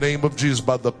 In the name of Jesus,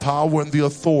 by the power and the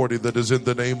authority that is in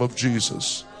the name of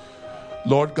Jesus.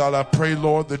 Lord God, I pray,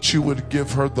 Lord, that you would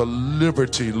give her the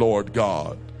liberty, Lord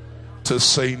God, to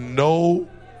say no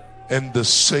and to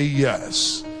say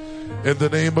yes. In the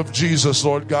name of Jesus,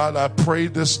 Lord God, I pray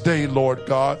this day, Lord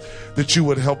God, that you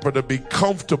would help her to be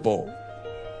comfortable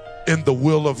in the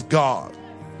will of God.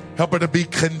 Help her to be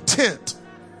content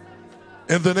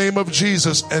in the name of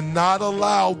Jesus, and not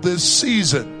allow this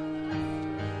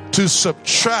season to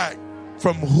subtract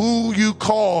from who you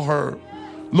call her.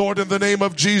 Lord, in the name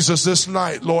of Jesus, this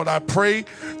night, Lord, I pray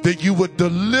that you would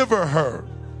deliver her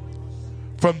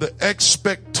from the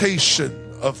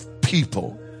expectation of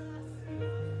people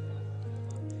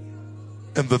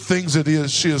and the things that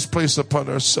she has placed upon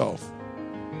herself,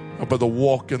 but to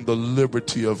walk in the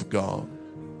liberty of God.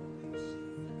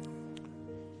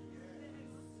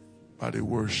 Mighty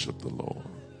worship the Lord.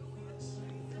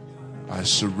 I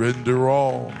surrender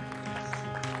all.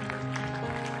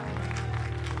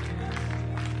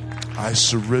 I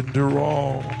surrender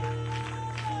all.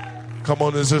 Come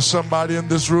on, is there somebody in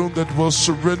this room that will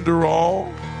surrender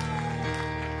all?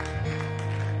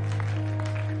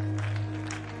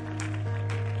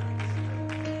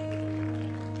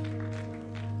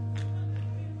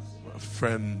 My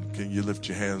friend, can you lift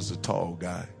your hands, the tall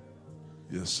guy?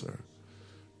 Yes, sir.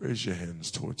 Raise your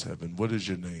hands towards heaven. What is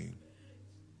your name?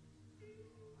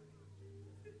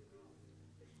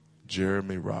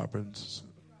 Jeremy Robertson.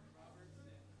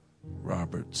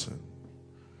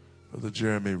 Brother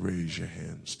Jeremy, raise your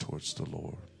hands towards the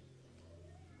Lord.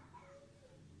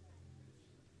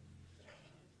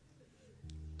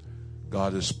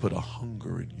 God has put a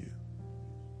hunger in you.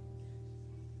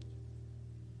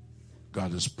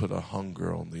 God has put a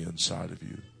hunger on the inside of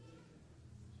you.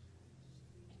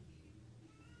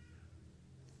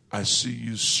 I see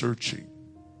you searching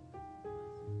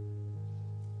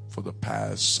for the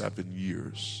past 7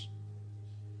 years.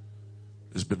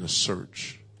 There's been a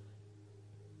search.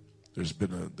 There's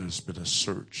been a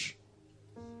search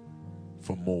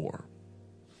for more.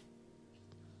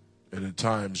 And at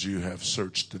times you have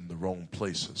searched in the wrong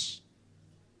places.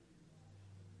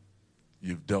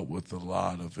 You've dealt with a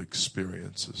lot of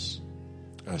experiences.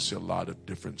 I see a lot of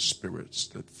different spirits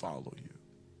that follow you.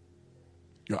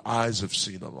 Your eyes have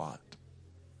seen a lot.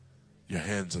 Your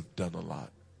hands have done a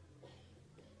lot.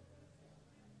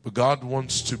 But God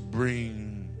wants to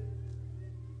bring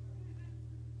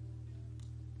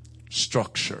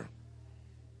structure.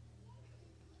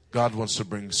 God wants to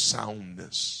bring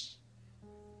soundness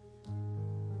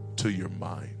to your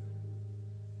mind.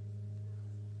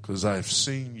 Because I've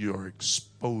seen your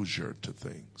exposure to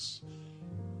things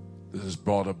that has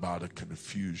brought about a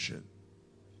confusion.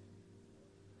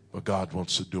 But God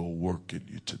wants to do a work in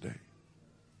you today.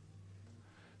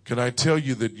 Can I tell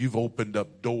you that you've opened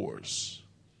up doors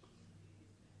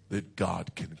that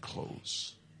God can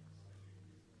close?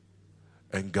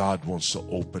 And God wants to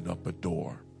open up a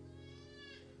door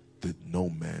that no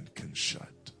man can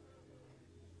shut.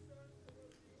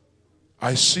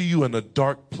 I see you in a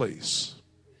dark place.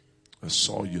 I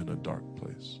saw you in a dark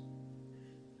place.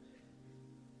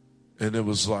 And it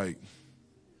was like,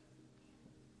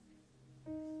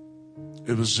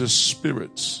 it was just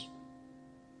spirits.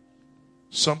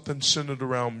 Something centered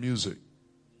around music.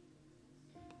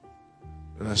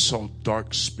 And I saw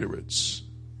dark spirits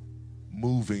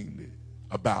moving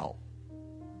about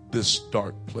this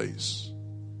dark place.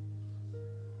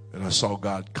 And I saw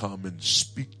God come and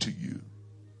speak to you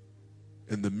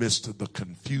in the midst of the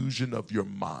confusion of your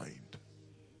mind.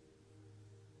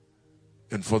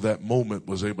 And for that moment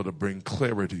was able to bring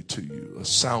clarity to you, a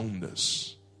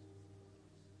soundness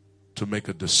to make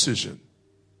a decision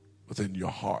within your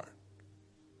heart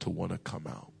to want to come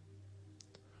out.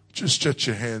 Just stretch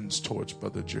your hands towards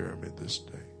Brother Jeremy this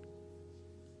day.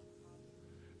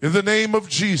 In the name of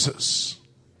Jesus.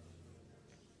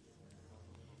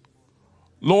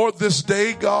 Lord, this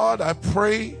day, God, I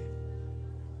pray,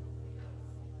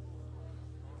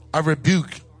 I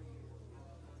rebuke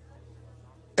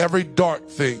every dark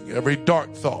thing, every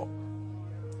dark thought,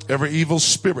 every evil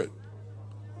spirit,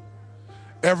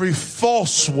 every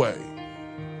false way.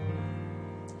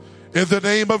 In the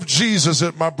name of Jesus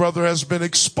that my brother has been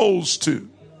exposed to,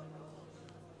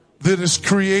 that has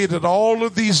created all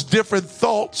of these different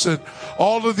thoughts and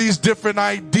all of these different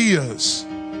ideas.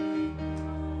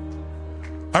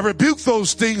 I rebuke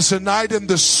those things tonight in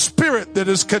the spirit that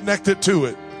is connected to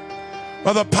it,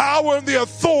 by the power and the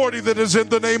authority that is in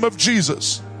the name of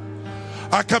Jesus.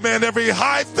 I command every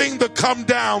high thing to come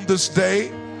down this day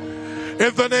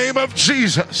in the name of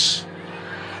Jesus.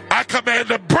 I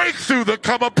command a breakthrough to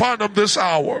come upon them this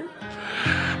hour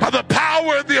by the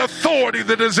power and the authority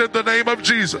that is in the name of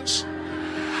Jesus.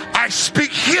 I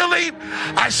speak healing,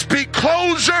 I speak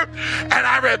closure, and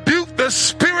I rebuke the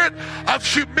spirit of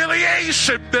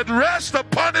humiliation that rests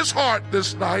upon his heart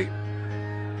this night.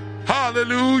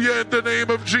 Hallelujah, in the name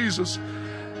of Jesus.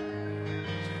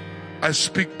 I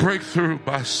speak breakthrough,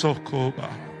 my soul.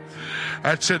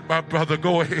 I said, my brother,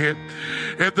 go ahead.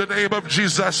 In the name of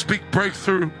Jesus, I speak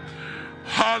breakthrough.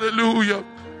 Hallelujah.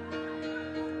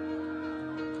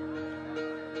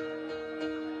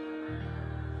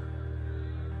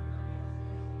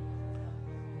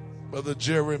 Brother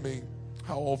Jeremy,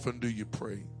 how often do you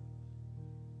pray?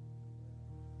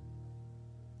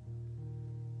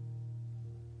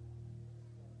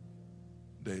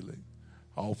 Daily.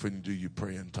 How often do you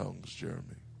pray in tongues, Jeremy?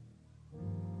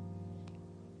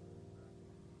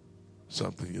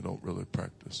 Something you don't really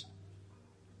practice.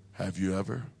 Have you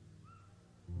ever?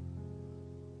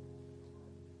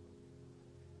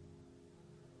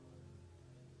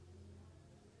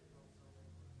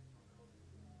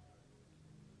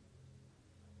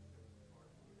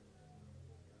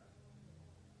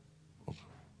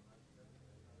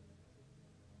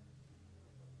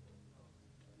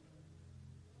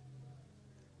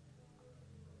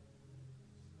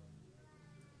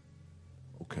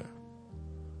 Okay.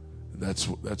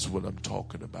 That's what I'm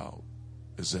talking about,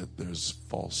 is that there's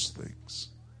false things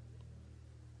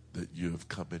that you have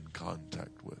come in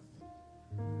contact with.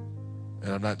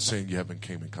 And I'm not saying you haven't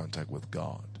came in contact with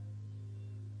God,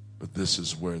 but this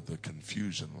is where the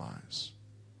confusion lies.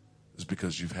 It's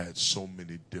because you've had so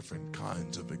many different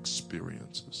kinds of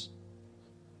experiences,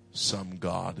 some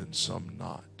God and some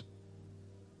not,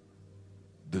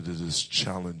 that it is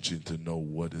challenging to know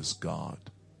what is God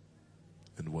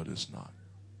and what is not.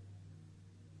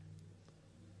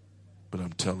 But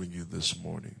I'm telling you this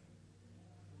morning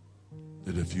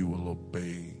that if you will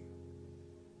obey,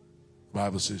 the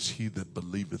Bible says, he that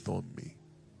believeth on me,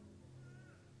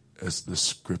 as the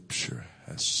scripture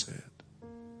has said,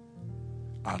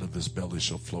 out of his belly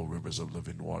shall flow rivers of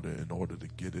living water. In order to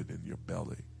get it in your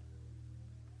belly,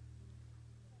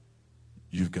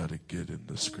 you've got to get in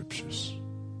the scriptures.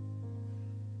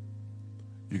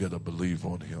 You got to believe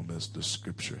on him as the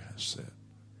scripture has said.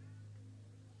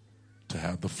 To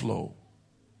have the flow,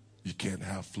 you can't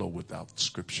have flow without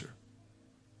scripture.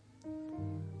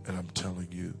 And I'm telling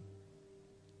you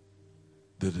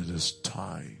that it is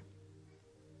time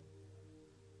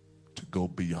to go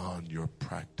beyond your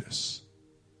practice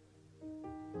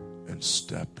and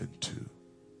step into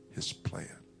his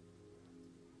plan.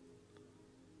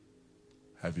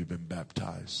 Have you been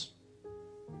baptized?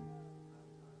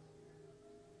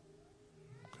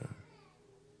 Okay.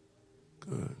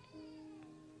 Good.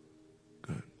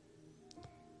 Good.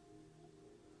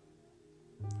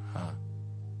 Huh?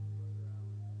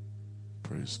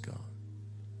 Praise God.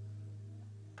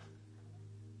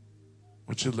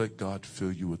 Would you let God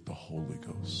fill you with the Holy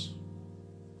Ghost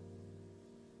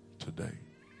today?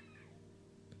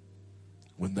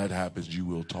 When that happens, you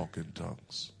will talk in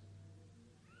tongues.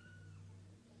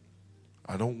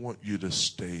 I don't want you to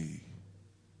stay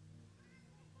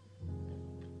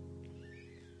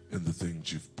in the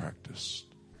things you've practiced.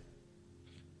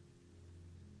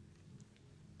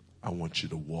 I want you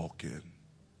to walk in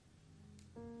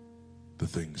the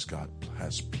things God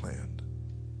has planned.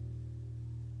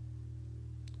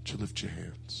 Would you lift your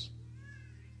hands?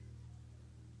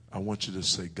 I want you to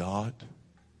say, God,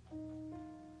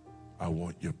 I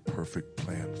want your perfect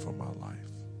plan for my life.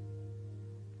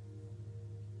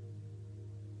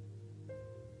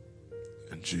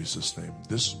 In Jesus' name.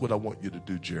 This is what I want you to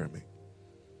do, Jeremy.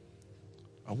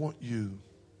 I want you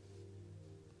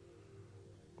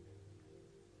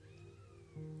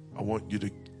to,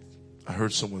 I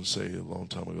heard someone say a long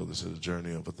time ago, they said a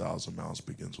journey of 1,000 miles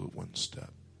begins with one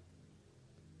step.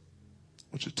 I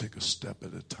want you to take a step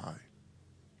at a time.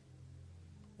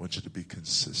 I want you to be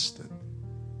consistent.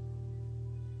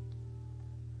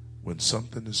 When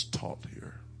something is taught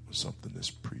here, when something is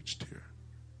preached here,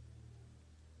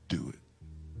 do it.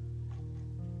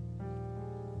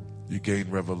 You gain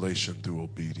revelation through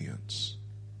obedience.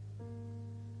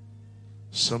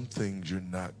 Some things you're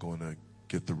not going to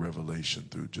get the revelation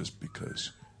through just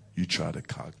because you try to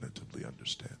cognitively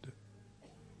understand it.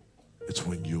 It's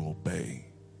when you obey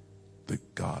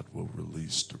that God will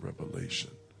release the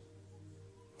revelation.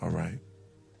 All right?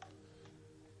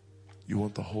 You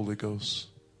want the Holy Ghost?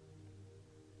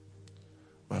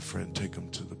 My friend, take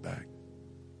him to the back.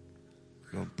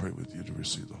 We're going to pray with you to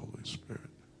receive the Holy Spirit.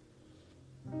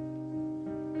 I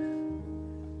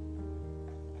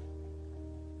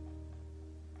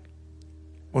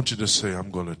want you to say,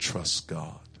 I'm going to trust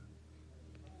God.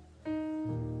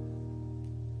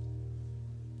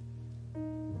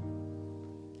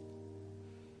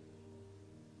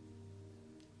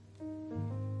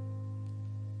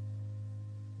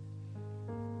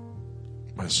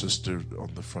 My sister on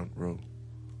the front row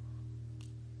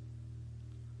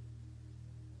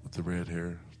with the red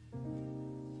hair,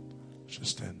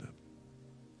 just stand up.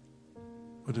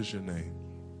 What is your name?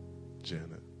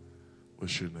 Janet.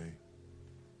 What's your name?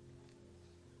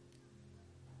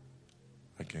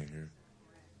 I can't hear.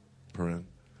 Perrin,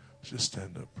 just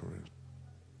stand up, Perrin.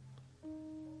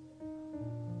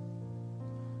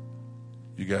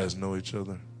 You guys know each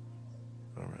other?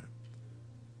 All right.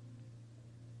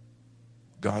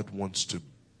 God wants to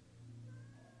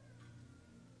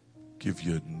give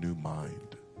you a new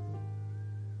mind.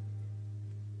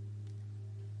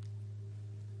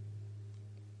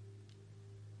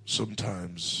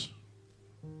 Sometimes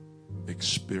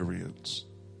experience.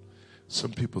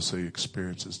 Some people say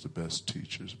experience is the best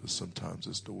teachers, but sometimes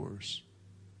it's the worst.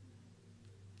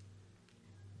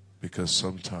 Because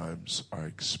sometimes our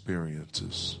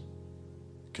experiences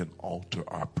can alter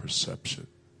our perception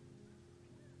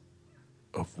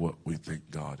of what we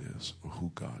think God is, or who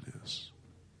God is,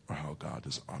 or how God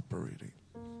is operating.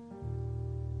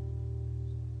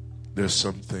 There's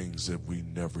some things that we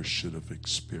never should have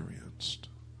experienced.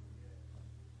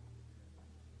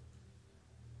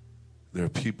 There are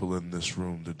people in this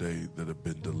room today that have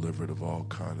been delivered of all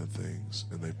kinds of things,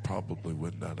 and they probably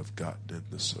would not have gotten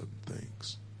into certain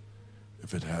things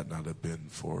if it had not have been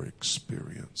for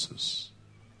experiences.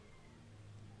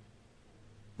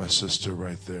 My sister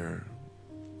right there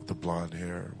with the blonde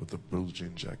hair, with the blue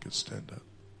jean jacket, stand up.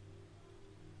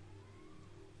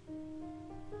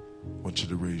 I want you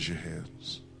to raise your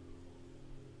hands.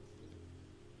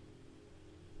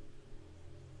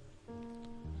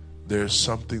 There's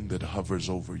something that hovers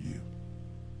over you.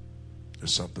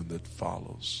 There's something that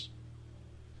follows.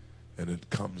 And it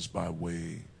comes by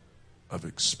way of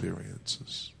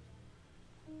experiences.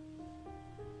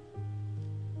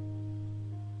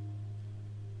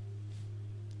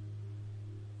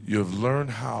 You have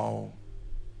learned how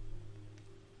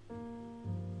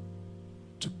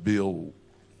to build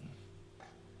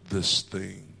this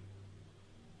thing,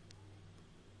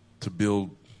 to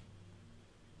build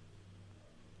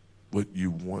what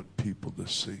you want people to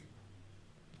see.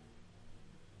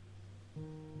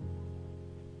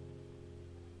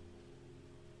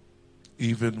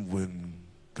 Even when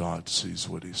God sees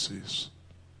what he sees.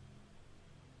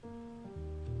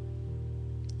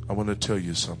 I want to tell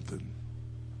you something.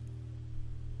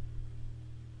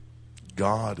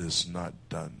 God is not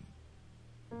done.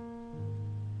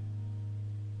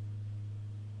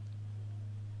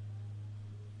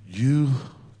 You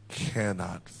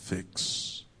cannot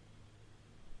fix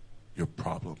your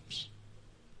problems.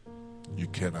 You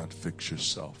cannot fix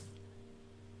yourself.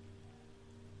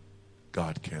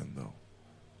 God can, though.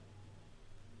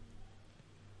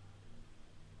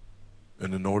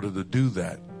 And in order to do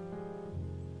that,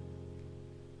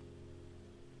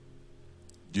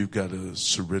 you've got to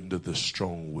surrender the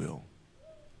strong will.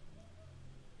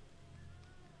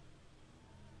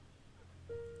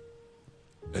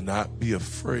 And not be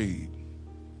afraid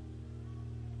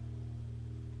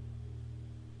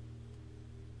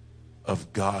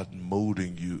of God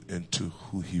molding you into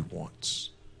who he wants,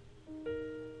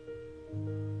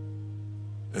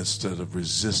 instead of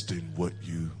resisting what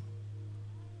you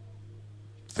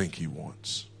think he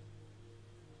wants.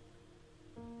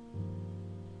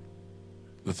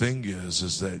 The thing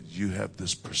is that you have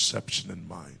this perception in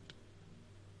mind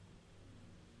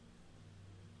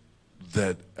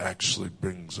that actually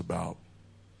brings about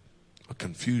a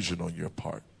confusion on your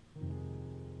part,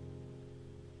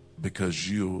 because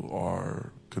you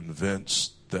are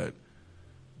convinced that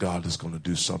God is going to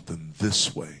do something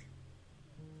this way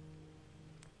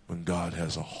when God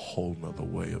has a whole nother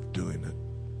way of doing it.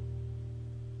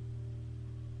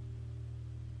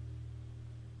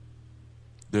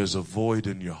 There's a void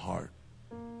in your heart.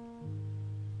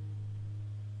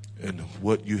 And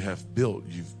what you have built,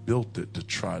 you've built it to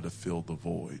try to fill the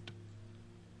void.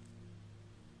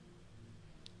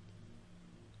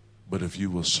 But if you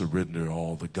will surrender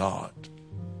all to God,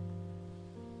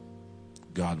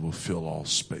 God will fill all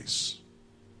space.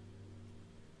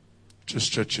 Just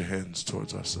stretch your hands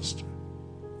towards our sister.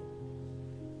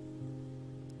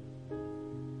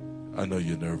 I know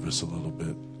you're nervous a little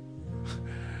bit.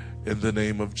 In the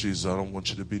name of Jesus, I don't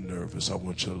want you to be nervous. I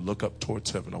want you to look up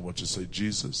towards heaven. I want you to say,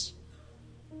 Jesus,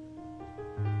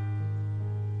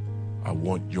 I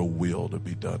want your will to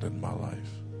be done in my life.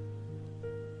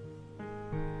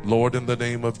 Lord, in the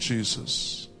name of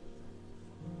Jesus,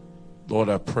 Lord,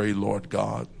 I pray, Lord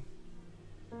God,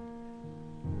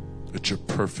 that your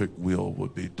perfect will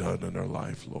would be done in her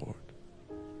life, Lord.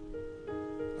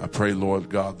 I pray, Lord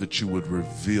God, that you would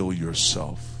reveal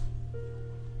yourself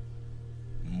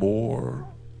more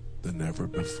than ever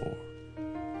before.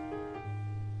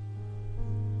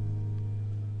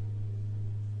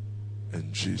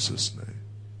 In Jesus'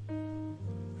 name,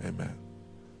 amen.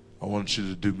 I want you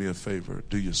to do me a favor.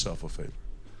 Do yourself a favor.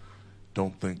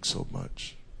 Don't think so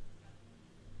much.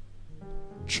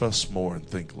 Trust more and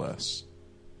think less.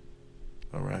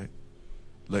 All right?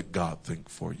 Let God think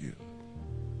for you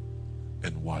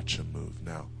and watch him move.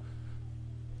 Now,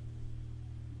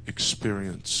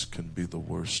 experience can be the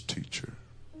worst teacher.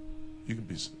 You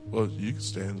can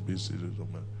stand and be seated.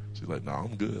 Don't matter. She's like, no,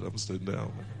 I'm good. I'm sitting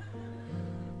down.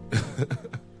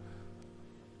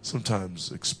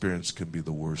 Sometimes experience can be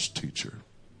the worst teacher.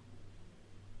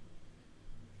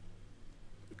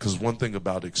 Because one thing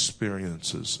about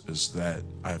experiences is that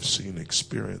I've seen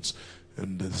experience,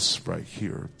 and this right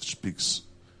here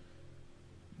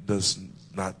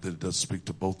not that it does speak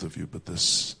to both of you, but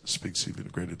this speaks even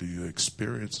greater to you.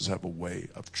 Experiences have a way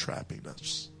of trapping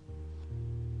us,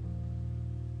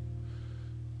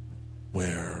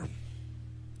 where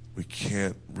we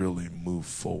can't really move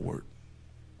forward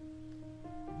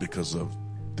because of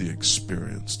the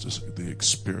experience. The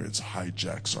experience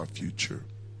hijacks our future.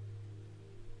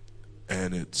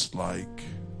 And it's like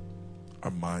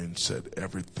our mindset,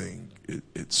 everything,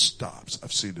 it stops.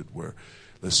 I've seen it where,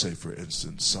 let's say, for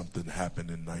instance, something happened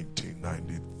in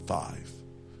 1995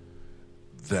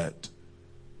 that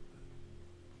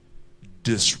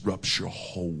disrupts your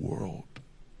whole world.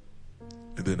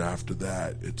 And then after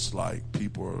that, it's like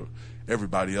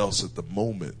everybody else at the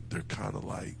moment, they're kind of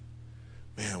like,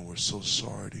 man, we're so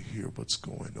sorry to hear what's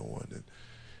going on.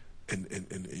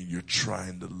 And you're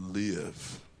trying to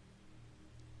live.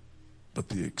 But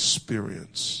the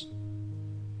experience,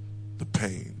 the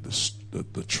pain,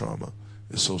 the trauma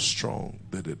is so strong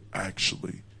that it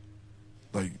actually,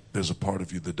 like, there's a part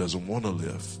of you that doesn't want to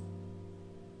live.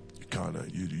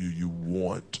 You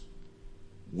want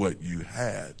what you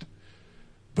had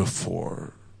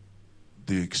before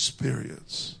the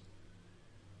experience.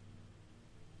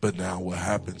 But now what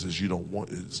happens is you're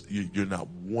not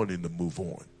wanting to move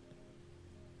on.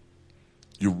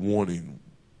 You're wanting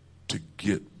to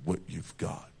get what you've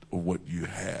got or what you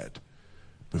had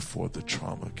before the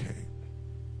trauma came.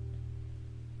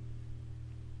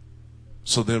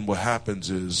 So then what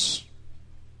happens is,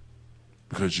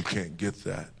 because you can't get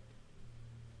that,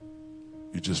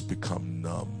 you just become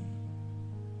numb.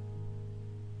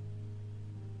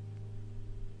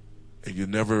 And you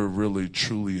never really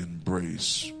truly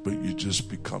embrace, but you just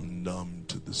become numb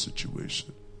to the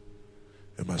situation.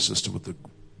 And my sister with the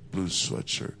blue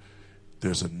sweatshirt,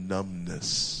 there's a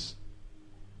numbness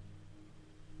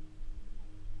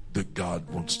that God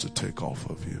wants to take off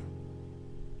of you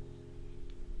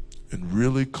and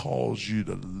really cause you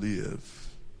to live.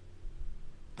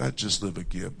 Not just live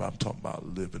again, but I'm talking about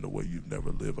living the way you've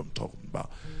never lived. I'm talking about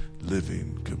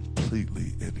living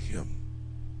completely in him.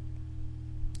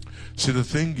 See, the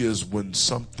thing is, when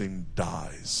something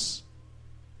dies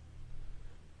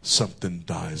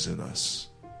in us.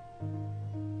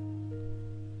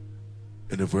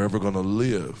 And if we're ever going to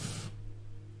live,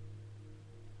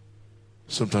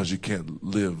 sometimes you can't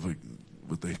live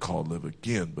what they call live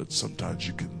again, but sometimes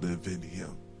you can live in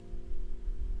him.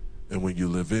 And when you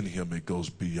live in him, it goes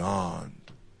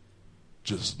beyond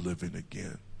just living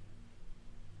again.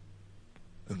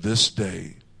 And this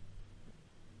day,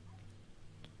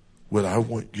 what I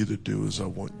want you to do is I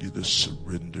want you to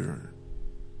surrender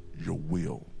your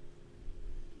will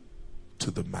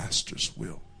to the Master's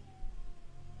will.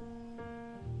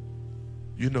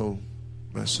 You know,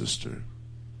 my sister,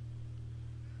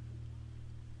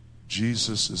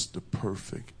 Jesus is the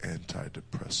perfect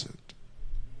antidepressant.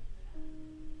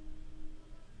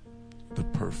 The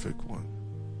perfect one.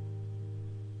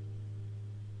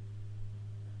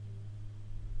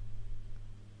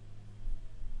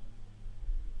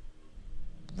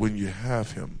 When you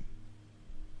have him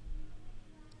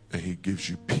and he gives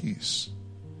you peace,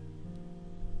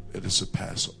 it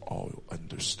surpasses all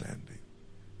understanding.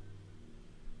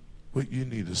 What you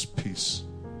need is peace.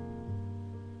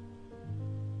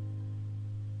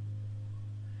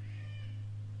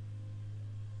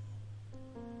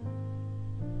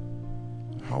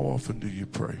 How often do you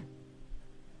pray? I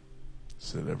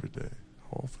said every day.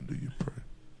 How often do you pray?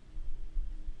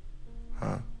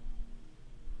 Huh?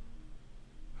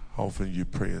 How often you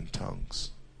pray in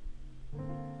tongues?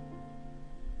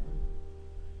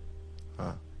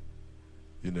 Huh?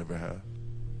 You never have?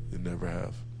 You never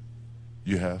have?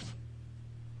 You have?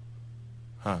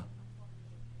 Huh?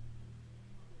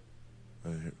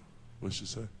 What'd she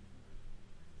say?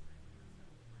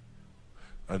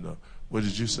 I know. What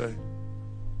did you say?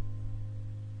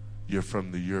 You're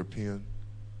from the European?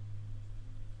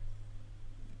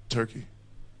 Turkey?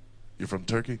 You're from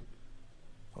Turkey?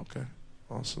 Okay.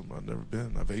 Awesome. I've never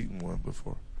been. I've eaten one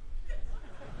before.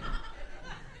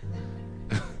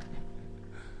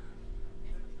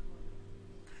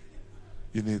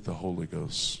 You need the Holy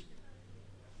Ghost.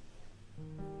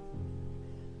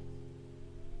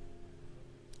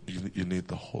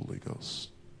 Holy Ghost.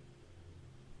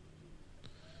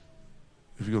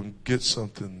 If you're going to get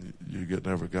something you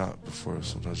never got before,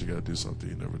 sometimes you got to do something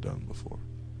you've never done before.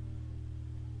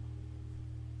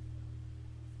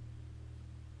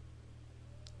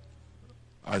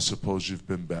 I suppose you've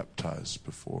been baptized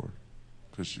before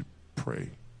because you pray.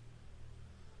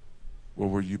 Where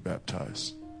were you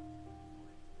baptized?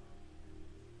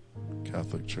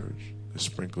 Catholic Church. They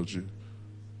sprinkled you.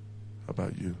 How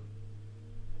about you?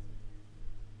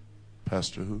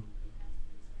 Pastor who?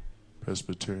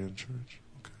 Presbyterian Church?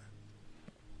 Okay.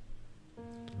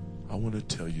 I want to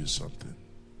tell you something.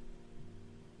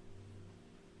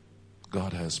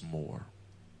 God has more.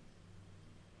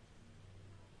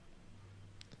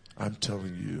 I'm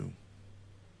telling you,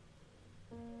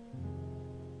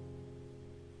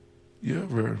 you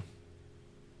ever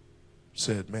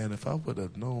said, man, if I would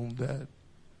have known that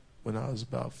when I was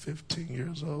about 15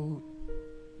 years old,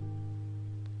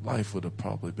 life would have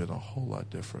probably been a whole lot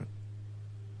different.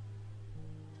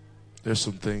 There's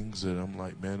some things that I'm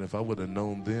like, man, if I would have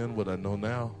known then what I know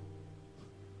now,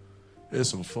 there's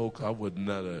some folk I would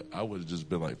have just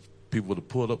been like, people would have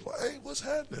pulled up, hey, what's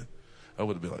happening? I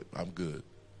would have been like, I'm good.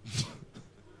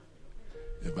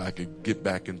 If I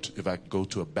could go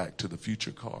to a Back to the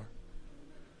Future car,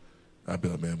 I'd be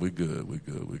like, man, we're good.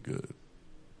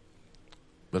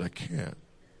 But I can't.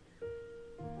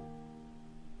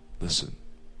 Listen.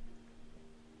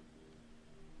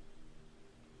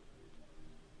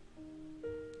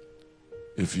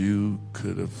 If you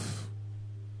could have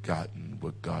gotten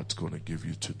what God's going to give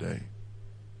you today,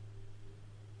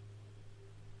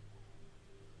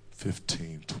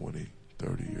 15, 20,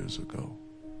 30 years ago,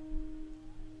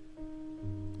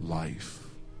 life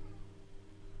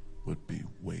would be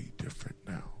way different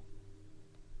now.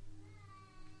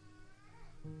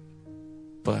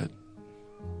 But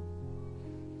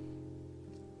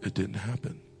it didn't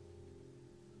happen.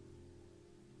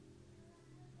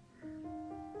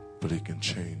 But it can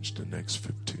change the next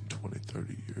 15, 20,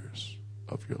 30 years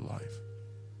of your life.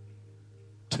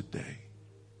 Today.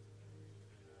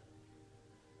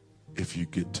 If you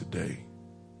get today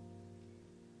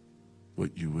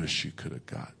what you wish you could have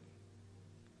got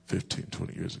 15,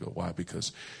 20 years ago. Why?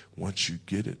 Because once you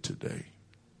get it today,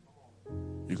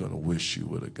 you're going to wish you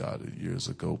would have got it years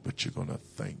ago, but you're going to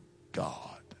thank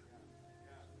God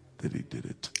that he did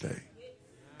it today.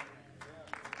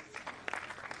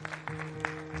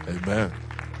 Amen.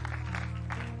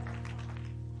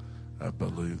 I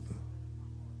believe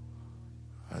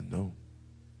that. I know.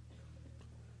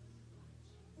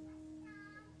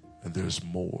 And there's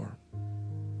more.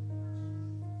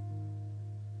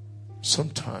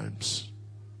 Sometimes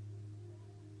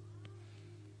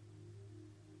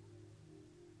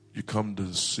you come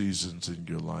to seasons in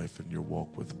your life and your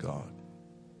walk with God.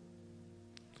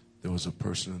 There was a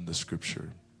person in the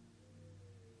scripture.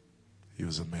 He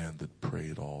was a man that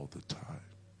prayed all the time.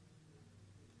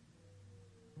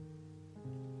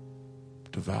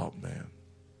 Devout man.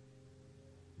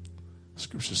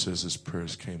 Scripture says his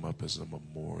prayers came up as a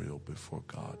memorial before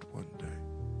God one day.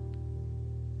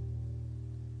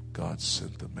 God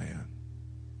sent the man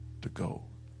to go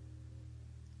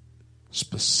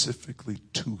specifically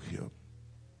to him.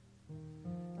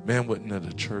 Man wasn't at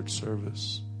a church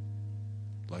service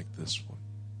like this one.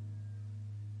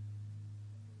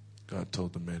 God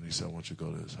told the man, he said, I want you to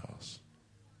go to his house.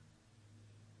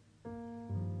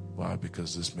 Why?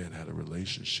 Because this man had a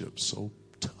relationship so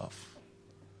tough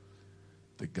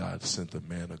that God sent the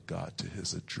man of God to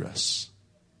his address.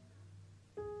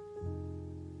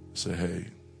 Say, hey,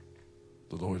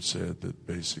 the Lord said that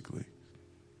basically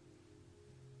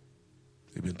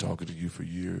he's been talking to you for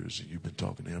years, and you've been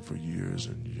talking to him for years,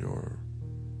 and your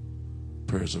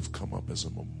prayers have come up as a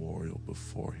memorial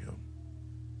before him.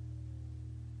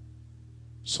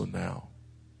 So now,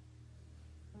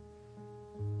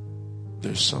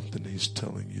 there's something he's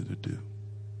telling you to do.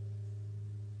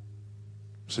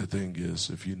 So the thing is,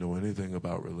 if you know anything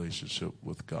about relationship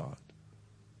with God,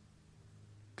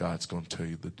 God's going to tell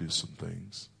you to do some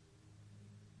things.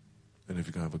 And if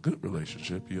you're going to have a good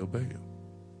relationship, you obey him.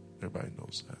 Everybody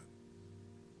knows that.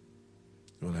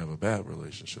 You want to have a bad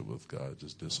relationship with God,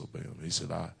 just disobey him. He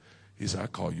said, I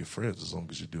call you friends as long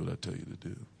as you do what I tell you to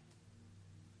do.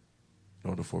 In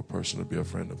order for a person to be a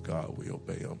friend of God, we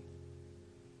obey him.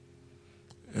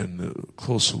 And the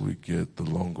closer we get, the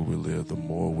longer we live, the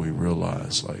more we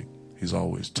realize, like, he's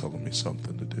always telling me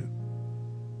something to do.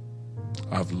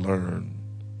 I've learned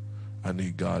I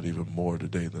need God even more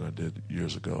today than I did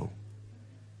years ago.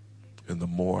 And the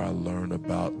more I learn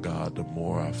about God, the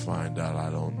more I find out I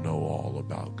don't know all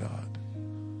about God.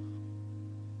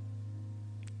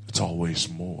 It's always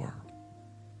more.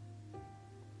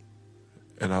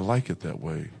 And I like it that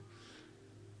way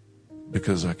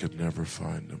because I could never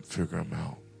find them, figure them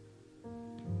out.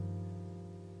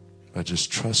 I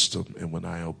just trust them, and when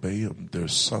I obey them,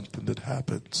 there's something that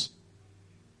happens.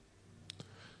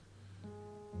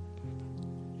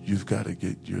 You've got to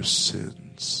get your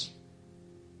sins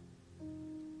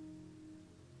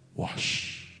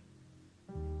washed.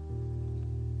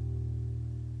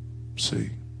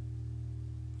 See,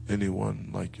 anyone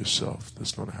like yourself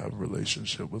that's going to have a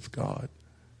relationship with God,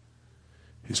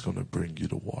 He's going to bring you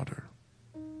to water.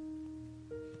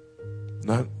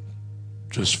 Not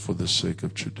just for the sake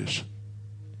of tradition,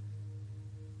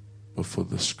 but for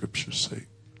the scripture's sake.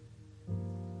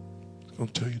 He's going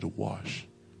to tell you to wash.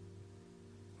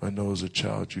 I know as a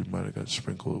child you might have got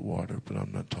sprinkled with water, but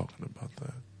I'm not talking about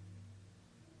that.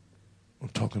 I'm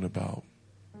talking about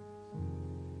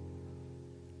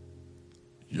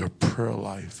your prayer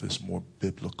life is more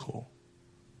biblical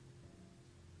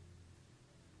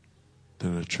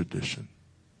than a tradition.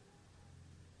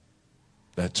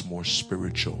 That's more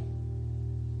spiritual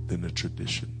than a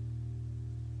tradition.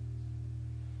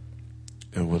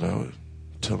 And what I was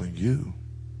telling you,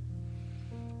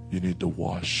 you need to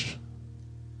wash.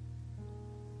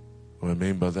 What I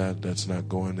mean by that, that's not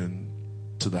going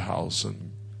into the house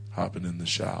and hopping in the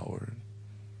shower.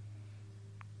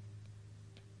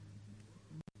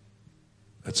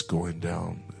 That's going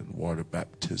down in water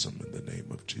baptism in the name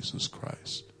of Jesus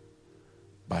Christ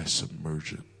by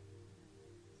submersion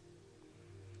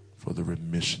for the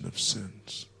remission of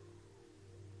sins.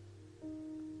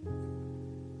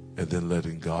 And then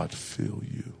letting God fill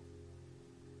you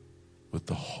with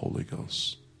the Holy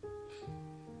Ghost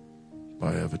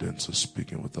by evidence of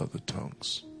speaking with other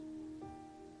tongues.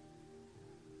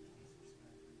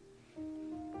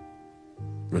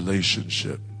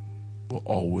 Relationship will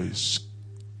always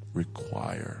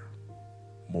require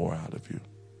more out of you.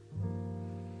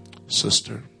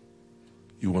 Sister,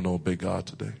 you want to obey God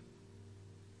today?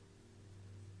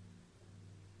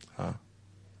 Huh?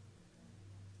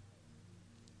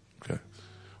 Okay.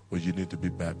 Well, you need to be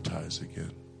baptized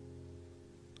again,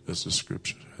 as the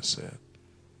scripture has said.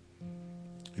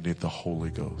 You need the Holy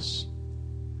Ghost,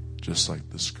 just like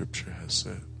the scripture has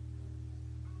said.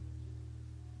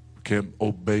 We can't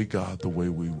obey God the way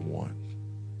we want.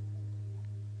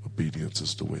 Obedience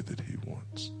is the way that He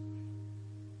wants.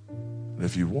 And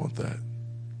if you want that,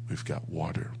 we've got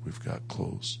water, we've got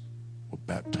clothes. We'll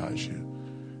baptize you.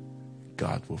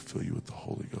 God will fill you with the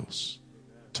Holy Ghost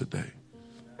today.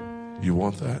 You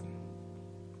want that?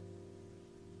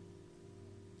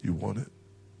 You want it?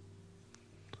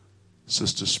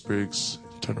 Sister Spriggs,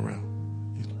 turn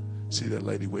around. You see that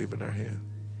lady waving her hand?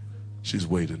 She's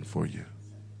waiting for you.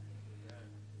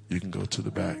 You can go to the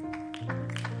back.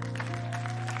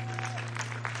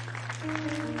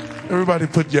 Everybody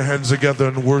put your hands together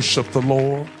and worship the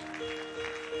Lord.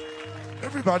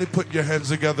 Everybody put your hands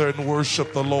together and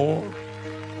worship the Lord.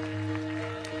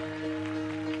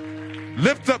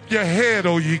 Lift up your head,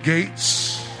 O ye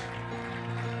gates,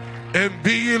 and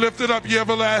be ye lifted up, ye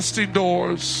everlasting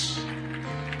doors,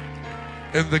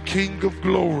 and the King of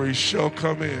glory shall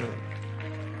come in.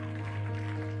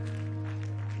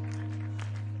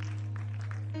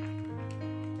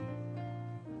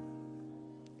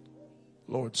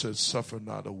 Lord said, suffer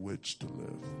not a witch to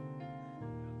live.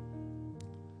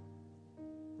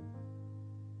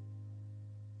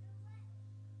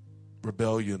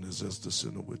 Rebellion is as the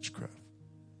sin of witchcraft.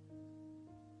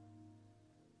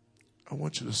 I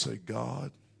want you to say,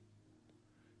 God,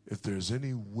 if there's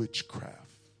any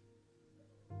witchcraft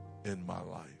in my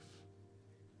life,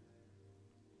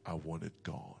 I want it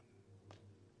gone.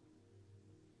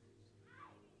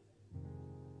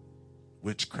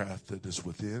 Witchcraft that is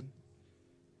within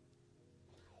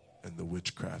and the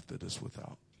witchcraft that is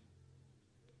without.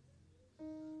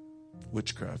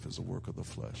 Witchcraft is a work of the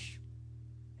flesh.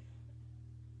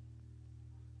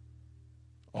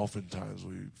 Oftentimes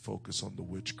we focus on the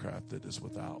witchcraft that is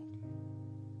without,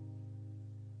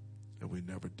 and we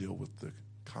never deal with the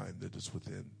kind that is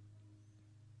within.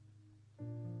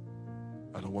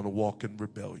 I don't want to walk in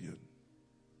rebellion.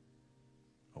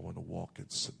 I want to walk in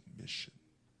submission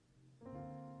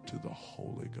to the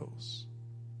Holy Ghost.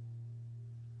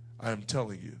 I am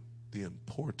telling you the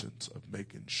importance of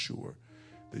making sure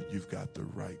that you've got the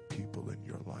right people in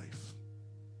your life.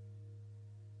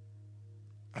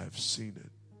 I have seen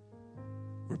it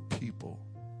where people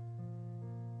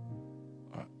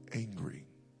are angry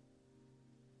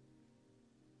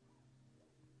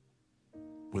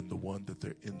when the one that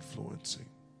they're influencing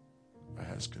or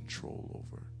has control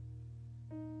over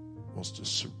wants to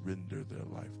surrender their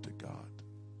life to God.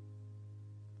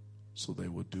 So they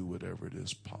will do whatever it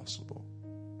is possible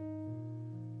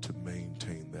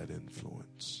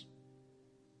influence.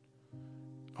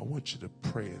 I want you to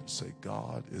pray and say,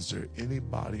 God, is there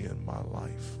anybody in my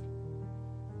life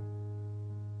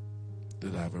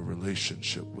that I have a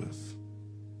relationship with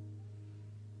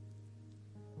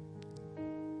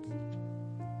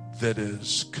that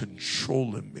is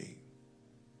controlling me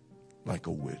like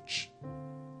a witch?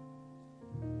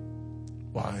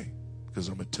 Why? Because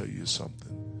I'm going to tell you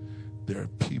something. There are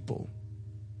people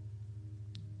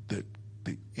that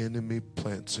the enemy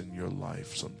plants in your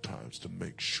life sometimes to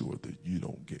make sure that you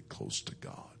don't get close to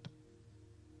God.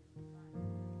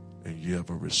 And you have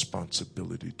a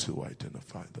responsibility to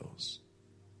identify those.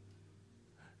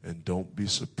 And don't be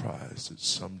surprised that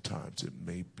sometimes it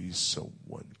may be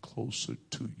someone closer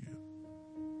to you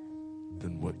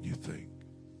than what you think.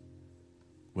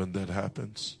 When that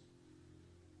happens,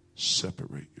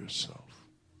 separate yourself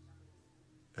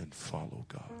and follow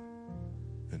God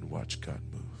and watch God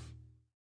move.